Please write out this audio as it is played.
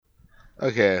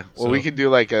Okay. Well, So- we could do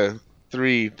like a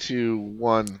 3, 2,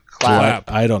 1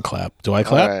 clap. I don't clap. Do I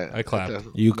clap? All right. I clapped.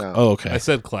 You? No. Oh, okay. I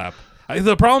said clap.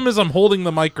 The problem is I'm holding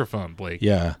the microphone, Blake.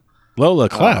 Yeah. Lola,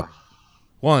 clap.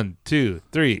 1, 2,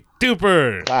 3.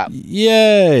 Duper. Clap.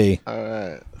 Yay! All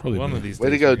right. Probably One me. of these Way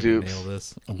to days go, we're gonna Dupes. nail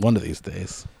this. One of these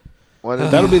days. One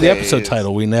of That'll be these the episode days-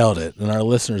 title. We nailed it, and our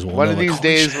listeners will. One know, of like, these holy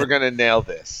days, shit. we're gonna nail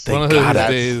this. They One of got these it.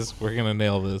 days we're gonna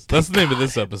nail this. That's the name of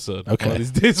this episode. Okay. One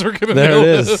of these days we're gonna There nail it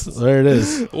is. this. There it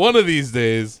is. One of these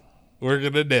days we're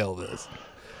gonna nail this.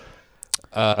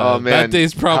 Oh, man. That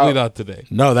day's probably How- not today.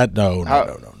 No,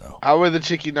 no. How were the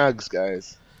chicky nugs,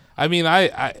 guys? I mean,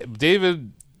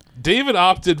 David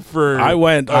opted for I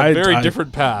went- a very I-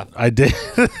 different path. I did.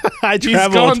 I He's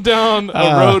traveled. gone down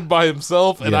a road by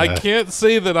himself, and I yeah. can't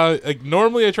say that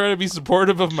normally I try to be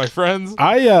supportive of my friends,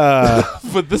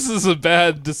 but this is a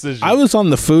bad decision. I was on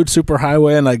the food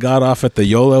superhighway, and I got off at the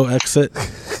YOLO exit,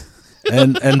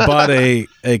 and bought a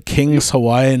King's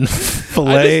Hawaiian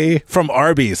filet from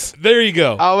Arby's. There you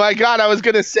go. Oh my God! I was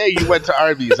gonna say you went to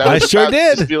Arby's. I was sure about to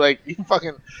did. just be like, you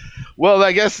fucking. Well,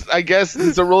 I guess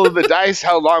it's a roll of the dice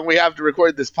how long we have to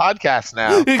record this podcast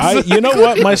now. You know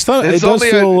what? My stomach, it It's does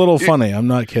only feel a a- little funny. I'm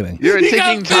not kidding. You're a He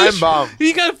ticking got time fish. bomb.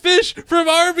 He got fish from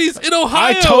Arby's in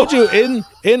Ohio. I told you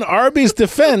in Arby's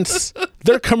defense,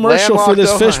 their commercial for this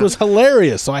Landlocked fish Ohio. was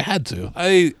hilarious, so I had to.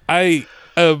 I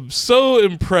am so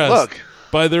impressed Look.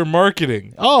 by their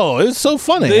marketing. Oh, it was so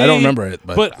funny. I don't remember it,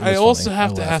 but it I was also funny.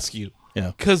 have I to laughed. ask you,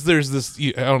 Yeah. because there's this.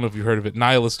 I don't know if you heard of it.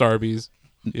 Nihilist Arby's.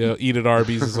 Eat at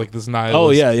Arby's is like this nihilist.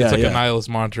 Oh, yeah, It's like yeah. a nihilist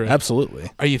mantra. Absolutely.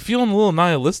 Are you feeling a little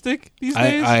nihilistic these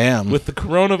days? I am. With the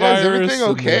coronavirus, Yeah, is everything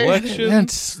and okay? the election, And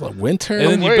it's winter. and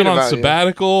then I'm you've been worried on about you.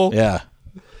 sabbatical, Yeah,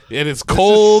 and it's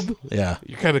cold. yeah.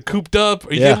 You're kind of cooped up.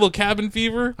 Are you Yeah. getting a little cabin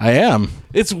fever? I am.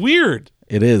 It's weird.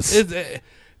 It is.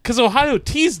 Because Ohio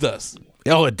teased us.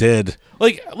 Oh, it did.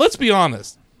 Like, let's be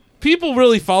honest. People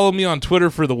really follow me on Twitter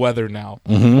for the weather now,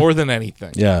 more than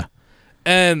anything. Yeah.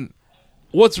 And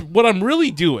what I'm really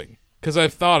doing, because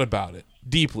I've thought about it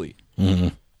deeply,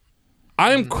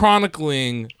 I am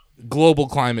chronicling global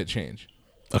climate change.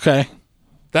 Okay.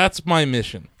 That's my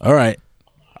mission. All right.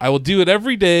 I will do it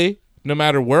every day, no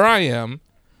matter where I am.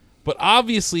 But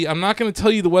obviously, I'm not going to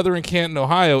tell you the weather in Canton,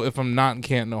 Ohio, if I'm not in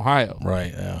Canton, Ohio.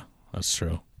 Right. Yeah. That's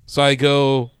true. So I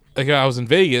was in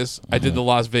Vegas. I did the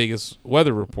Las Vegas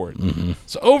weather report.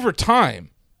 So over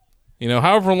time,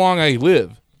 however long I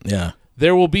live, Yeah.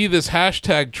 there will be this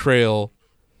hashtag trail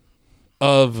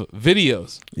of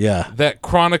videos Yeah. that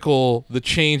chronicle the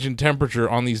change in temperature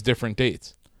on these different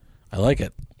dates. I like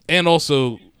it. And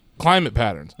also climate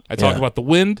patterns. I talk Yeah. about the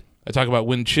wind. I talk about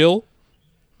wind chill.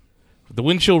 The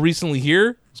wind chill recently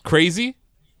here is crazy.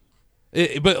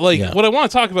 But Yeah. what I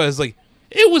want to talk about is it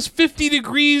was 50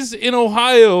 degrees in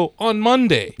Ohio on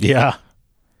Monday. Yeah.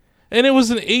 And it was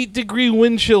an 8-degree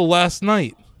wind chill last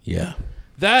night. Yeah.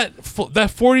 That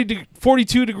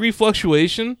 42 degree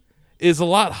fluctuation is a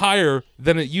lot higher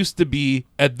than it used to be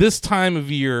at this time of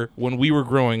year when we were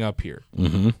growing up here.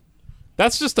 Mm-hmm.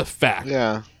 That's just a fact.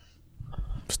 Yeah.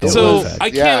 Still So a fact. I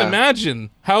can't Yeah.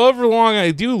 imagine, however long I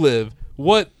do live,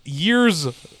 what years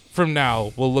from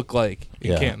now will look like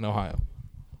in Yeah. Canton, Ohio.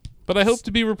 But I hope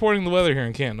to be reporting the weather here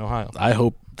in Canton, Ohio. I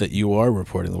hope that you are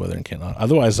reporting the weather in Canada.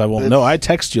 Otherwise, I won't know. I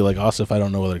text you also if I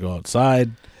don't know whether to go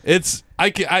outside.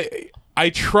 I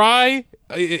try.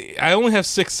 I only have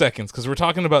 6 seconds because we're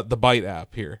talking about the Byte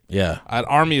app here. Yeah. At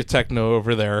Army of Techno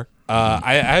over there.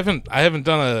 I haven't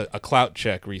done a clout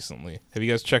check recently. Have you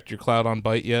guys checked your clout on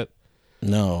Byte yet?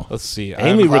 No. Let's see.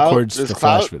 Amy Clout? records Does the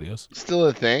Flash Clout- videos. Still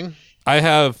a thing? I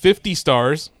have 50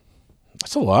 stars.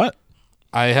 That's a lot.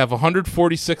 I have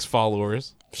 146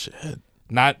 followers. Shit.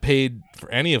 Not paid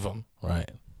for any of them. Right.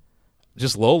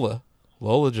 Just Lola.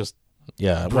 Lola just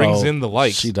Yeah. brings in the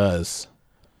likes. She does.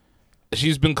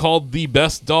 She's been called the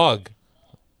best dog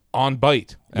on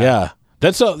Byte. Yeah.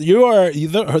 That's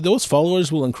those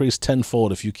followers will increase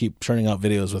tenfold if you keep churning out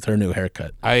videos with her new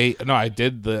haircut. I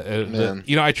did the Man.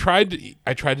 I tried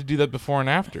to do that before and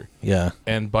after, Yeah.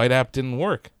 and Byte app didn't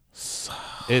work.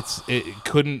 It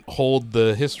couldn't hold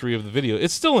the history of the video.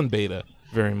 It's still in beta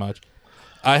very much.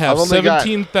 I have I've only got-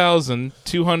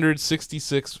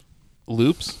 17,266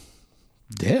 loops.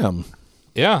 Damn.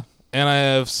 Yeah, and I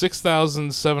have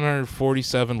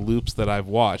 6,747 loops that I've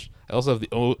watched. I also have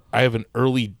I have an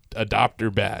early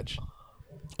adopter badge.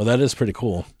 Well, that is pretty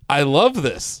cool. I love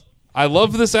this. I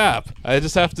love this app. I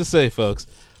just have to say, folks.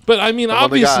 But I mean, I've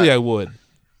only obviously got- I would.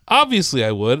 Obviously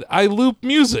I would. I loop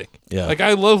music. Yeah. Like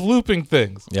I love looping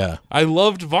things. Yeah. I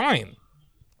loved Vine.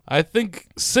 I think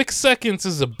 6 seconds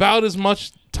is about as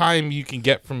much time you can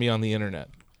get from me on the internet.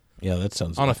 Yeah, that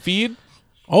sounds On a feed,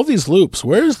 All these loops.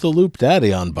 Where's the Loop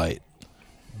Daddy on Byte?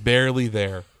 Barely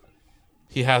there.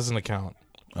 He has an account.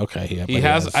 Okay, He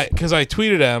has, because I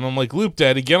tweeted at him. I'm like, Loop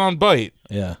Daddy, get on Byte.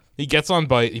 Yeah. He gets on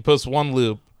Byte. He posts one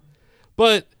loop.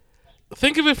 But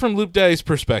think of it from Loop Daddy's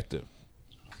perspective.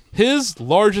 His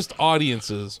largest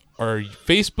audiences are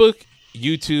Facebook,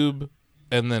 YouTube,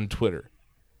 and then Twitter.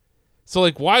 So,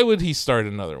 like, why would he start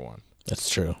another one? That's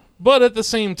true. But at the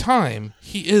same time,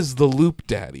 he is the Loop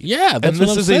Daddy. Yeah, that's and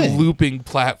what this I'm is saying. a looping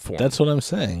platform. That's what I'm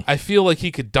saying. I feel like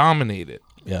he could dominate it.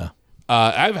 Yeah.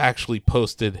 I've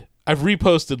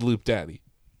reposted Loop Daddy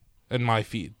in my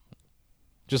feed.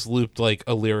 Just looped like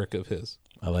a lyric of his.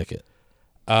 I like it.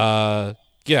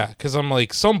 Yeah, because I'm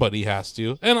like, somebody has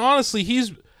to. And honestly,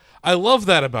 I love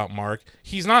that about Mark.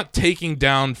 He's not taking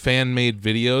down fan-made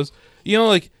videos. You know,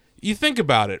 like, you think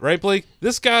about it, right, Blake?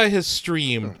 This guy has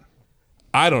streamed,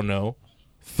 I don't know,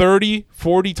 30,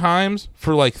 40 times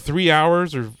for like 3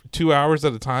 hours or 2 hours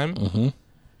at a time. Mm-hmm.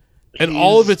 And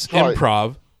all of it's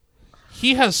improv.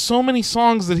 He has so many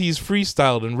songs that he's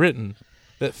freestyled and written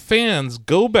that fans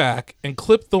go back and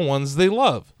clip the ones they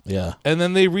love. Yeah. And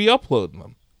then they re-upload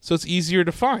them. So it's easier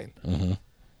to find. Mm-hmm.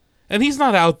 And he's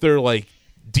not out there like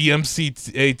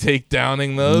DMCA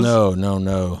takedowning those.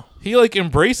 No. He like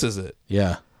embraces it.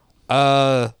 Yeah.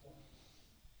 I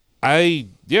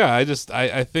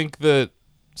think that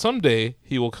someday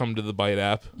he will come to the Byte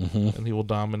app and he will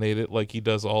dominate it like he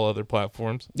does all other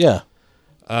platforms. Yeah.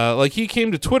 Like he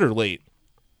came to Twitter late.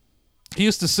 He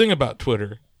used to sing about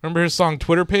Twitter. Remember his song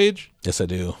Twitter Page? Yes, I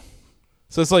do.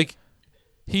 So it's like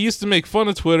he used to make fun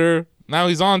of Twitter. Now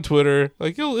he's on Twitter.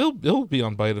 Like he'll be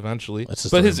on Byte eventually.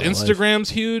 But his Instagram's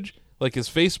huge. Like his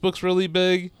Facebook's really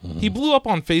big. Mm-hmm. He blew up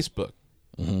on Facebook.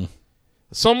 Mm-hmm.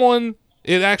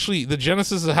 The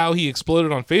genesis of how he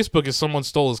exploded on Facebook is someone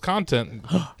stole his content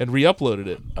and re-uploaded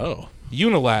it. Oh.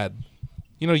 Unilad.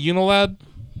 You know Unilad?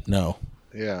 No.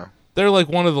 Yeah. They're like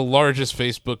one of the largest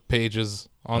Facebook pages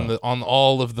on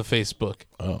all of the Facebook.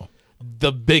 Oh.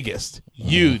 The biggest.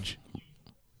 Huge.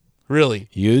 Really.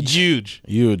 Huge?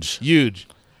 Huge.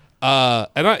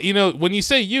 And when you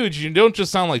say huge, you don't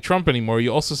just sound like Trump anymore.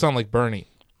 You also sound like Bernie.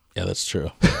 Yeah, that's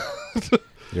true.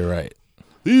 You're right.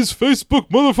 These Facebook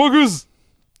motherfuckers.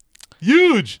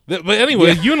 Huge. But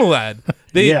anyway, Unilad.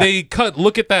 They cut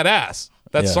Look at That Ass.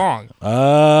 That song.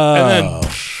 Oh. And then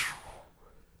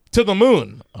To the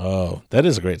Moon. Oh, that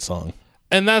is a great song.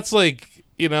 And that's like,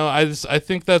 I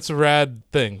think that's a rad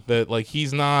thing that like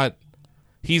he's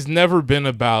never been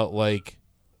about like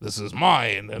this is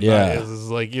mine and this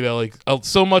is like,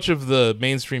 so much of the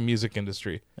mainstream music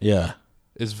industry. Yeah.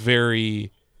 Is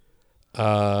very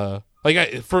for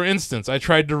instance, I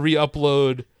tried to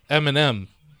re-upload Eminem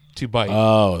to Byte.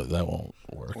 Oh, that won't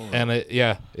work. And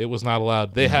it was not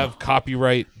allowed. They have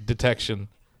copyright detection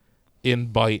in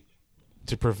Byte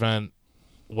to prevent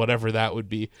whatever that would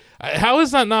be. How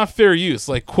is that not fair use?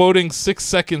 Like quoting 6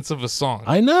 seconds of a song.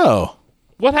 I know.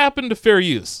 What happened to fair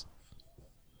use?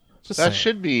 That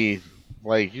should be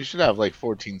like you should have like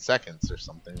 14 seconds or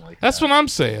something like that. That's what I'm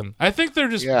saying. I think they're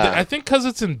just. Yeah. I think because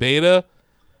it's in beta,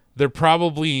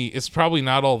 it's probably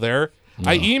not all there.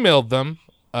 No. I emailed them.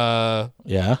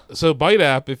 Yeah. So Byte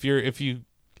app, if you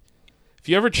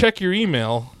ever check your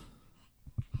email,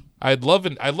 I'd love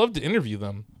to interview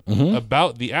them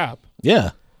about the app.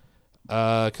 Yeah.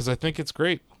 Because I think it's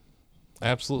great. I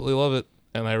absolutely love it,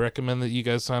 and I recommend that you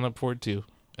guys sign up for it too.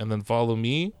 And then follow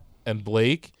me and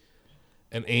Blake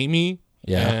and Amy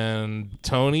and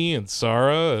Tony and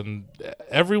Sarah and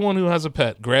everyone who has a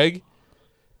pet. Greg.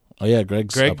 Oh yeah,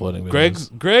 Greg's uploading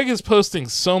videos. Greg is posting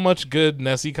so much good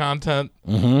Nessie content.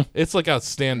 Mm-hmm. It's like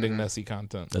outstanding Nessie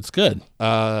content. That's good.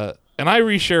 And I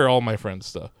reshare all my friends'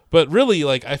 stuff. But really,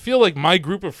 like I feel like my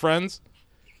group of friends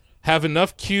have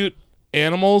enough cute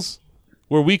animals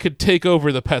where we could take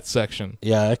over the pet section.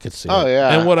 Yeah, I could see. Oh it.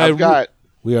 yeah, and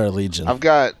we are a legion. I've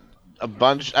got a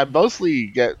bunch. I mostly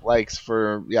get likes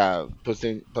for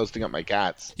posting up my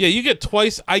cats. Yeah, you get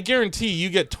twice. I guarantee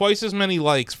you get twice as many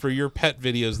likes for your pet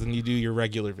videos than you do your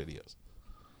regular videos.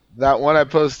 That one I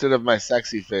posted of my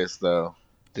sexy face though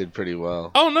did pretty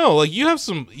well. Oh no, like you have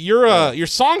some. Your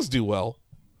songs do well.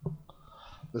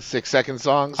 The 6 second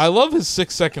songs. I love his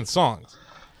 6 second songs.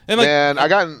 And man, I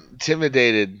got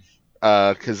intimidated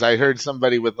because I heard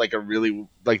somebody with like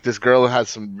this girl has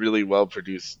some really well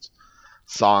produced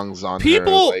songs on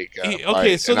people.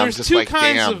 Her, so there's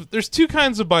two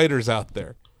kinds of biters out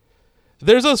there.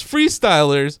 There's those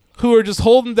freestylers who are just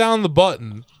holding down the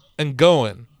button and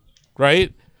going,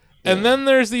 right? Yeah. And then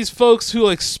there's these folks who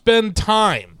like spend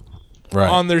time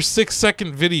on their 6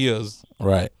 second videos.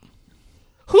 Right.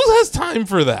 Who has time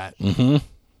for that? Mm-hmm.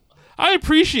 I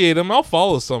appreciate them. I'll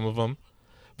follow some of them.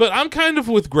 But I'm kind of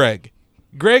with Greg.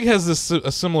 Greg has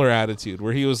a similar attitude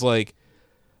where he was like,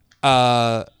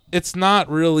 it's not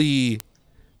really,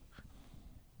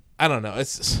 I don't know,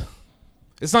 it's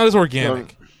not as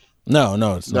organic. No,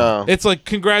 it's not. It's like,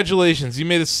 congratulations, you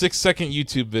made a 6-second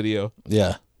YouTube video.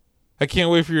 Yeah. I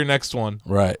can't wait for your next one.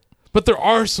 Right. But there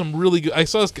are some really good. I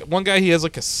saw this one guy. He has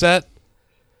like a set.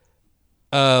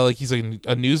 Like he's like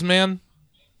a newsman.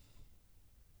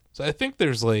 So I think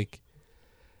there's a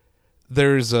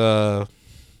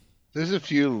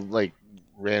few like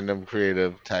random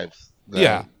creative types.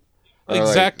 Yeah, like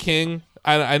like Zach King.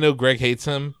 I know Greg hates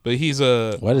him, but he's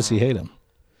a. Why does he hate him?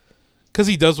 Because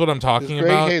he does what I'm talking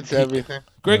about. Greg hates everything.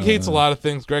 Greg hates a lot of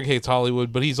things. Greg hates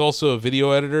Hollywood, but he's also a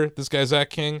video editor. This guy Zach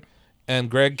King.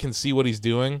 And Greg can see what he's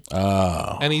doing.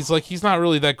 Oh. And he's like, he's not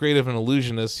really that great of an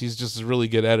illusionist. He's just a really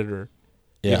good editor.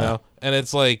 Yeah. You know? And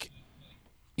it's like,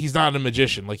 he's not a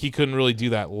magician. Like, he couldn't really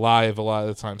do that live a lot of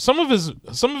the time. Some of his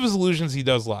illusions he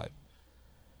does live.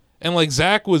 And like,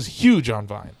 Zach was huge on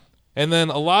Vine. And then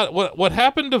what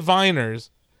happened to Viners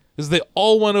is they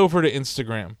all went over to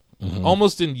Instagram,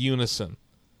 almost in unison.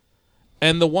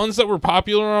 And the ones that were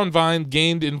popular on Vine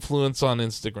gained influence on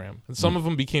Instagram. And some of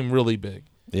them became really big.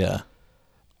 Yeah.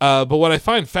 But what I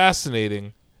find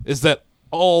fascinating is that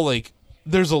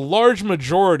there's a large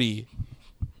majority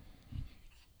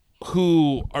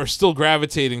who are still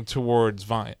gravitating towards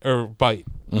Vine or Byte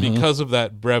because of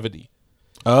that brevity.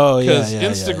 Oh, yeah. Because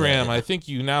Instagram, I think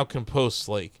you now can post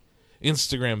like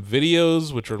Instagram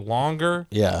videos, which are longer.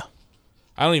 Yeah.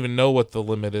 I don't even know what the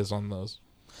limit is on those.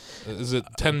 Is it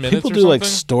 10 minutes People or do something? like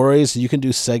stories. You can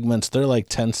do segments. They're like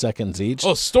 10 seconds each.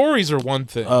 Oh, stories are one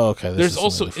thing. Oh, okay. There's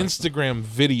also Instagram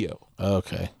video. Oh,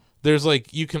 okay. There's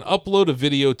like, you can upload a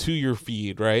video to your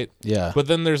feed, right? Yeah. But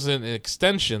then there's an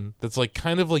extension that's like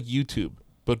kind of like YouTube,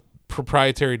 but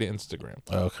proprietary to Instagram.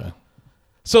 Oh, okay.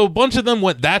 So a bunch of them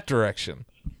went that direction.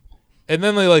 And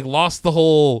then they like lost the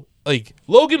whole, like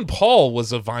Logan Paul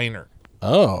was a Viner.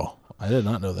 Oh, I did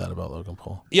not know that about Logan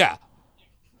Paul. Yeah.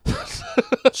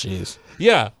 Jeez.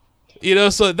 Yeah. You know,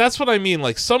 so that's what I mean.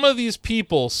 Like some of these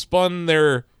people spun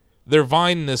their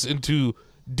Vine-ness into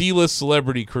D-list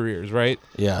celebrity careers, right?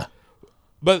 Yeah.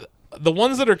 But the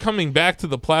ones that are coming back to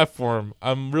the platform,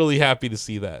 I'm really happy to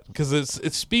see that because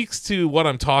it speaks to what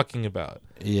I'm talking about.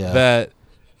 Yeah. That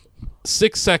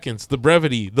 6 seconds, the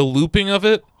brevity, the looping of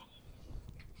it,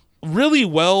 really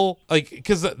well. Like,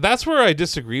 because that's where I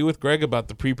disagree with Greg about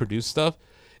the pre-produced stuff.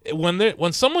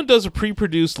 When someone does a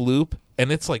pre-produced loop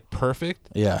and it's like perfect,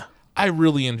 Yeah. I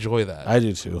really enjoy that. I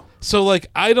do too. So like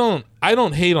I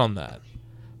don't hate on that.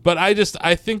 But I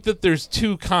think that there's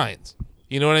two kinds.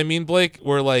 You know what I mean, Blake?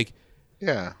 Where like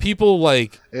people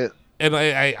like it, and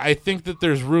I think that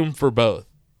there's room for both.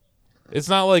 It's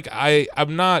not like I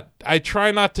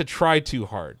try not to try too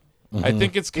hard. Mm-hmm. I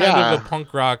think it's kind of a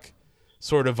punk rock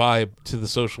sort of vibe to the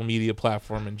social media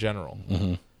platform in general.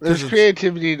 Mm-hmm. There's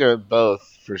creativity to both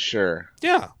for sure.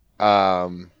 Yeah.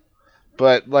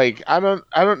 But like I don't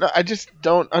know. I just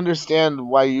don't understand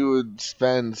why you would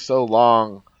spend so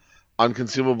long on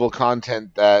consumable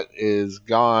content that is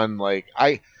gone. Like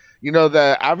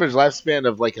the average lifespan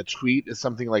of like a tweet is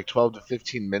something like 12 to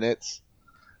 15 minutes.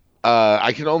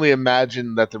 I can only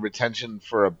imagine that the retention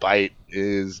for a byte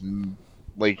is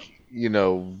like,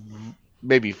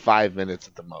 maybe 5 minutes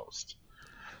at the most.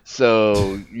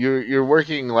 So you're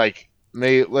working like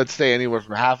let's say anywhere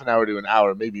from half an hour to an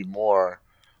hour, maybe more,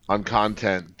 on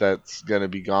content that's gonna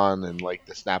be gone in like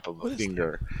the snap of a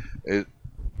finger.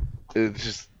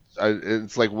 It's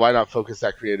like, why not focus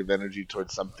that creative energy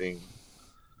towards something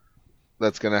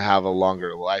that's gonna have a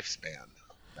longer lifespan?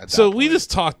 So we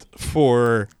just talked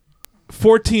for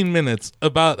 14 minutes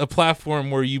about a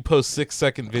platform where you post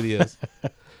 6-second videos.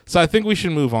 So I think we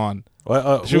should move on.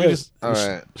 Should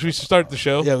we start the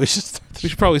show? Yeah, we should start We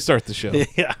should probably start the show.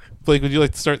 Yeah. Blake, would you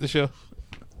like to start the show?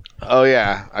 Oh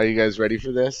yeah, are you guys ready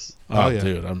for this? Oh, yeah.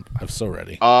 dude, I'm so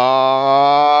ready. Well,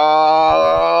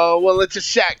 it's a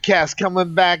Shackcast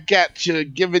coming back at you,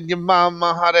 giving your mama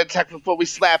a heart attack before we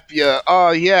slap you.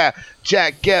 Oh yeah,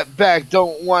 Jack, get back.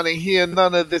 Don't want to hear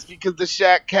none of this because the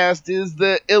Shackcast is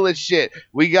the illest shit.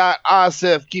 We got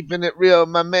Asif keeping it real.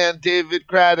 My man David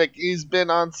Craddock, he's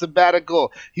been on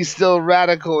sabbatical. He's still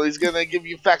radical. He's gonna give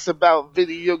you facts about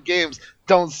video games.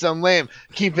 Don't sound lame.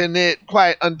 Keeping it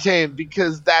quite untamed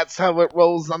because that's how it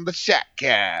rolls on the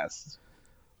Shackcast.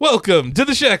 Welcome to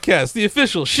the Shackcast, the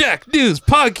official Shack News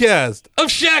podcast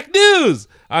of Shack News.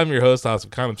 I'm your host, Asif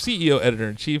Khan, CEO,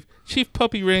 Editor-in-Chief, Chief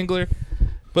Puppy Wrangler.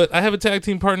 But I have a tag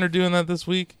team partner doing that this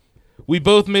week. We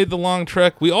both made the long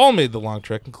trek. We all made the long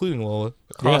trek, including Lola,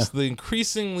 across the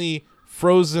increasingly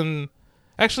frozen...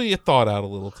 Actually, it thawed out a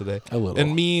little today. A little.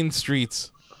 And mean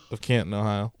streets of Canton,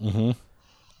 Ohio.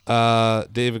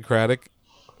 Mm-hmm. David Craddock,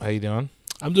 how you doing?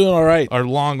 I'm doing all right. Our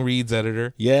long reads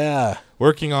editor, Yeah.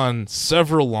 working on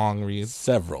several long reads,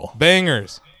 Several.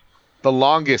 bangers. The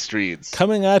longest reads.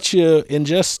 Coming at you in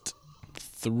just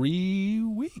 3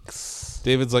 weeks.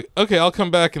 David's like, okay, I'll come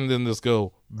back and then just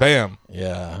go, bam.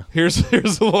 Yeah. Here's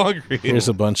a long read. Here's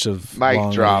a bunch of Mic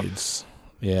long drop. reads.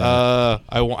 Yeah.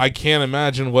 I can't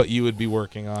imagine what you would be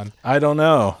working on. I don't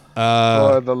know.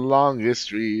 For the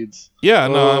longest reads. Yeah,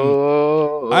 no,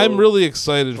 Oh, I'm really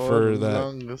excited for for the that.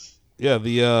 longest. Yeah,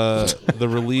 the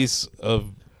release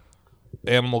of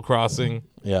Animal Crossing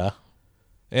Yeah.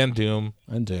 and Doom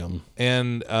And Doom.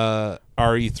 and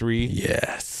RE3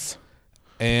 Yes.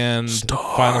 and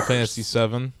Stars. Final Fantasy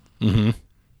 7. Mm-hmm.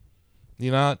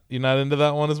 You're not into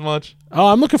that one as much? Oh,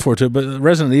 I'm looking forward to it, but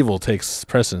Resident Evil takes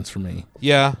precedence for me.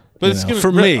 Yeah, but You it's know, gonna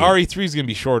for me- RE3 is gonna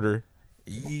be shorter.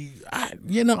 I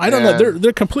don't know.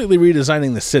 They're completely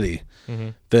redesigning the city,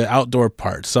 the outdoor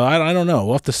part. So I don't know.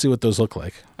 We'll have to see what those look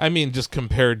like. I mean, just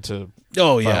compared to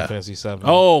Oh Final yeah. Fantasy 7.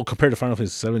 Oh, compared to Final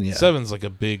Fantasy 7, yeah. 7's like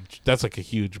that's like a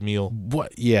huge meal,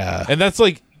 What? Yeah. and that's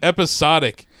like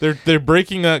episodic. They're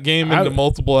breaking that game into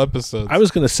multiple episodes. I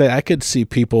was gonna say I could see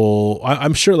people.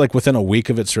 I'm sure, like within a week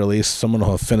of its release, someone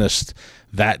will have finished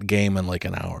that game in like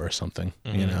an hour or something.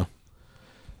 You know.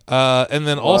 And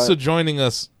then also joining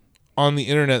us on the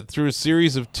internet through a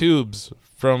series of tubes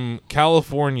from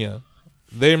California.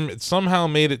 They somehow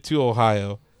made it to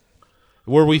Ohio,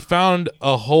 where we found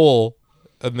a hole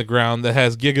in the ground that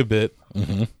has gigabit,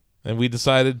 and we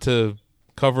decided to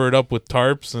cover it up with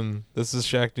tarps. And this is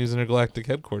Shack News Intergalactic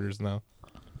headquarters now,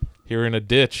 here in a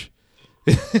ditch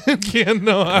in Canton,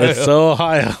 Ohio. It's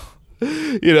Ohio.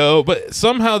 You know, but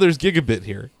somehow there's gigabit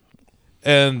here,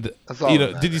 and That's all you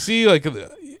know, that did you see like?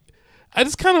 I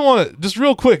just kind of want to just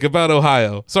real quick about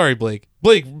Ohio. Sorry, Blake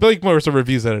Morris, our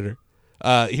reviews editor,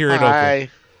 here in Oakland. Hi.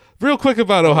 Real quick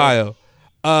about Ohio.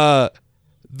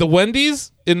 The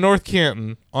Wendy's in North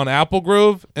Canton on Apple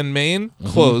Grove and Main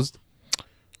closed,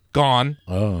 gone.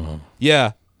 Oh.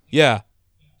 Yeah,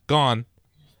 gone.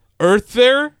 Earth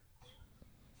Fair,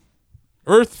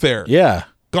 Yeah.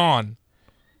 gone.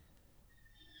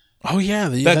 Oh yeah.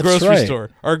 That that's grocery right.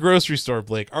 store, our grocery store,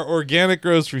 Blake, our organic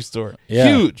grocery store, Yeah.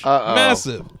 huge, Uh-oh.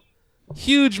 massive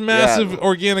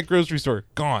organic grocery store,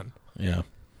 gone. Yeah.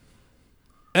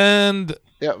 And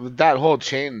Yeah, that whole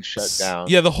chain shut down.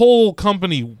 yeah, the whole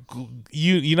company,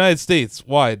 United States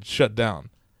wide, shut down.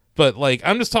 But like,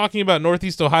 I'm just talking about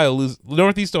Northeast Ohio.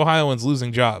 Northeast Ohioans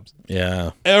losing jobs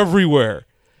Yeah. everywhere,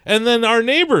 and then our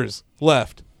neighbors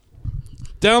left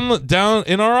down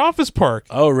in our office park.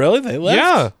 Oh really? They left?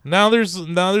 Yeah, now there's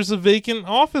a vacant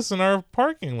office in our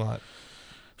parking lot.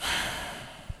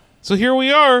 So here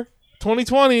we are,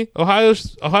 2020.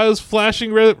 Ohio's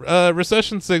flashing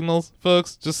recession signals,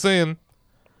 folks. Just saying.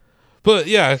 But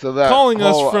yeah, So that calling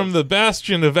us whole- from the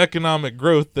bastion of economic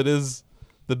growth that is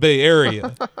the Bay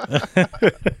Area.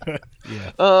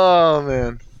 Oh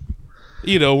man.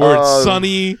 You know, where it's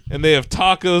sunny and they have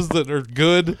tacos that are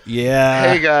good.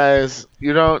 Yeah. Hey guys,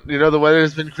 you know the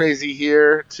weather's been crazy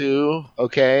here too.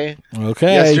 Okay.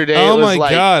 Okay. Yesterday Oh it was my like,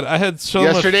 god, I had so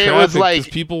much yesterday it traffic was like-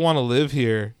 'cause people want to live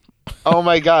here. Oh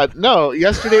my god, no!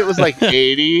 Yesterday it was like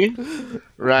 80,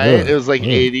 right? Ugh, It was like ugh.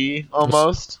 80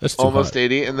 almost, that's too almost hot.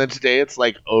 80, and then today it's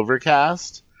like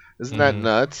overcast. Isn't that Mm.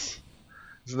 nuts?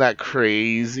 Isn't that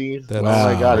crazy? That's Oh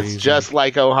my god, crazy. it's just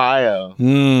like Ohio.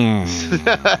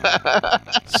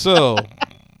 So,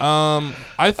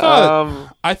 I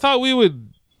thought we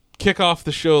would kick off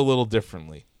the show a little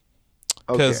differently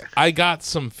because Okay. I got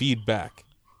some feedback.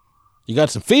 You got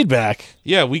some feedback.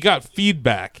 Yeah, we got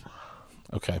feedback,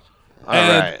 Okay. All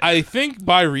and right. I think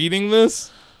by reading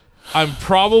this, I'm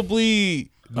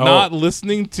probably not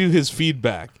listening to his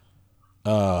feedback.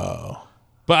 Oh.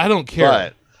 But I don't care.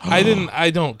 But-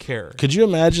 I don't care. Could you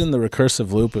imagine the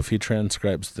recursive loop if he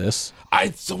transcribes this?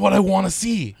 It's what I want to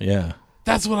see. Yeah.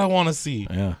 That's what I want to see.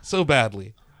 Yeah. So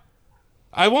badly.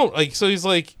 I won't like. So he's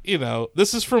like, you know,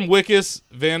 this is from Wickus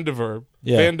Vandiver.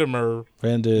 Yeah. Vandermeer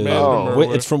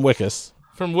Oh. It's from Wickus.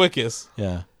 from Wickus.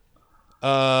 Yeah.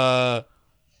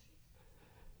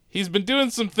 He's been doing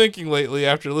some thinking lately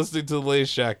after listening to the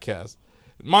latest Shackcast.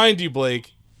 Mind you,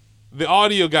 Blake, the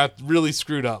audio got really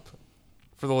screwed up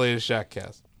for the latest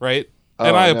Shackcast, right?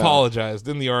 And I no. apologized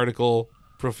in the article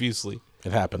profusely.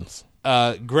 It happens.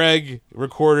 Greg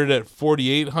recorded at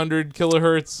 4,800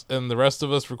 kilohertz, and the rest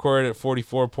of us recorded at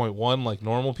 44.1 like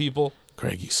normal people.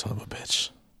 Greg, you son of a bitch.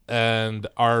 And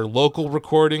our local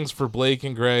recordings for Blake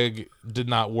and Greg did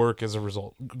not work as a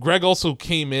result. Greg also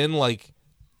came in like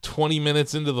 20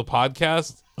 minutes into the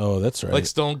podcast, Oh, that's right. like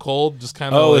Stone Cold, just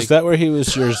kind of. Oh, like, is that where he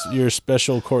was your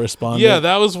special correspondent? Yeah,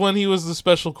 that was when he was the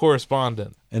special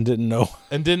correspondent and didn't know.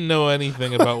 and didn't know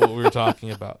anything about what we were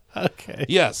talking about. Okay.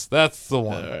 Yes, that's the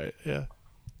one. All right. Yeah.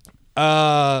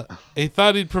 He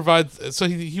thought he'd provide, so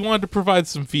he wanted to provide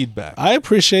some feedback I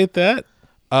appreciate that.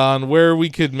 on where we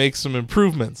could make some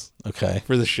improvements Okay.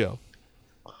 for the show.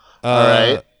 All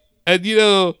right. And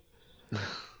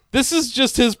this is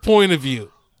just his point of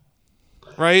view,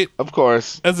 right? Of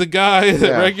course. As a guy that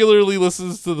Yeah. regularly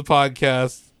listens to the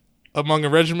podcast among a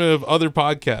regimen of other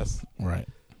podcasts Right.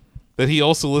 that he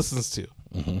also listens to.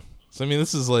 Mm-hmm. So I mean,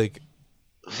 this is like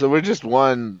So we're just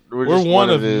one. We're we're just one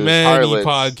of his many harlots.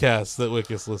 podcasts that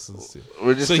Wickus listens to.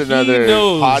 We're just So he another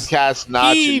knows- podcast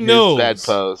notch he in knows. his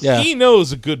bedpost. Yeah. He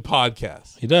knows a good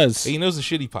podcast. He does. He knows a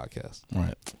shitty podcast.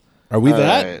 Right. Are we All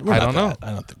that? right. We're I not don't know. that. I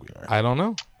don't think we are. I don't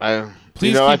know,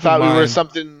 Please, Please I keep in thought we were mind-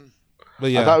 something.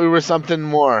 but yeah. I thought we were something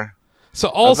more. So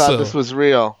I also, thought this was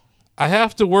real. I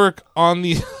have to work on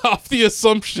the off the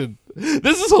assumption.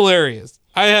 This is hilarious.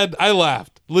 I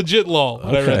laughed. Legit lol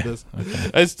when I read Okay. this.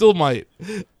 I still might.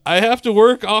 I have to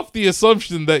work off the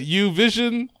assumption that you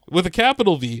vision with a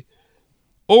capital V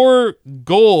or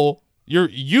goal, your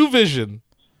you vision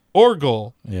or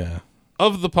goal Yeah.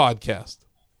 of the podcast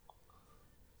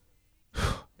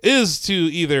is to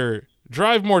either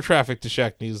drive more traffic to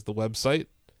Shack News, the website.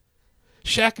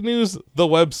 Shack News, the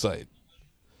website.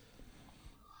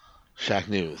 Shack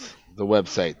News, the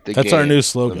website. The That's game, our new the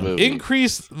slogan. movie.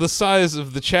 Increase the size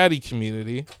of the chatty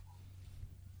community.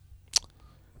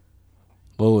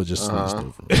 Lola just sneezed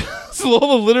over me. So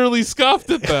Lola literally scoffed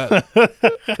at that.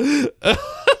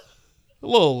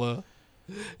 Lola.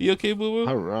 You okay, boo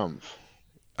boo? Harumph.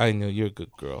 I know you're a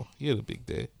good girl. You had a big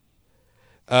day.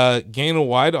 Gain a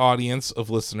wide audience of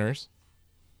listeners.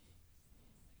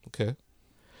 Okay.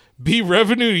 Be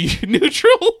revenue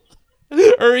neutral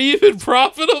or even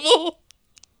profitable.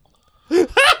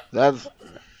 That's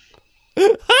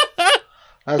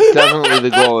definitely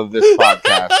the goal of this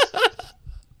podcast.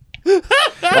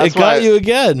 It got you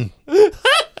again. I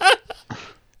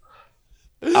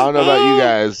don't know about you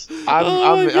guys. I'm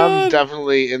my God. I'm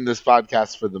definitely in this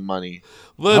podcast for the money.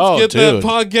 Let's Oh, get dude. that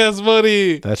podcast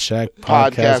money. That's Shaq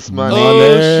Podcast money.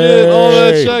 Oh shit! All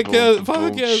that Boom, podcast boom,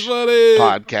 podcast boom. money.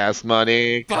 Podcast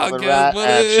money. Coming Podcast right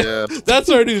money. at you. That's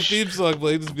our new theme song,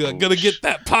 Blake. Just be like, gonna get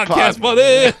that podcast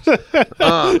money.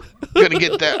 Gonna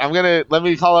get that. Let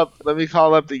me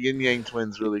call up the Yin Yang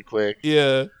Twins really quick.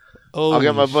 Yeah. I'll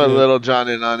get my boy Little John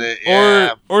in on it. Or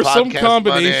Yeah, or some podcast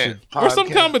combination. money. Or some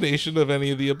Podcast. combination of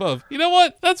any of the above. You know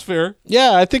what? That's fair.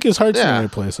 Yeah, I think his heart's in Yeah. the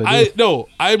right place. I do. No,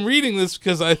 I'm reading this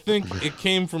because I think it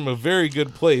came from a very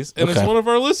good place, and it's Okay. one of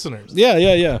our listeners. Yeah.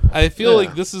 I feel Yeah.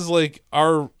 like this is like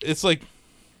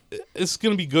it's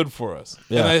gonna be good for us.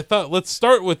 Yeah. And I thought let's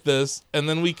start with this, and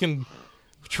then we can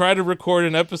try to record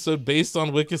an episode based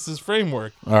on Wickus's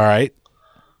framework All right.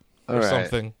 All or right.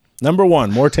 something. Number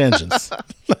one, more tangents.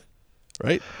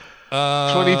 Right?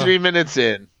 23 minutes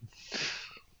in.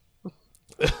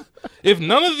 If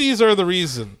none of these are the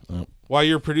reason why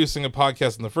you're producing a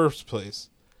podcast in the first place,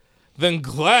 then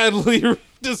gladly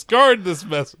discard this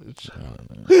message.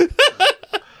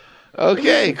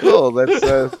 Okay, cool. Let's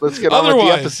get on with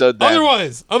the episode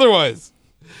then. Otherwise,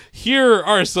 here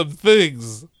are some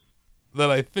things that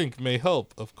I think may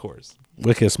help, of course.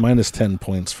 Wickus, minus 10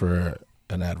 points for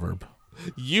an adverb.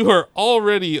 You are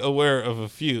already aware of a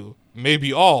few,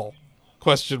 maybe all,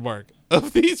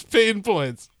 of these pain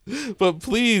points, but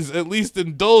please at least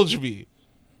indulge me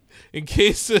in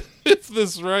case if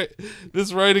this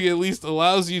writing at least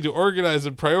allows you to organize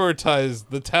and prioritize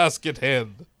the task at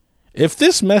hand. If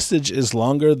this message is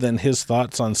longer than his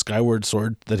thoughts on Skyward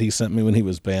Sword that he sent me when he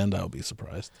was banned, I'll be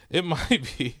surprised. It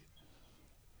might be.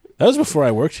 That was before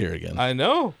I worked here again. I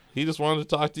know. He just wanted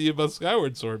to talk to you about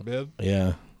Skyward Sword, man.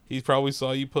 Yeah. He probably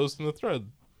saw you post in the thread.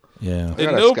 Yeah. I In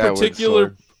got a no Skyward particular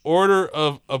Sword. order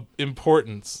of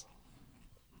importance.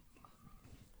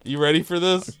 You ready for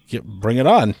this? Bring it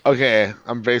on. Okay,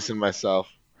 I'm bracing myself.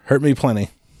 Hurt me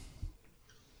plenty.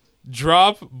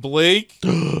 Drop Blake,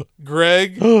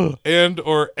 Greg, and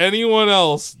or anyone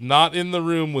else not in the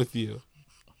room with you.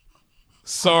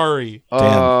 Sorry.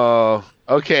 Oh,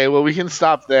 okay. Well, we can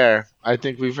stop there. I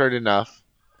think we've heard enough.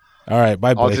 All right.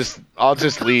 Bye, Blake. I'll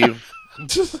just leave.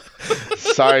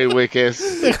 Sorry, Wickus.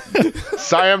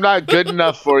 Sorry, I'm not good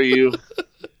enough for you.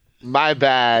 My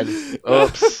bad.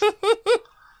 Oops.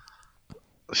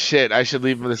 Shit, I should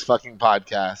leave this fucking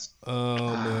podcast. Oh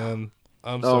man.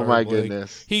 I'm Oh, sorry. my Blake.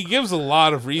 goodness. He gives a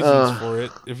lot of reasons for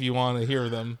it if you want to hear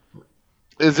them.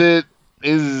 I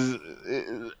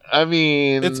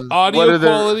mean, It's audio what are the-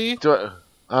 quality.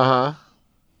 Uh huh.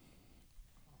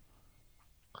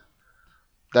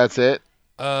 That's it.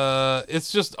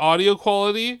 It's just audio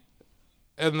quality,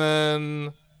 and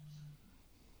then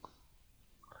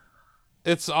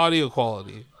it's audio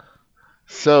quality.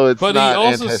 So it's But not he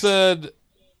also said,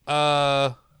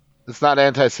 it's not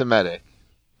anti-Semitic.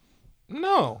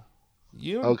 no.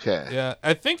 You Okay. Yeah,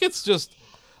 I think it's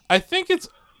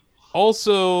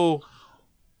also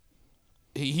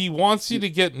he wants you to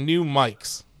get new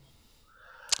mics.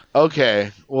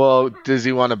 Okay. Well, does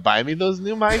he want to buy me those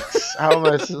new mics? How am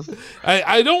I supposed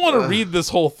I don't want to read this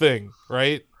whole thing,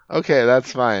 right? Okay,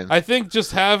 that's fine. I think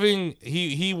just having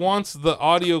he wants the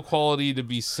audio quality to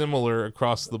be similar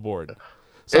across the board.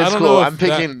 So I It's don't cool. know if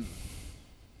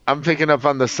I'm picking up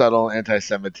on the subtle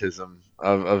anti-Semitism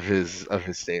of his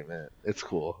statement. It's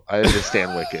cool. I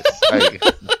understand Wickus.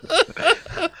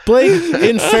 Blake,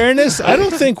 in fairness, I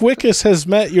don't think Wickus has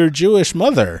met your Jewish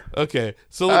mother. Okay,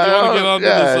 so do you want to get on to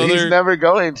this other? He's never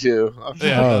going to.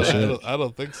 Yeah, Oh, no, shit. I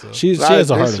don't think so. She Not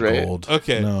has a at heart this of rate. gold.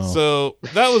 Okay, No. so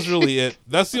that was really it.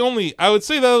 That's the only. I would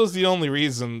say that was the only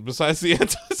reason besides the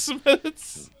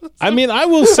anti-Semitism. I mean, I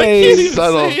will Can't say, even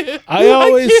Subtle. say it. I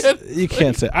always can't. you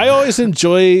can't say. I always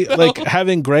enjoy like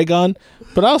having Greg on,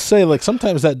 but I'll say like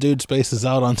sometimes that dude spaces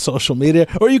out on social media,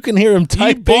 or you can hear him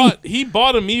typing. He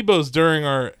bought amiibos during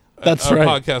our That's our right.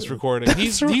 podcast recording.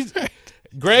 He's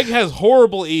Greg has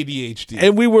horrible ADHD.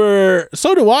 And we were,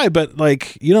 so do I, but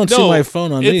like you don't see my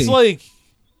phone on it's me. like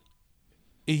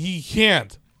he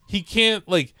can't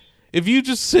like if you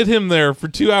just sit him there for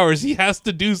 2 hours, he has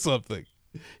to do something.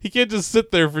 He can't just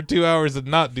sit there for 2 hours and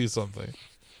not do something.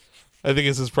 I think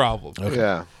it's his problem.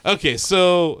 Yeah. Okay,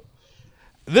 so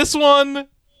this one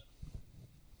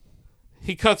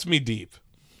he cuts me deep.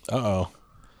 Uh-oh.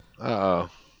 Uh-oh.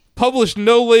 Published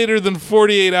no later than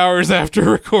 48 hours after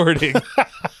recording.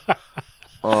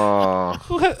 Oh.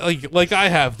 like I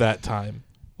have that time.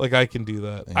 Like I can do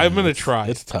that. I'm gonna try.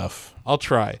 It's tough. I'll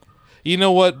try. You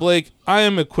know what, Blake? I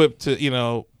am equipped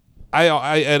to.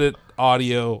 I edit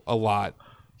audio a lot.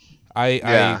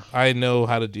 I know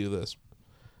how to do this.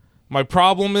 My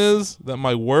problem is that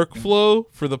my workflow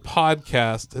for the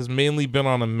podcast has mainly been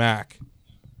on a Mac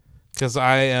because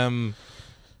I am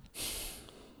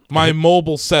my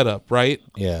mobile setup, right?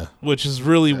 Yeah. Which is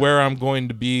really where I'm going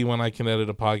to be when I can edit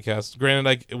a podcast.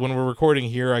 Granted, when we're recording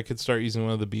here, I could start using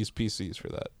one of the Beast PCs for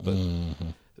that.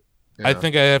 But I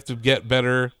think I have to get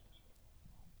better.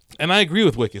 And I agree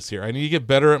with Wickus here. I need to get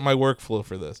better at my workflow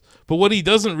for this. But what he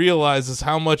doesn't realize is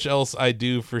how much else I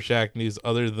do for Shack News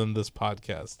other than this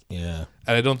podcast. Yeah.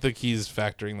 And I don't think he's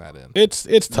factoring that in. It's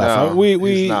tough. No, he's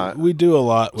we not. we do a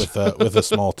lot with a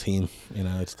small team.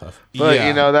 It's tough. But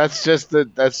Yeah. that's just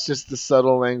the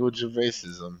subtle language of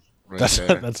racism. Right That's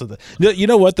there. that's the thing. You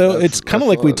know what though? That's- It's kind of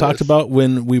that's like we all it talked is. about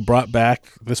when we brought back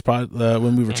this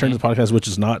when we returned to the podcast, which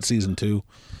is not season 2.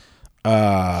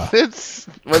 It's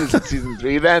what is it, season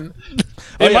 3 then?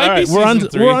 It might be we're on season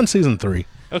 3. we're on season 3.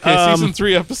 Okay, season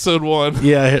 3, episode 1.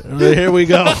 Yeah, here we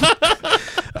go.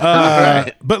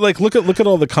 Right. But like, look at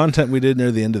all the content we did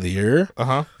near the end of the year.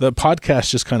 Uh-huh. The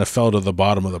podcast just kind of fell to the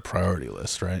bottom of the priority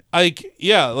list, right?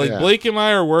 Yeah. Blake and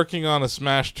I are working on a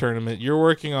Smash tournament. You're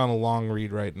working on a long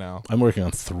read right now. I'm working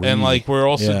on 3. And we're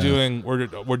also Yeah. doing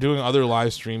we're doing other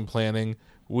live stream planning.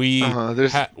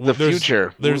 There's the there's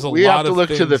future. There's a we lot have to of look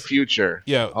to the things- future.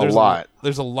 Yeah, a lot.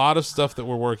 There's a lot of stuff that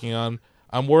we're working on.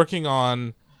 I'm working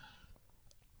on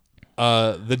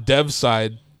the dev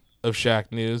side of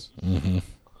Shack News,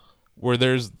 where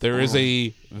there is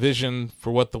a vision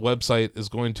for what the website is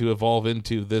going to evolve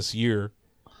into this year.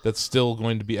 That's still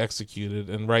going to be executed,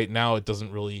 and right now it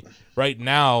doesn't really. Right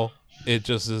now, it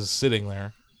just is sitting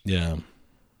there. Yeah.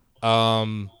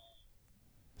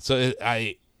 So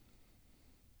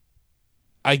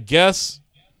I guess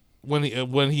when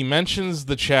he mentions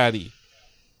the chatty,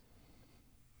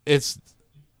 it's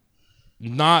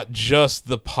not just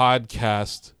the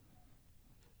podcast.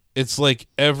 It's like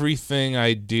everything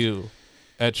I do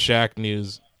at Shack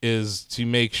News is to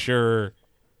make sure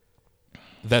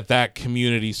that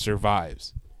community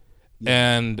survives.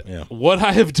 And what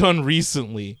I have done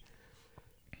recently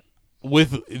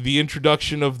with the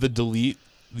introduction of the delete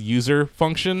user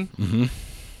function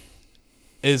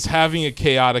is having a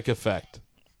chaotic effect.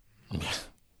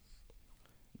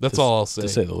 That's all I'll say. To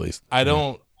say the least. I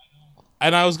don't.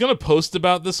 And I was going to post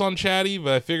about this on Chatty,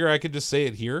 but I figure I could just say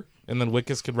it here, and then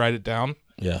Wickus could write it down.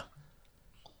 Yeah.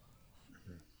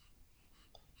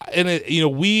 And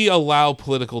we allow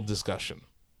political discussion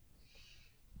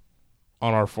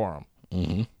on our forum,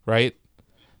 right?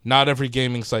 Not every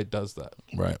gaming site does that.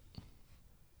 Right.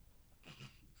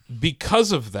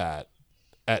 Because of that,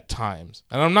 at times,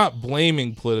 and I'm not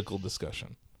blaming political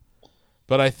discussion,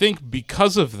 But I think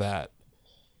because of that,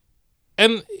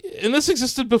 and this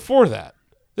existed before that.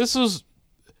 This was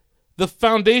the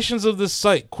foundations of this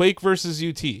site, Quake versus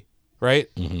UT,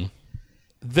 right? Mm-hmm.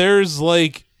 There's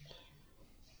like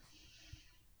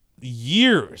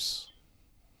years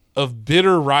of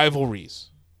bitter rivalries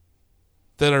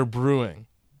that are brewing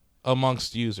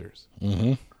amongst users.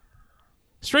 Mm-hmm.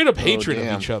 Straight up hatred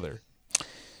damn. of each other.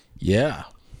 Yeah.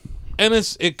 And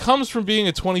it comes from being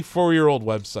a 24-year-old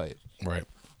website. Right.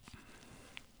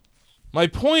 My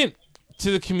point to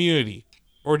the community,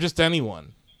 or just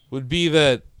anyone, would be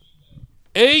that,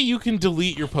 A, you can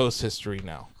delete your post history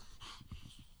now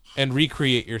and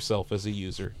recreate yourself as a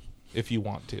user if you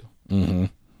want to. Mm-hmm.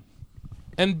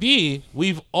 And B,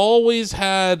 we've always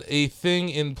had a thing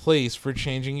in place for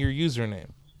changing your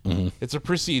username. Mm-hmm. It's a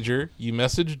procedure. You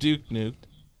message Duke Nuked.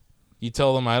 You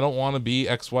tell them, I don't want to be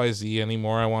XYZ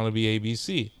anymore. I want to be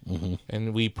ABC. Mm-hmm.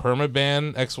 And we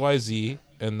permaban XYZ,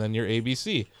 and then you're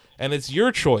ABC. And it's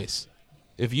your choice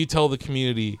if you tell the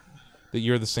community that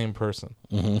you're the same person.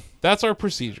 Mm-hmm. That's our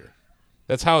procedure.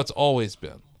 That's how it's always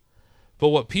been. But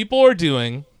what people are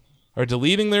doing are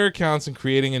deleting their accounts and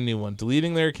creating a new one.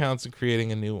 Deleting their accounts and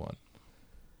creating a new one.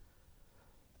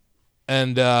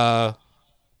 And,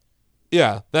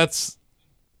 yeah, that's...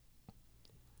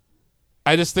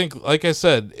 I just think, like I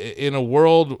said, in a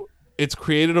world... It's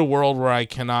created a world where I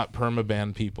cannot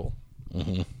permaban people.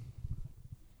 Mm-hmm.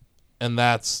 And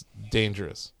that's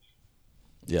dangerous.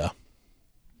 Yeah.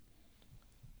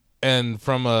 And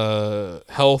from a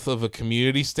health of a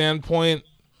community standpoint,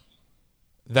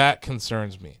 that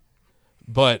concerns me.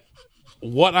 But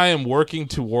what I am working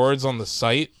towards on the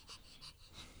site,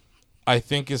 I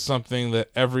think is something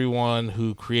that everyone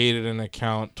who created an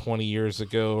account 20 years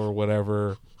ago or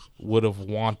whatever would have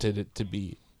wanted it to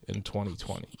be in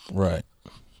 2020. Right.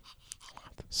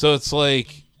 So it's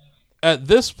like, at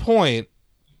this point,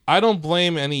 I don't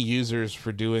blame any users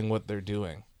for doing what they're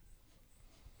doing.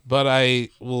 But I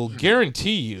will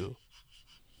guarantee you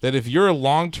that if you're a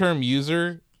long-term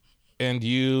user and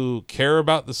you care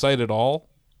about the site at all,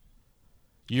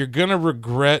 you're going to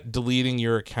regret deleting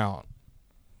your account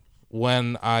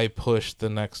when I push the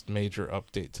next major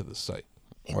update to the site.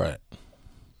 Right.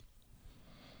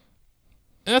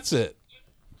 That's it.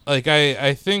 Like,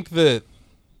 I think that...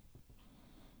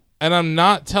 And I'm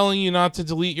not telling you not to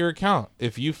delete your account.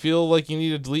 If you feel like you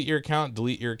need to delete your account,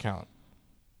 delete your account.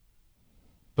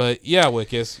 But yeah,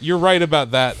 Wickus, you're right about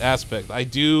that aspect.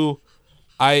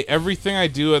 Everything I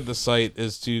do at the site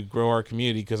is to grow our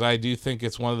community because I do think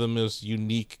it's one of the most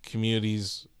unique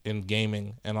communities in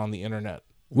gaming and on the internet.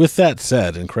 With that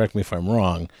said, and correct me if I'm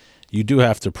wrong, you do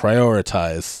have to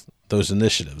prioritize those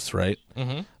initiatives, right?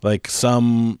 Mm-hmm. Like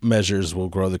some measures will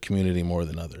grow the community more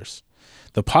than others.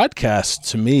 The podcast,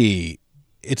 to me,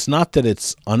 it's not that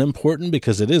it's unimportant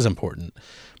because it is important,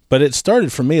 but it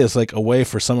started for me as like a way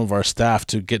for some of our staff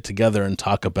to get together and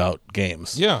talk about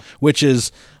games. Yeah. Which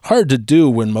is hard to do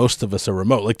when most of us are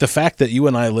remote. Like the fact that you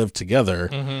and I live together,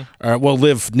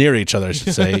 live near each other, I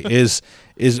should say,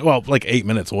 is like 8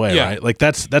 minutes away, Yeah. right? Like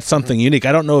that's something unique.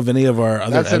 I don't know of any of our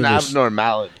other That's an editors,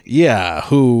 abnormality. yeah,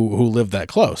 who live that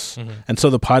close. And so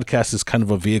the podcast is kind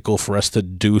of a vehicle for us to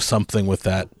do something with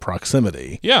that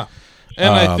proximity. Yeah.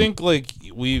 And I think like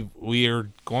we are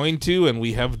going to, and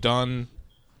we have done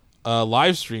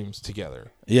live streams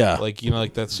together. Yeah. Like,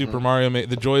 like that Super Mario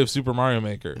the Joy of Super Mario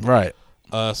Maker. Right.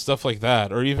 Stuff like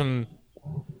that. Or even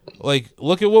like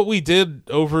look at what we did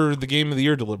over the Game of the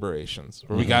Year deliberations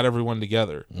where we got everyone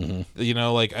together.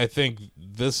 Like I think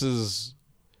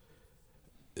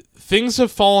things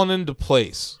have fallen into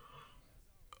place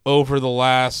over the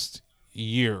last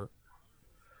year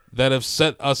that have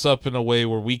set us up in a way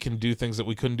where we can do things that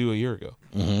we couldn't do a year ago.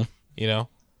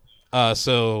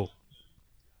 So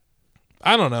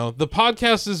I don't know. The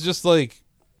podcast is just like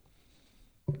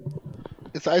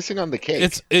It's icing on the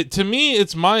cake. to me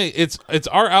it's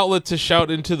our outlet to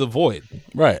shout into the void.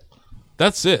 Right.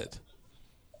 That's it.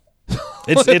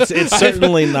 It's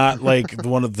certainly not like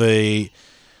one of the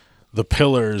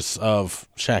pillars of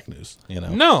Shack News,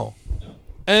 No.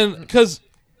 And cuz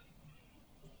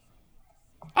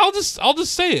I'll just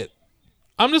say it.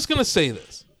 I'm just going to say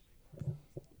this.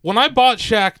 When I bought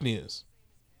Shack News,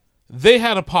 they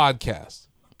had a podcast,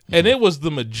 and it was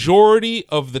the majority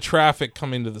of the traffic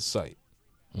coming to the site.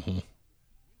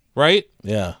 Right?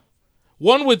 Yeah.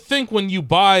 One would think when you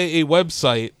buy a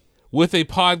website with a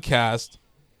podcast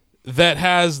that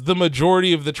has the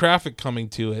majority of the traffic coming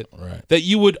to it, Right. that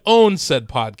you would own said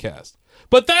podcast.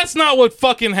 But that's not what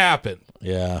fucking happened.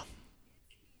 Yeah.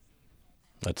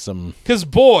 That's some... Because,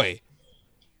 boy,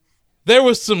 there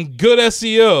was some good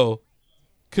SEO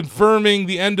confirming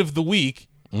the end of the week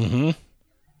Mm-hmm.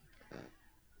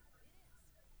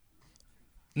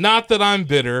 Not that I'm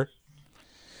bitter.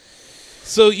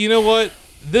 So you know what?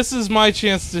 This is my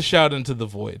chance to shout into the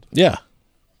void. Yeah.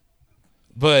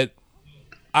 But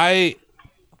I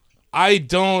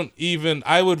don't even.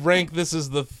 I would rank this as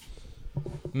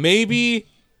maybe.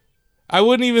 I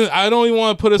don't even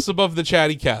want to put us above the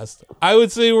Chatty Cast. I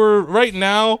would say right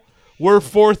now we're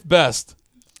fourth best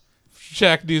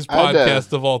Shack News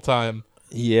podcast of all time.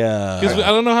 Yeah. Because I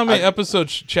don't know how many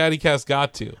episodes Chatty Cast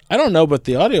got to. I don't know, but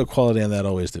the audio quality on that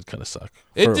always did kind of suck.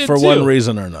 It did for too. one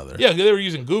reason or another. Yeah, they were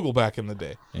using Google back in the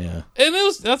day. Yeah. And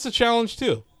that's a challenge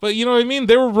too. But you know what I mean?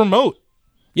 They were remote.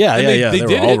 Yeah, And they did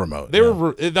were all it. remote. They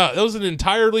were. That was an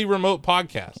entirely remote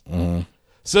podcast. Mm-hmm.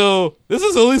 So this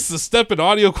is at least a step in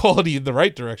audio quality in the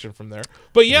right direction from there.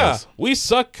 But yeah, Yes. we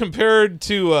suck compared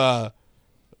to a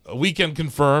Weekend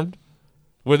Confirmed,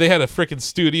 where they had a freaking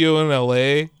studio in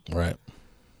LA. Right.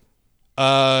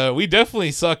 We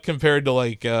definitely suck compared to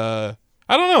I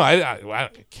don't know. I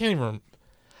can't even.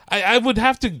 I would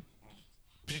have to.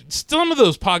 Some of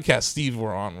those podcasts Steve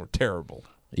were on were terrible.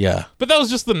 Yeah. But that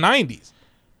was just the 90s.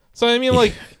 So I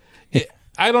mean,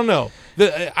 I don't know.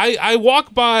 I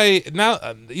walk by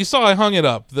now. You saw I hung it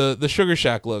up, the Sugar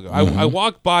Shack logo. I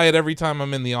walk by it every time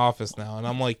I'm in the office now, and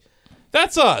I'm like,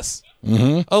 that's us.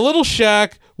 Mm-hmm. A little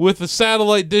shack with a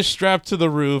satellite dish strapped to the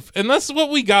roof, and that's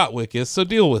what we got, Wickus. So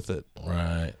deal with it.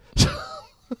 Right.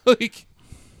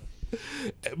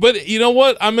 But you know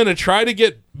what? I'm gonna try to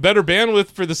get better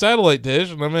bandwidth for the satellite dish,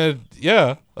 and I'm gonna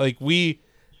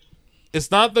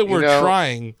It's not that we're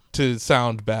trying to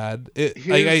sound bad.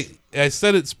 I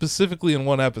said it specifically in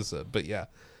one episode, but yeah,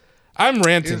 I'm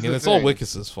ranting, and it's all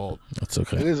Wickus's fault. That's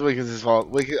okay. It is Wickus'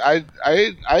 fault.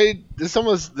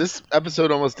 This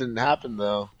episode almost didn't happen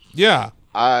though. Yeah,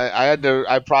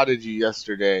 I prodded you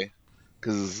yesterday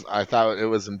because I thought it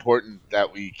was important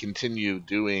that we continue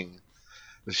doing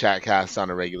the Shackcast on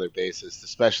a regular basis,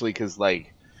 especially because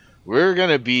we're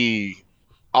gonna be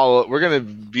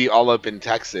all up in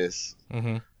Texas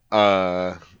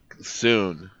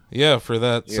soon. Yeah, for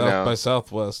that South by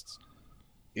Southwest.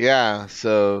 Yeah,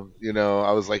 so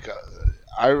I was like,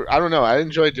 I don't know. I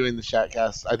enjoy doing the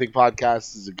Shackcast. I think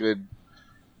podcast is a good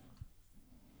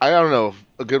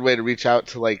way to reach out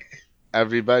to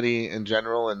everybody in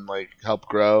general and help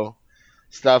grow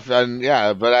stuff. And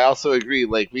yeah, but I also agree.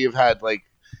 We have had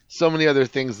so many other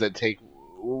things that take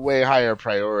way higher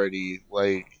priority.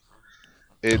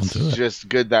 It's just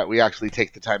good that we actually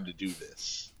take the time to do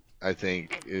this. I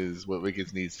think is what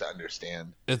Wicked needs to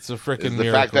understand. It's a freaking the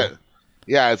miracle. Fact that,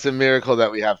 yeah, it's a miracle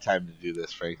that we have time to do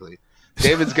this. Frankly,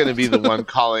 David's going to be the one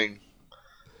calling.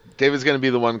 David's going to be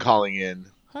the one calling in.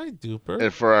 Hi, Duper.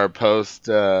 And for our posts.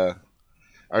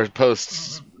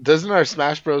 Doesn't our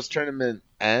Smash Bros tournament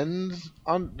end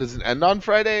on? Does it end on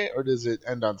Friday or does it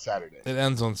end on Saturday? It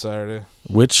ends on Saturday.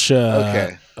 Which?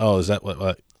 Okay. Oh, is that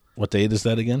what date is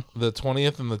that again? The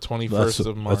 20th and the 21st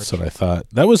of March. That's what I thought.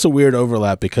 That was a weird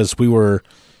overlap because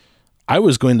I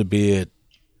was going to be at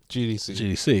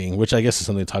GDC, which I guess is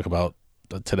something to talk about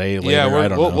today, later. Yeah, I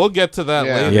don't know. We'll get to that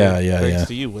later. Yeah. Thanks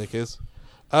to you, Wickus.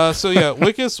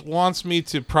 Wickus wants me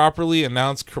to properly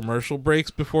announce commercial breaks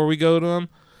before we go to him.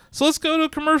 So let's go to a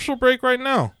commercial break right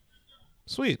now.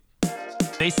 Sweet.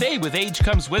 They say with age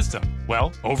comes wisdom.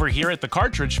 Well, over here at the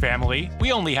Cartridge family,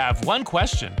 we only have one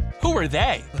question. Who are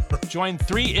they? Join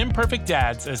three imperfect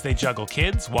dads as they juggle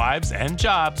kids, wives, and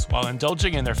jobs while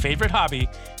indulging in their favorite hobby,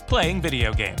 playing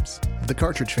video games. The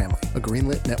Cartridge Family, a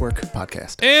Greenlit Network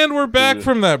podcast. And we're back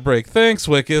from that break. Thanks,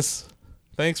 Wickus.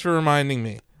 Thanks for reminding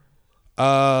me.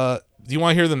 Do you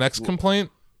want to hear the next complaint?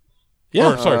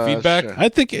 Yeah. Feedback? Sure. I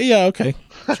think, yeah, okay.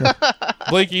 Sure.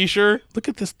 Blake, you sure? Look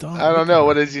at this dog. I don't know.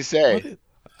 What does he say?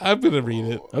 I'm going to read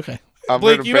it. Okay.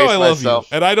 Blake, you know I love you,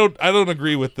 and I don't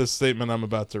agree with this statement I'm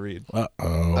about to read.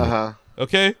 Uh-oh. Uh-huh.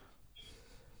 Okay?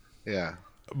 Yeah.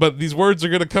 But these words are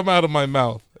going to come out of my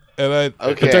mouth, and Okay.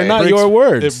 But they're not your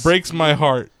words. It breaks my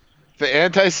heart. The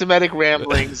anti-Semitic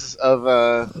ramblings of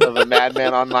a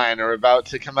madman online are about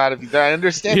to come out of you. I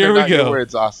understand. Here they're we not go. Your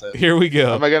words, also. Here we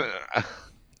go. Am I gonna?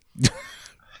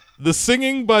 The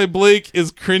singing by Blake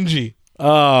is cringy.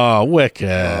 Oh,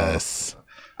 Wickus.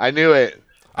 I knew it.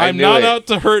 I'm not out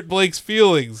to hurt Blake's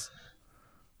feelings.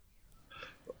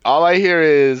 All I hear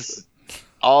is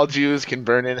all Jews can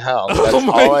burn in hell. That's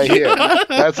all I hear.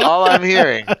 That's all I'm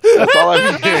hearing. That's all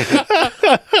I'm hearing.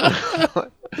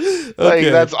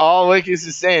 That's all Wickus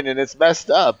is saying, and it's messed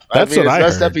up. That's what I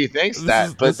messed heard. up. He thinks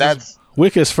that's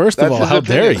Wickus, first of that's all, his how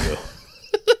opinion. dare you?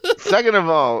 Second of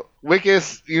all,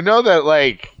 Wickus, you know that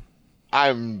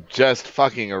I'm just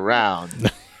fucking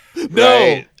around.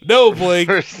 No, Blake.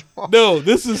 First of all- No,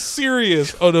 this is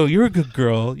serious. Oh no, you're a good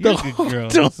girl. You're a good girl.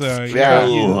 Don't- Sorry, Yeah. not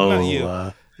you.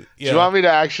 Lola. Do you want me to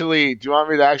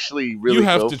actually? Really? You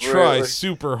have go to for try it?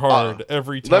 super hard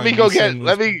every time. let me go you get- sing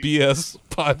let this me- BS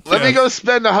podcast. Let me go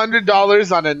spend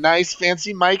 $100 on a nice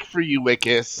fancy mic for you,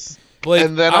 Wickus. Blake,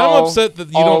 and then I'm I'll- upset that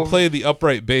you I'll- don't play the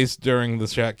upright bass during the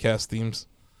Chatcast themes.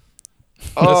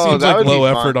 That Oh, seems that like would be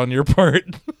low fun. effort on your part.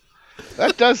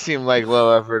 That does seem like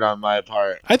low effort on my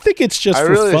part. I think it's just I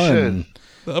for really fun.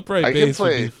 The upright I can bass would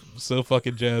play- be so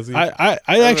fucking jazzy. I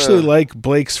actually like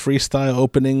Blake's freestyle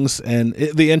openings and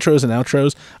the intros and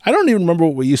outros. I don't even remember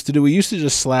what we used to do. We used to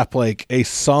just slap like a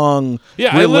song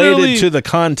Yeah, I literally- related to the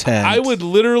content. I would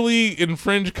literally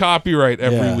infringe copyright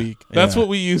every Yeah, week. That's yeah. what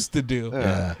we used to do.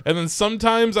 Yeah. And then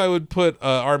sometimes I would put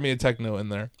Army of Techno in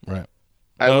there. Right.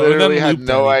 I Oh, and literally then had loop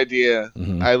no Daddy. idea.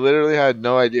 I literally had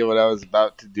no idea what I was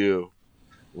about to do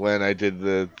when I did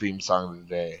the theme song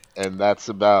today, and that's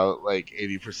about like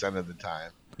 80% of the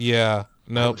time. Yeah.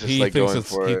 No, just, he like, thinks going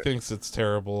it's for it. thinks it's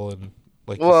terrible and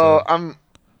like you Well, said.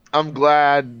 I'm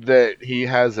glad that he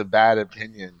has a bad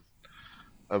opinion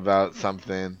about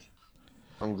something.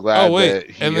 I'm glad Oh wait, that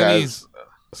he and then has.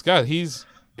 Scott, he's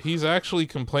actually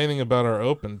complaining about our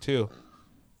open too.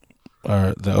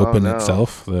 Or the open no.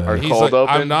 itself. Our He's cold like,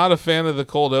 open? I'm not a fan of the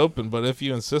cold open, but if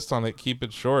you insist on it, keep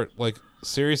it short. Like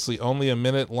seriously, only a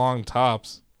minute long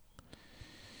tops.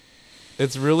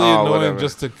 It's really Oh, annoying whatever.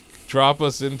 just to drop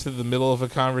us into the middle of a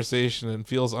conversation and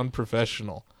feels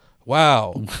unprofessional.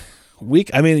 Wow.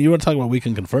 I mean, you want to talk about We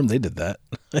Can Confirm? They did that.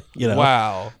 You know,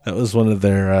 Wow. that was one of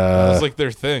their. That was like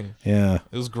their thing. yeah,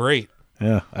 It was great.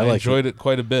 yeah. I like enjoyed it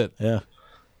quite a bit. Yeah,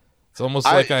 It's almost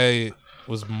like I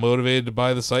was motivated to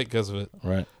buy the site because of it.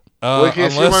 right. Wickus,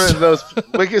 you're one Unless of those.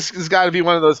 Wickus has got to be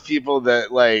one of those people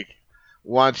that like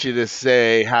wants you to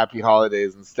say Happy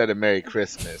Holidays instead of Merry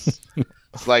Christmas.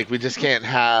 It's like we just can't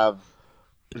have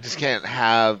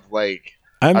like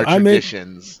our I'm in.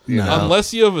 traditions. You No. know?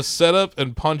 unless you have a setup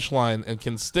and punchline and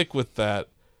can stick with that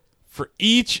for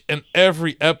each and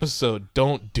every episode,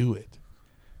 don't do it.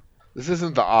 This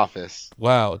isn't The Office.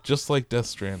 Wow, just like Death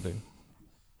Stranding.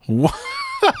 What?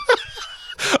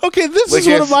 Okay, this Like is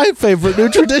one of it's- my favorite new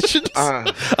traditions.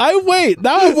 I'm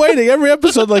waiting every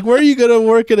episode. Like, where are you going to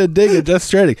work in a dig at Death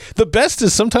Stranding? The best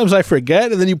is sometimes I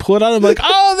forget, and then you pull it out. And I'm like,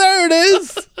 oh, there it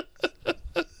is.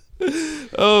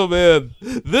 Oh man,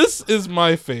 this is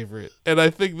my favorite, and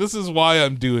I think this is why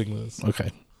I'm doing this.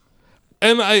 Okay.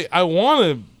 And I want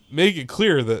to make it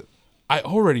clear that I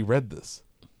already read this.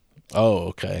 Oh,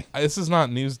 okay. This is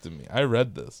not news to me. I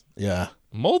read this Yeah.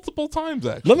 multiple times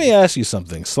actually. Let me ask you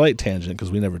something. Slight tangent,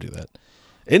 because we never do that.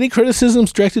 Any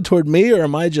criticisms directed toward me, or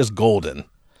am I just golden?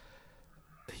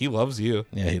 He loves you.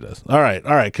 Yeah, he does. All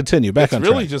right. Continue. Back It's on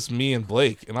really track. just me and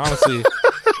Blake, and honestly,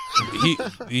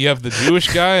 you have the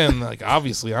Jewish guy, and like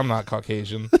obviously I'm not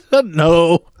Caucasian.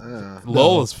 No.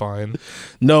 Lola's fine.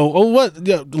 No. Oh, what?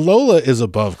 Yeah, Lola is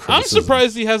above I'm criticism.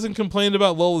 surprised he hasn't complained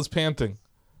about Lola's panting.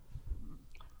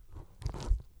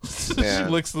 Yeah.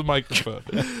 She licks the microphone.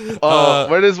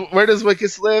 Where does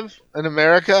Wickus live in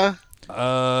America?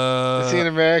 Is he an Uh,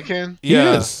 American?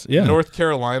 yeah, is, yeah. North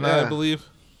Carolina, I Yeah. believe.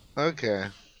 Okay.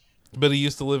 But he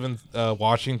used to live in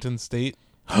Washington State.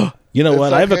 You know It's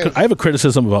what? okay. I have a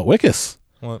criticism about Wickus.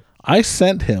 What? I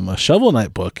sent him a Shovel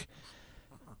Knight book.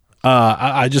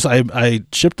 I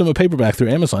shipped him a paperback through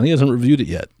Amazon. He hasn't reviewed it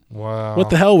yet. Wow. What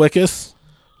the hell, Wickus?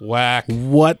 Whack.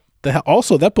 What the hell?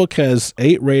 Also, that book has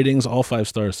 8 ratings, all 5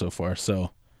 stars so far.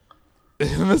 So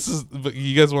This is. But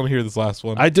you guys want to hear this last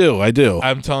one? I do.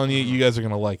 I'm telling you, you guys are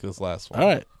gonna like this last one. All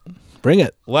right, bring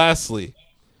it. Lastly,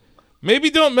 maybe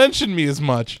don't mention me as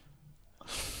much.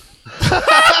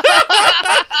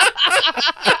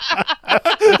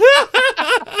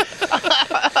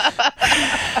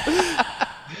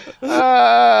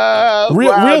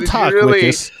 Real did talk, you really,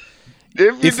 Wickus.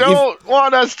 If you If- don't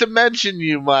want us to mention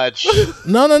you much,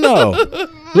 No.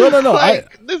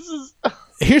 like this is.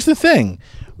 Here's the thing,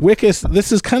 Wickus.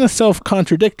 This is kind of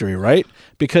self-contradictory, right?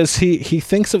 Because he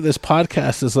thinks of this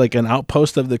podcast as like an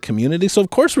outpost of the community. So of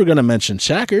course we're going to mention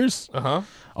Shackers. Uh-huh.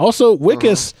 Also,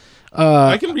 Wickus.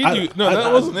 I can read you. No,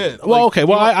 that wasn't it. Well, Like, okay.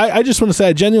 Well, I just want to say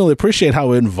I genuinely appreciate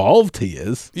how involved he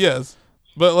is. yes,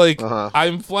 but like Uh-huh.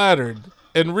 I'm flattered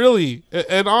and really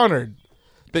and honored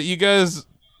that you guys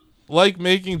like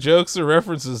making jokes or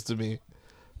references to me.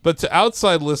 But to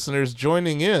outside listeners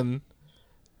joining in,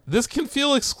 this can feel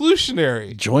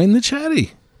exclusionary. Join the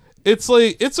chatty. It's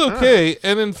like it's okay,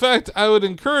 and in fact, I would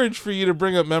encourage for you to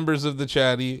bring up members of the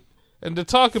chatty and to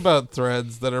talk about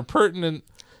threads that are pertinent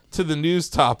to the news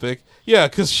topic. Yeah,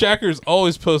 because Shackers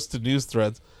always posts to news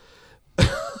threads.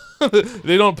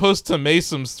 They don't post to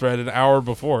Mason's thread an hour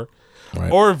before.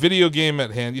 Right. Or video game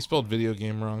at hand. You spelled video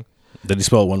game wrong. Did he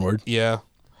spell it one word? Yeah.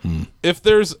 If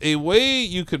there's a way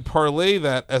you could parlay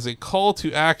that as a call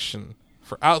to action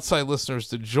for outside listeners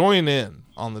to join in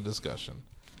on the discussion,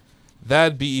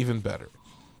 that'd be even better.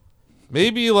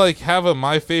 Maybe like have a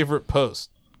my favorite post.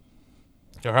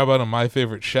 Or how about a my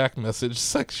favorite Shaq message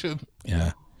section?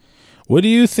 Yeah. What do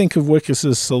you think of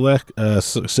Wickus's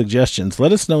suggestions?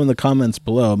 Let us know in the comments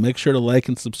below. Make sure to like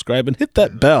and subscribe and hit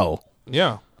that bell.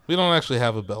 Yeah. We don't actually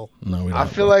have a bell. No, we don't. I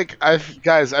feel like I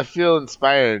feel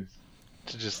inspired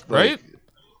to just like, Right?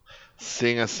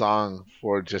 sing a song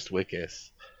for just Wickus.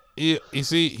 You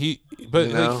see,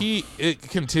 it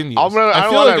continues. I I don't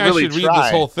feel wanna like really I should read try.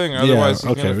 this whole thing, otherwise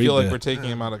he's okay, going to feel read like the- we're taking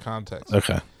him out of context.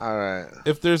 Okay. All right.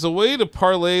 If there's a way to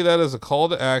parlay that as a call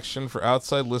to action for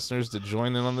outside listeners to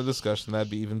join in on the discussion, that'd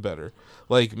be even better.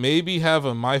 Like maybe have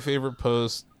a my favorite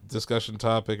post discussion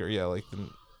topic, or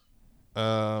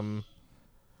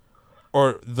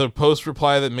or the post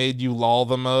reply that made you lol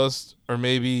the most, or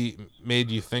maybe made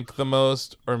you think the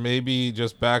most, or maybe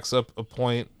just backs up a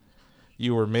point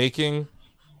you were making,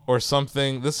 or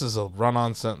something. This is a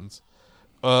run-on sentence,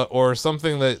 or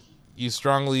something that you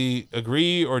strongly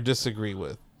agree or disagree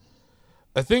with.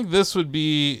 I think this would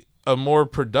be a more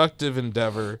productive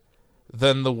endeavor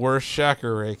than the worst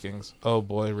Shacker rankings. Oh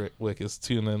boy, Wickus,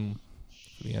 tune in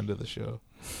to the end of the show.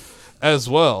 As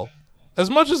well, as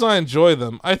much as I enjoy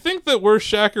them, I think that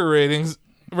worst Shacker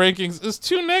rankings is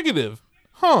too negative.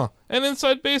 Huh, and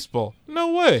Inside Baseball.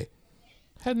 No way.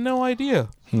 Had no idea.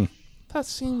 That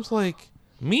seems like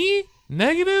me?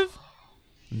 Negative?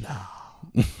 No.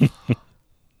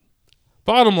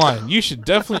 Bottom line, you should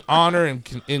definitely honor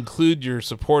and include your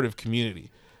supportive community.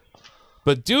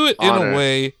 But do it in Honor. a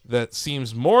way that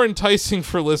seems more enticing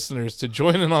for listeners to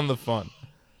join in on the fun.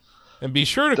 And be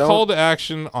sure to call to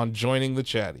action on joining the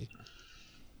chatty.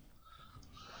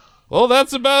 Well,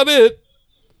 that's about it.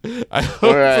 I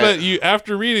hope that you,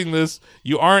 after reading this,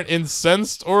 you aren't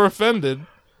incensed or offended.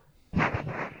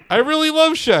 I really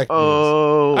love Shaq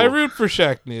News. I root for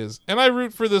Shaq News, and I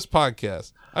root for this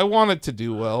podcast. I want it to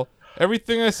do well.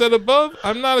 Everything I said above,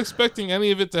 I'm not expecting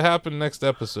any of it to happen next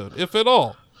episode, if at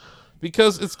all,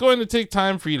 because it's going to take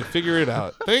time for you to figure it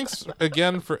out. Thanks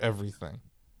again for everything.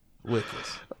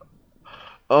 Wickus.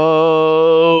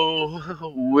 Oh,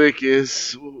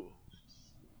 Wickus.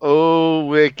 Oh,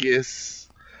 Wickus.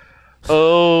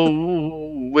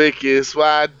 Oh, Wickus,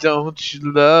 why don't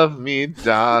you love me,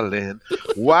 darling?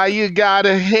 Why you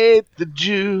gotta hate the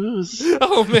Jews?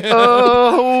 Oh, man.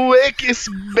 Oh, Wickus,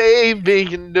 baby,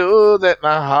 you know that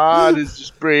my heart is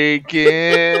just breaking.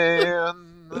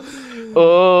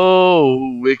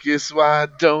 Oh, Wickus, why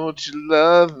don't you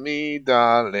love me,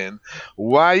 darling?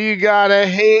 Why you gotta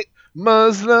hate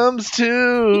Muslims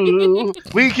too?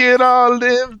 We can all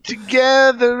live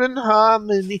together in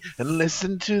harmony and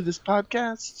listen to this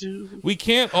podcast too. We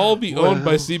can't all be owned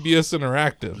by CBS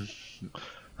Interactive.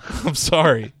 I'm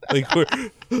sorry. Like we're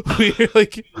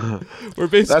basically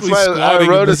That's why I squatting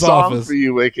wrote in a this song office. for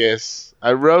you, Wickus.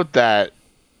 I wrote that.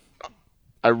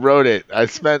 I wrote it. I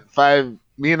spent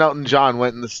me and Elton John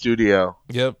went in the studio.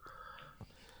 Yep.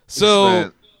 So,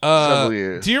 spent several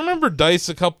years. do you remember Dice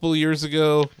a couple years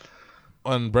ago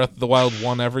when Breath of the Wild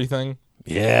won everything?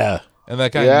 Yeah. And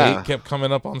that guy Yeah. Nate kept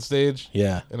coming up on stage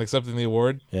Yeah. and accepting the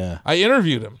award? Yeah. I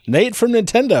interviewed him. Nate from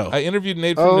Nintendo. I interviewed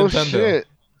Nate from Oh Nintendo. shit!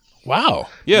 Wow.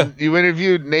 Yeah. You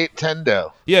interviewed Nate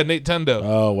Tendo. Yeah, Nate Tendo.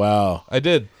 Oh, wow. I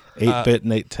did. 8-bit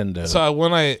Nintendo.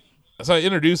 So I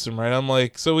introduced him, right? I'm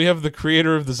like, so we have the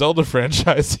creator of the Zelda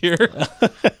franchise here.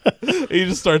 He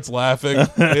just starts laughing.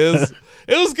 It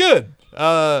was good.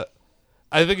 I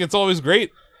think it's always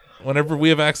great whenever we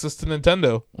have access to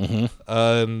Nintendo. Mm-hmm.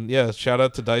 And yeah, shout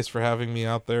out to Dice for having me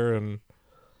out there and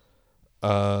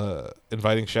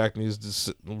inviting Shaq News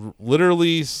to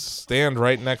literally stand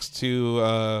right next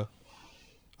to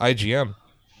IGN.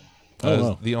 Oh,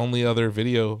 wow. The only other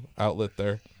video outlet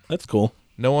there. That's cool.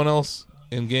 No one else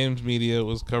in games media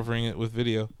was covering it with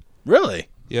video. Really?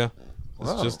 Yeah.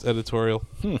 It's just editorial.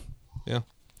 Hmm. Yeah.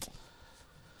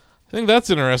 I think that's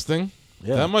interesting.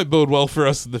 Yeah. That might bode well for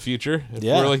us in the future. If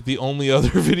Yeah. we're like the only other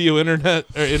video internet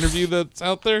or interview that's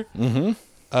out there. Mm-hmm.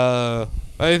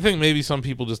 I think maybe some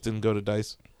people just didn't go to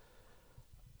DICE.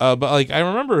 But like I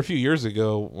remember a few years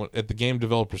ago at the Game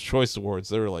Developers Choice Awards,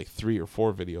 there were like 3 or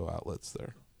 4 video outlets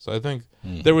there. So I think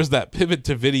there was that pivot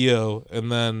to video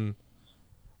and then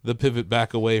the pivot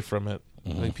back away from it.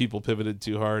 I think people pivoted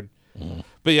too hard.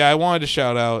 But yeah, I wanted to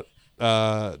shout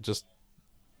out just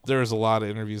there was a lot of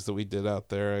interviews that we did out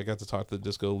there. I got to talk to the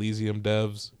Disco Elysium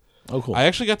devs. Oh, cool. I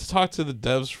actually got to talk to the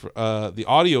devs, the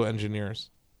audio engineers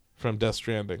from Death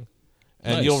Stranding.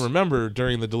 And Nice. you'll remember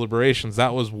during the deliberations,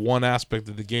 that was one aspect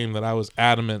of the game that I was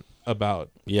adamant about,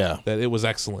 Yeah, that it was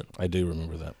excellent. I do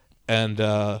remember that. And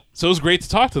so it was great to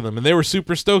talk to them, and they were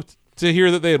super stoked to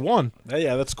hear that they had won.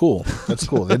 Yeah, that's cool. That's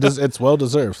cool. It's well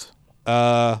deserved.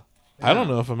 I don't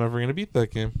know if I'm ever going to beat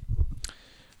that game.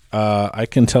 I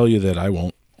can tell you that I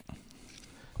won't.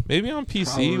 Maybe on PC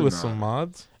Probably with not. some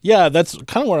mods. Yeah, that's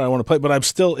kind of where I want to play, but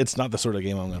it's not the sort of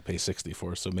game I'm going to pay $60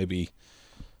 for. So maybe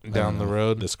Down the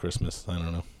road. this Christmas. I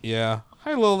don't know. Yeah.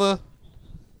 Hi, Lola.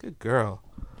 Good girl.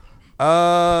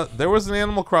 There was an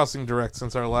Animal Crossing Direct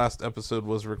since our last episode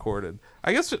was recorded.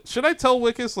 I guess, should I tell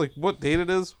Wickus, like, what date it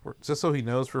is? Just so he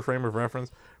knows for frame of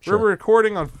reference. Sure. We're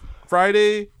recording on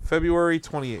Friday, February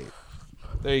 28th.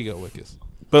 There you go, Wickus.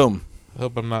 Boom. I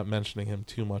hope I'm not mentioning him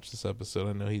too much this episode.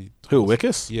 I know he... Who,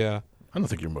 Wickus? Yeah. I don't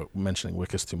think you're mentioning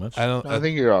Wickus too much. I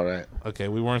think you're all right. Okay,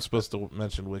 we weren't supposed to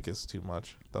mention Wickus too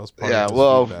much. That was part Yeah, of his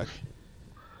well- feedback.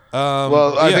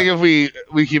 Well, I yeah. think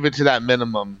if we keep it to that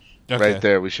minimum Okay. right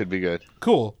there, we should be good.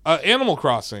 Cool. Animal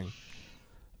Crossing.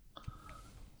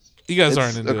 You guys It's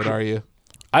aren't into it, are you?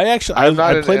 I I'm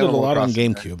not I an played it a Animal lot on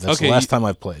Crossing GameCube. guy. That's Okay, the last time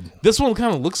I've played. This one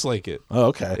kind of looks like it. Oh,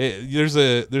 okay. There's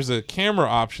a camera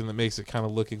option that makes it kind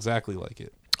of look exactly like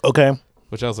it, Okay.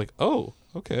 which I was like, oh,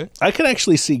 okay. I could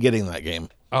actually see getting that game.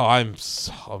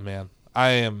 Oh, man, I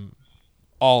am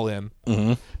all in.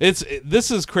 Mm-hmm.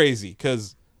 This is crazy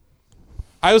because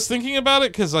I was thinking about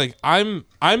it because like I'm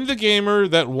the gamer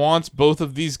that wants both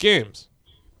of these games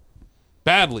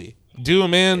badly.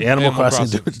 Doom and Animal Crossing,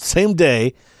 same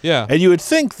day. Yeah, And you would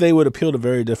think they would appeal to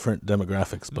very different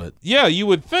demographics, but yeah, you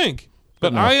would think,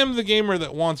 but no. I am the gamer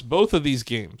that wants both of these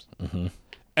games, and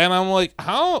I'm like,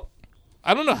 how?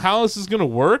 I don't know how this is gonna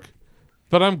work,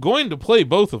 but I'm going to play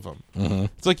both of them.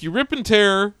 It's like you rip and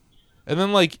tear, and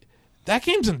then like that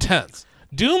game's intense.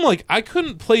 Doom, like I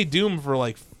couldn't play Doom for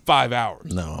like 5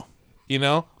 hours. no. You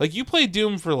know, like you play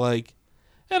Doom for like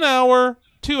an hour,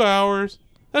 2 hours.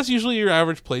 That's usually your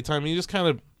average playtime. You just kind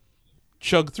of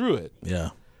chug through it.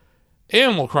 Yeah.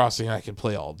 Animal Crossing, I can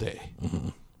play all day.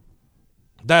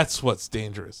 That's what's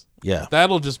dangerous. Yeah.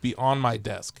 That'll just be on my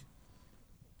desk.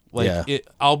 Like Yeah.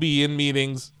 I'll be in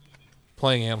meetings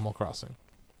playing Animal Crossing.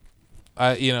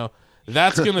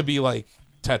 That's gonna be like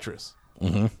Tetris.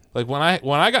 Like when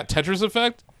I got Tetris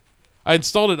Effect, I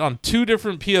installed it on 2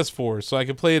 different PS4s so I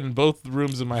could play it in both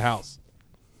rooms in my house.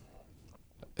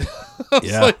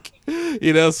 Yeah. Like,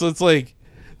 so it's like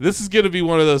this is gonna be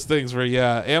one of those things where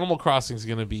Animal Crossing is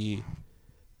gonna be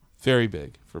very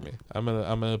big for me. I'm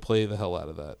gonna play the hell out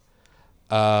of that.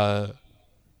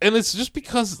 And it's just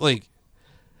because like,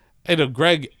 I know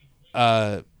Greg.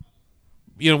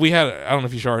 We had, I don't know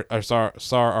if you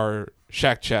saw our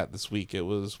Shack chat this week. It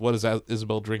was, what is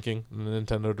Isabel drinking in the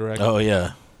Nintendo Direct? Oh,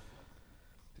 yeah.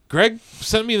 Greg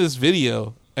sent me this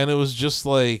video, and it was just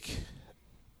like,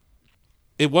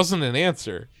 it wasn't an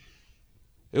answer.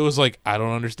 It was like, I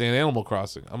don't understand Animal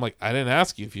Crossing. I'm like, I didn't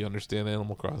ask you if you understand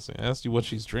Animal Crossing. I asked you what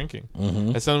she's drinking.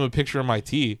 I sent him a picture of my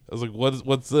tea. I was like,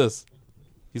 what's this?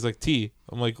 He's like, tea.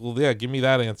 I'm like, well, yeah, give me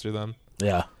that answer then.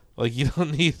 Yeah. Like, you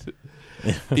don't need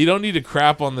to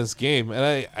crap on this game.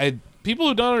 And I people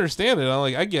who don't understand it, I'm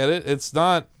like, I get it. It's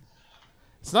not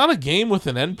a game with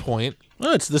an endpoint.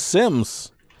 No, it's The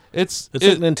Sims. It's Like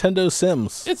Nintendo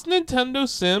Sims. It's Nintendo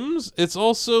Sims. It's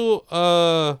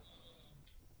also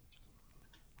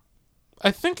I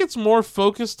think it's more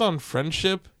focused on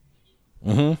friendship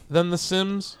than The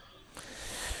Sims.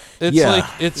 It's Yeah. like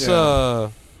it's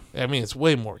it's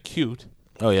way more cute.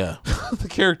 Oh, yeah. The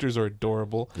characters are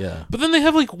adorable. Yeah. But then they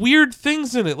have like weird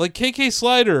things in it, like KK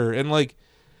Slider, and like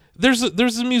there's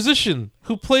a musician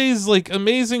who plays like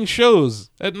amazing shows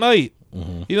at night.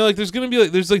 Like there's gonna be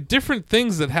like there's like different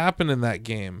things that happen in that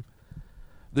game.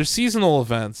 There's seasonal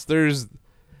events. There's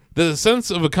the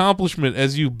sense of accomplishment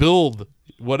as you build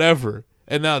whatever.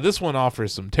 And now this one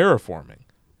offers some terraforming.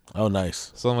 Oh,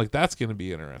 nice. So I'm like, that's gonna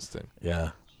be interesting.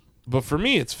 Yeah. But for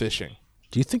me, it's fishing.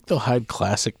 Do you think they'll hide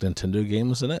classic Nintendo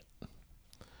games in it?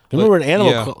 Remember in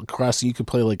Animal Crossing, you could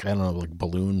play like, I don't know, like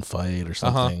Balloon Fight or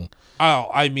something. Oh,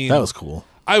 I mean, That was cool.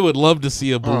 I would love to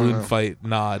see a balloon fight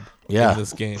nod Yeah. in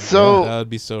this game. So that would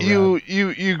be so rad.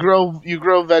 you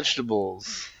grow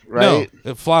vegetables, right?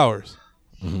 No, flowers.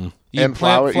 You And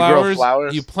plant you grow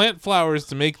flowers? You plant flowers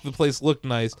to make the place look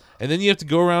nice, and then you have to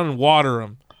go around and water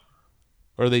them,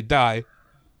 or they die.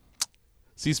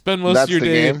 So you spend most That's of your the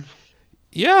day. game.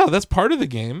 Yeah, that's part of the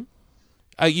game.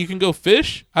 You can go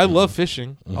fish. I love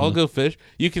fishing. I'll go fish.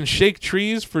 You can shake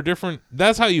trees for different.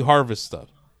 That's how you harvest stuff.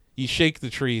 You shake the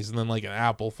trees, and then like an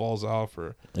apple falls off,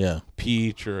 or Yeah.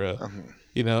 peach, or and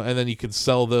then you can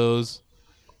sell those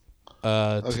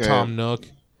to Okay. Tom Nook.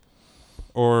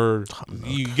 or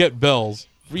you get bells.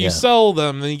 You Yeah. sell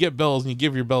them, then you get bells, and you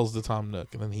give your bells to Tom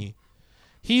Nook, and then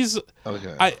he's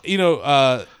Okay. there's And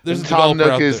a Tom developer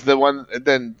Nook out is there. the one.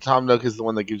 Then Tom Nook is the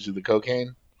one that gives you the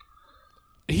cocaine.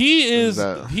 He is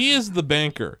the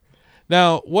banker.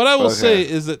 Now, what I will say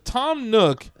is that Tom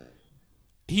Nook,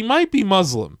 he might be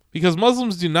Muslim because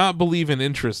Muslims do not believe in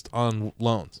interest on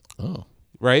loans. Oh.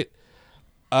 Right?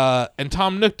 And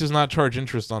Tom Nook does not charge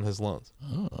interest on his loans.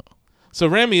 Oh. So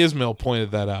Rami Ismail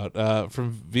pointed that out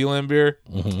from VLAN Beer.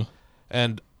 Mm-hmm.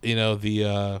 And,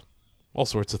 the all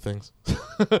sorts of things.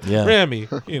 Yeah. Rami,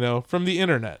 from the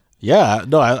internet. Yeah.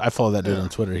 No, I follow that dude on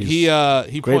Twitter. He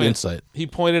great insight. He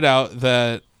pointed out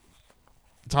that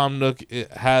Tom Nook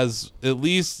has at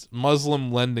least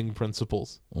Muslim lending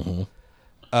principles. Mm-hmm.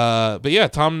 But yeah,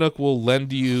 Tom Nook will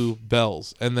lend you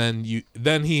bells, and then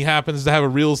he happens to have a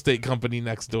real estate company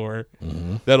next door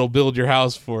that'll build your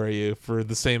house for you for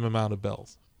the same amount of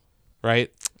bells,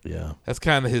 right? Yeah, that's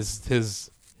kind of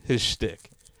his shtick.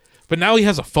 But now he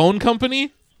has a phone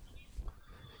company.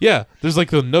 Yeah, there's like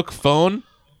the Nook phone.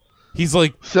 He's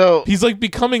like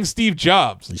becoming Steve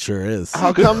Jobs. He sure is.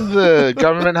 How come the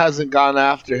government hasn't gone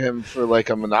after him for like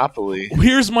a monopoly?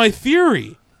 Here's my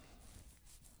theory.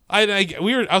 I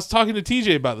was talking to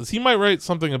TJ about this. He might write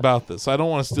something about this. I don't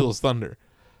want to steal his thunder.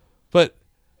 But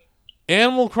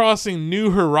Animal Crossing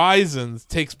New Horizons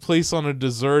takes place on a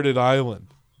deserted island.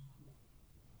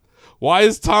 Why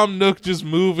is Tom Nook just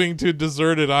moving to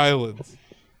deserted islands?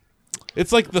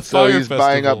 It's like the Fire he's Festival.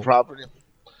 Buying up property.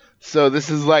 So this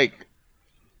is like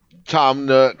Tom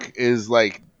Nook is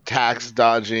like tax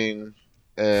dodging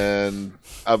and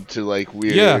up to like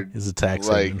weird. Yeah, he's a tax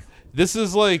like haven. This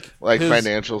is like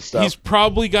financial stuff. He's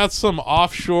probably got some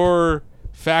offshore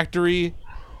factory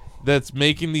that's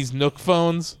making these Nook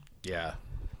phones. Yeah.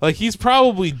 Like he's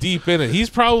probably deep in it.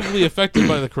 He's probably affected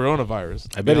by the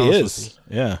coronavirus. I bet he is.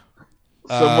 Yeah.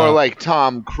 So more like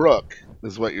Tom Crook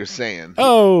is what you're saying.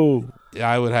 Oh. Yeah,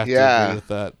 I would have to agree with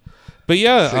that. But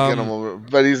yeah,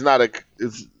 but he's not a.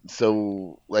 It's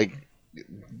so like,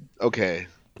 okay.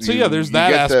 So yeah, there's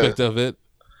that aspect of it,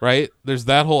 right? There's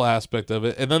that whole aspect of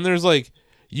it, and then there's like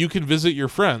you can visit your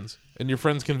friends, and your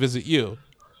friends can visit you.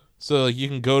 So like, you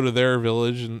can go to their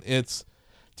village, and it's.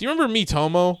 Do you remember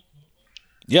Miitomo?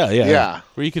 Yeah.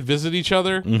 Where you could visit each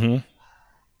other. Mm-hmm.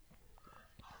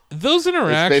 Those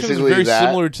interactions are basically very that.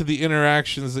 similar to the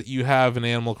interactions that you have in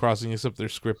Animal Crossing, except they're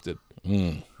scripted,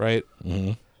 right?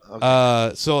 Mm-hmm.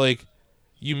 Okay. So like,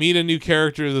 you meet a new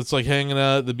character that's like hanging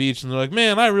out at the beach, and they're like,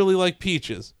 "Man, I really like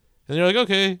peaches," and you're like,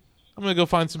 "Okay, I'm gonna go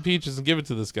find some peaches and give it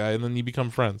to this guy," and then you become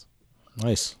friends.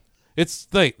 Nice. It's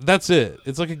like that's it.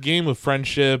 It's like a game of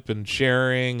friendship and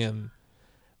sharing, and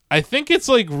I think it's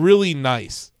like really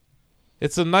nice.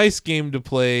 It's a nice game to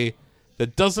play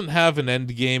that doesn't have an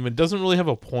end game and doesn't really have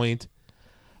a point.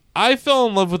 I fell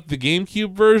in love with the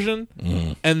GameCube version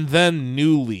and then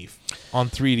New Leaf on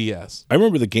 3DS. I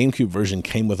remember the GameCube version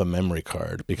came with a memory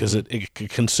card because it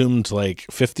consumed like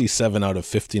 57 out of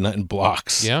 59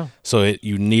 blocks. Yeah. So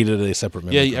you needed a separate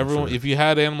memory card. Yeah, everyone. If you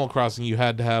had Animal Crossing, you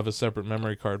had to have a separate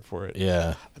memory card for it.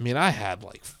 Yeah. I mean, I had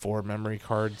like 4 memory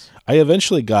cards. I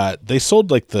eventually they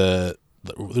sold like there's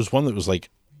one that was like,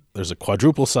 there's a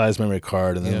quadruple size memory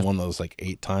card and then one that was like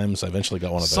 8 times. I eventually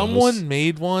got one of those. Someone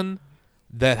made one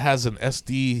that has an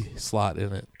SD slot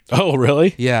in it. Oh,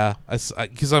 really? Yeah,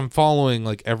 because I'm following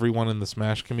like everyone in the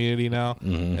Smash community now,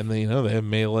 and they they have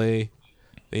Melee.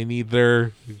 They need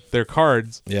their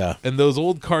cards. Yeah, and those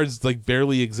old cards like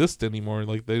barely exist anymore.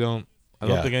 Like they don't. I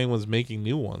don't think anyone's making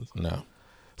new ones. No,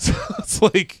 so it's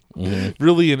like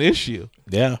really an issue.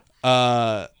 Yeah.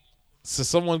 So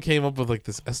someone came up with like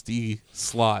this SD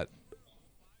slot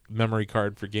memory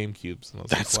card for GameCubes. And I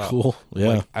was That's like, wow. cool. Yeah,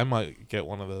 like, I might get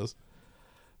one of those.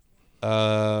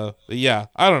 But yeah,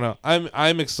 I don't know.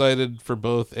 I'm excited for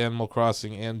both Animal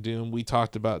Crossing and Doom. We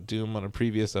talked about Doom on a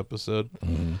previous episode,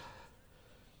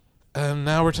 and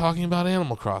now we're talking about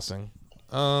Animal Crossing.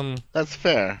 That's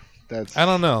fair. I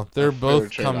don't know. They're both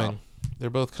trade-off. coming.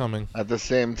 They're both coming At the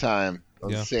same time,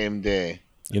 on the same day.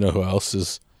 You know who else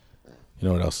is? You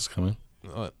know what else is coming?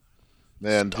 What?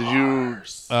 Man, did you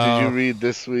read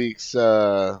this week's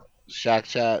Shack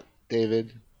Chat,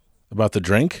 David? About the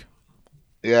drink?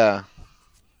 Yeah.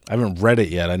 I haven't read it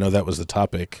yet. I know that was the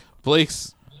topic.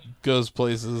 Blake's goes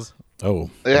places.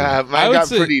 Oh. Yeah, mine got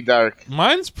pretty dark.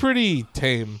 Mine's pretty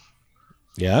tame.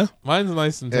 Yeah? Mine's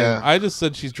nice and tame. Yeah. I just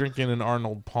said she's drinking an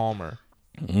Arnold Palmer.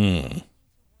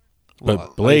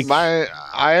 But Blake...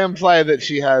 I imply that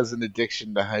she has an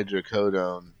addiction to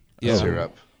hydrocodone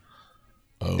syrup.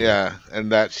 Oh. Yeah,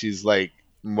 and that she's like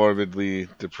morbidly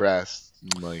depressed.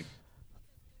 And, like,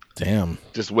 damn.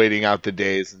 just waiting out the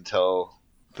days until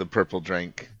the purple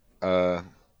drink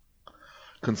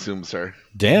consumes her.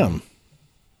 Damn.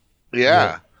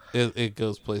 Yeah. It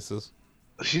goes places.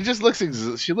 She just looks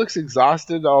she looks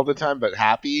exhausted all the time, but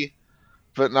happy,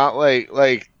 but not like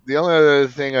the only other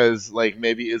thing is like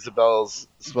maybe Isabel's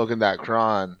smoking that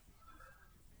Cron,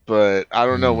 but I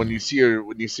don't know. When you see her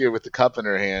with the cup in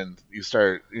her hand, you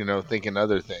start thinking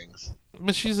other things.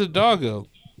 But she's a doggo.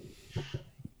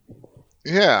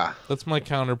 Yeah, That's my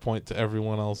counterpoint to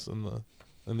everyone else in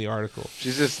the article.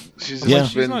 she's just She's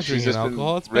been not she's drinking just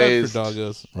alcohol. been It's raised. bad for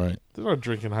doggos. Right. They're not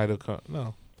drinking hydrocarbon.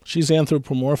 No. She's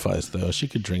anthropomorphized though. She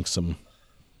could drink some.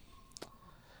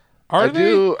 Are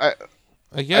they?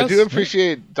 I guess. I do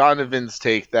appreciate Donovan's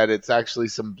take that it's actually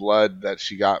some blood that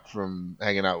she got from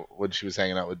hanging out when she was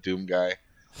hanging out with Doom Guy.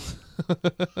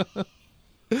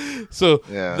 So,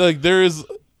 Yeah. there's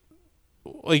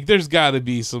got to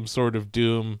be some sort of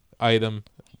Doom item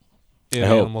in I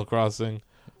hope. Animal Crossing.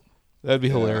 That'd be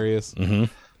hilarious. Mm-hmm.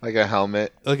 Like a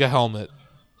helmet. Like a helmet.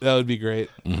 That would be great.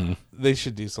 Mm-hmm. They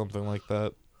should do something like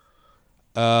that.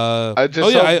 I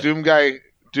just hope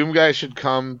Doom Guy should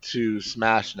come to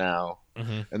Smash now,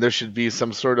 and there should be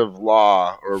some sort of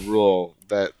law or rule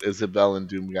that Isabel and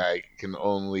Doom Guy can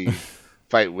only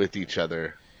fight with each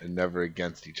other and never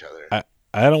against each other.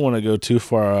 I don't want to go too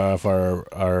far off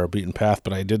our beaten path,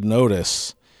 but I did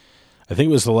notice, I think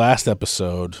it was the last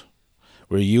episode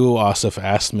where you, Asif,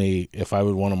 asked me if I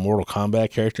would want a Mortal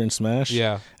Kombat character in Smash.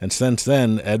 Yeah. And since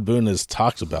then, Ed Boon has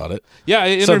talked about it.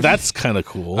 Yeah. So that's kind of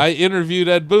cool. I interviewed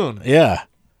Ed Boon. Yeah.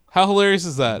 How hilarious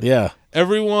is that? Yeah.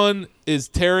 Everyone is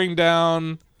tearing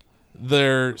down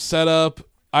their setup.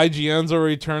 IGN's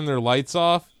already turned their lights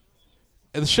off.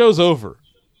 And the show's over.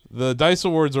 The DICE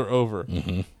Awards are over.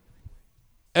 Mm-hmm.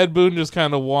 Ed Boon just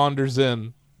kind of wanders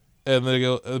in. And they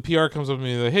go, the PR comes up to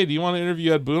me and like, hey, do you want to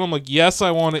interview Ed Boon? I'm like, yes,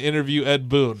 I want to interview Ed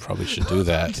Boon. Probably should do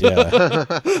that.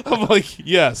 Yeah. I'm like,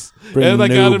 yes. Bring and I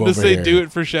got Noob him to over say, here. do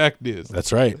it for Shaq News.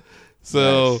 That's right.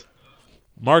 So Nice.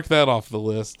 mark that off the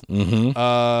list. Mm-hmm.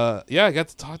 Yeah, I got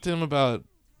to talk to him about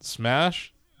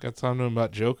Smash. Got to talk to him about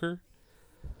Joker.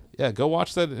 Yeah, go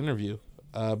watch that interview.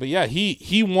 But yeah,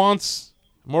 he wants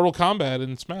Mortal Kombat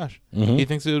in Smash. Mm-hmm. He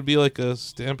thinks it would be like a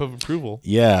stamp of approval.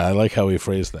 Yeah, I like how he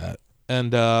phrased that.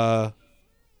 And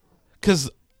because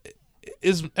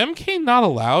is MK not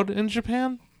allowed in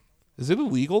Japan? Is it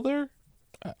illegal there?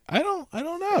 I don't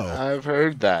know. I've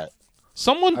heard that.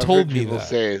 Someone I've told heard me people that.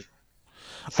 say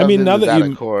I mean, something now to that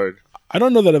you accord. I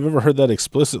don't know that I've ever heard that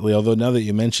explicitly, although now that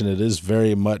you mention it, is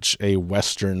very much a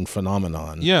Western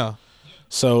phenomenon. Yeah.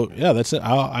 So yeah, that's it.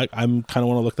 I'm kind of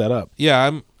want to look that up.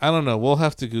 Yeah, I don't know. We'll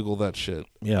have to Google that shit.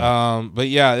 Yeah. But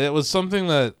yeah, it was something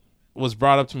that was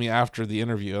brought up to me after the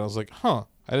interview, and I was like, huh,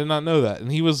 I did not know that. And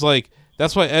he was like,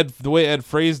 that's why the way Ed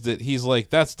phrased it, he's like,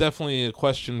 that's definitely a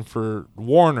question for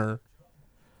Warner.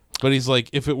 But he's like,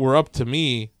 if it were up to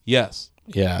me, yes.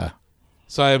 Yeah.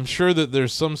 So I'm sure that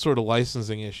there's some sort of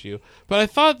licensing issue. But I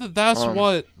thought that that's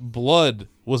what Blood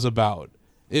was about.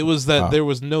 It was that there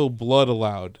was no blood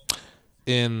allowed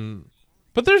in...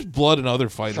 But there's blood in other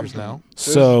fighters now.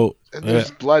 So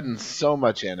There's blood in so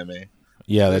much anime.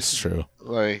 yeah, that's true.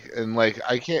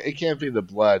 It can't be the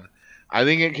blood. I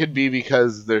think it could be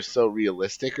because they're so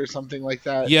realistic or something like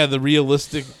that. Yeah, the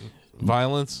realistic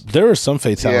violence. There are some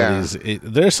fatalities.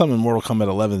 There's some in Mortal Kombat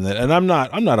 11 that, and I'm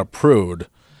not a prude,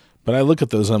 but I look at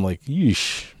those and I'm like,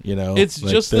 yeesh, It's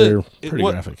like just they're that pretty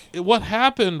graphic. What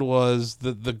happened was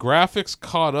that the graphics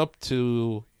caught up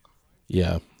to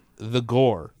Yeah. the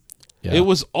gore. Yeah. It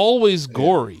was always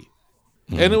gory,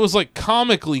 and it was like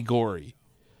comically gory,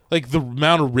 like the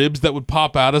amount of ribs that would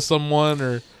pop out of someone,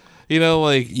 or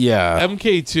Yeah.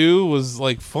 MK2 was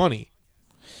like funny.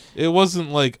 It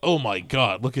wasn't like, oh my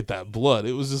god, look at that blood.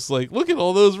 It was just like, look at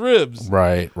all those ribs.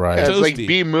 Right. Yeah, it's like Toasty.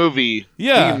 B-movie.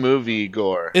 Yeah. B-movie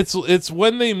gore. It's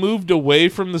when they moved away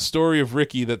from the story of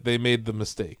Ricky that they made the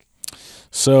mistake.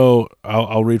 So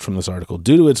I'll read from this article.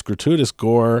 Due to its gratuitous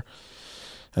gore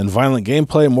and violent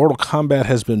gameplay, Mortal Kombat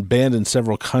has been banned in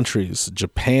several countries.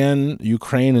 Japan,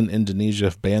 Ukraine, and Indonesia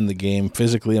have banned the game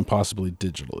physically and possibly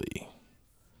digitally.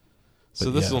 So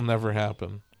But this yeah. will never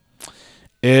happen.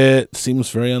 It seems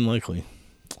very unlikely.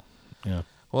 Yeah.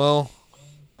 Well,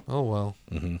 oh well.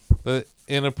 Mm-hmm. But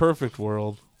in a perfect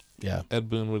world, Yeah. Ed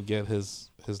Boon would get his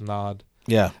nod.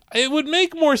 Yeah. It would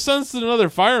make more sense than another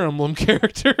Fire Emblem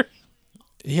character.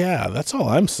 Yeah, that's all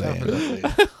I'm saying.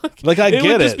 Definitely. Like, I It get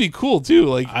would it. just be cool too.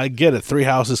 Like, I get it. Three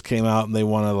Houses came out and they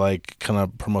want to like kind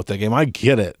of promote that game. I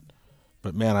get it.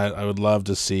 But man, I would love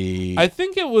to see. I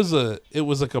think it was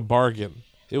like a bargain.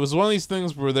 It was one of these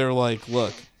things where they're like,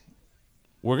 look,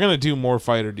 we're gonna do more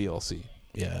fighter DLC.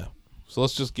 Yeah. So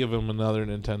let's just give him another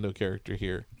Nintendo character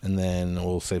here. And then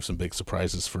we'll save some big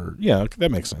surprises for. Yeah,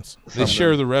 that makes sense. They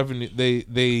share the revenue.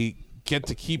 They get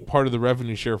to keep part of the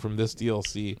revenue share from this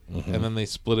DLC, and then they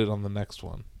split it on the next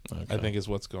one. Okay. I think is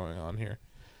what's going on here.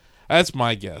 That's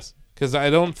my guess. Because I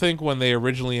don't think when they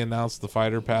originally announced the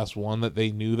Fighter Pass 1 that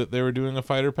they knew that they were doing a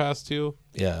Fighter Pass 2.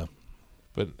 Yeah.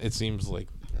 But it seems like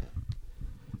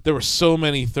there were so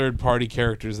many third-party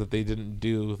characters that they didn't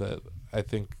do that I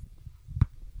think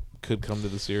could come to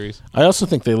the series. I also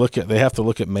think they have to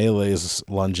look at Melee's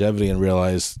longevity and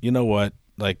realize, you know what?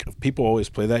 Like, people always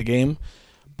play that game,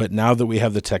 but now that we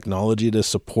have the technology to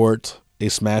support a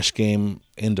Smash game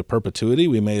into perpetuity,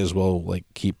 we may as well like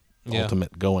keep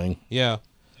Ultimate going. Yeah.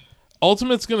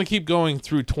 Ultimate's going to keep going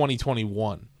through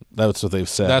 2021. That's what they've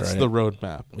said. That's right? the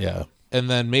roadmap. Yeah. And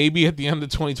then maybe at the end of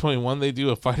 2021 they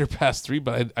do a Fighter Pass 3,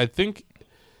 but I think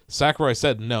Sakurai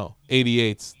said no.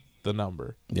 88's the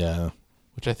number. Yeah.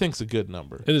 Which I think's a good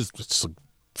number. It is just a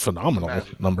phenomenal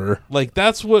number. Like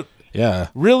that's what Yeah.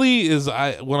 really is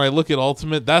when I look at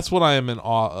Ultimate, that's what I am in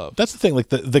awe of. That's the thing, like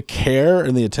the care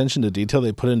and the attention to detail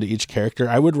they put into each character.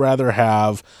 I would rather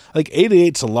have like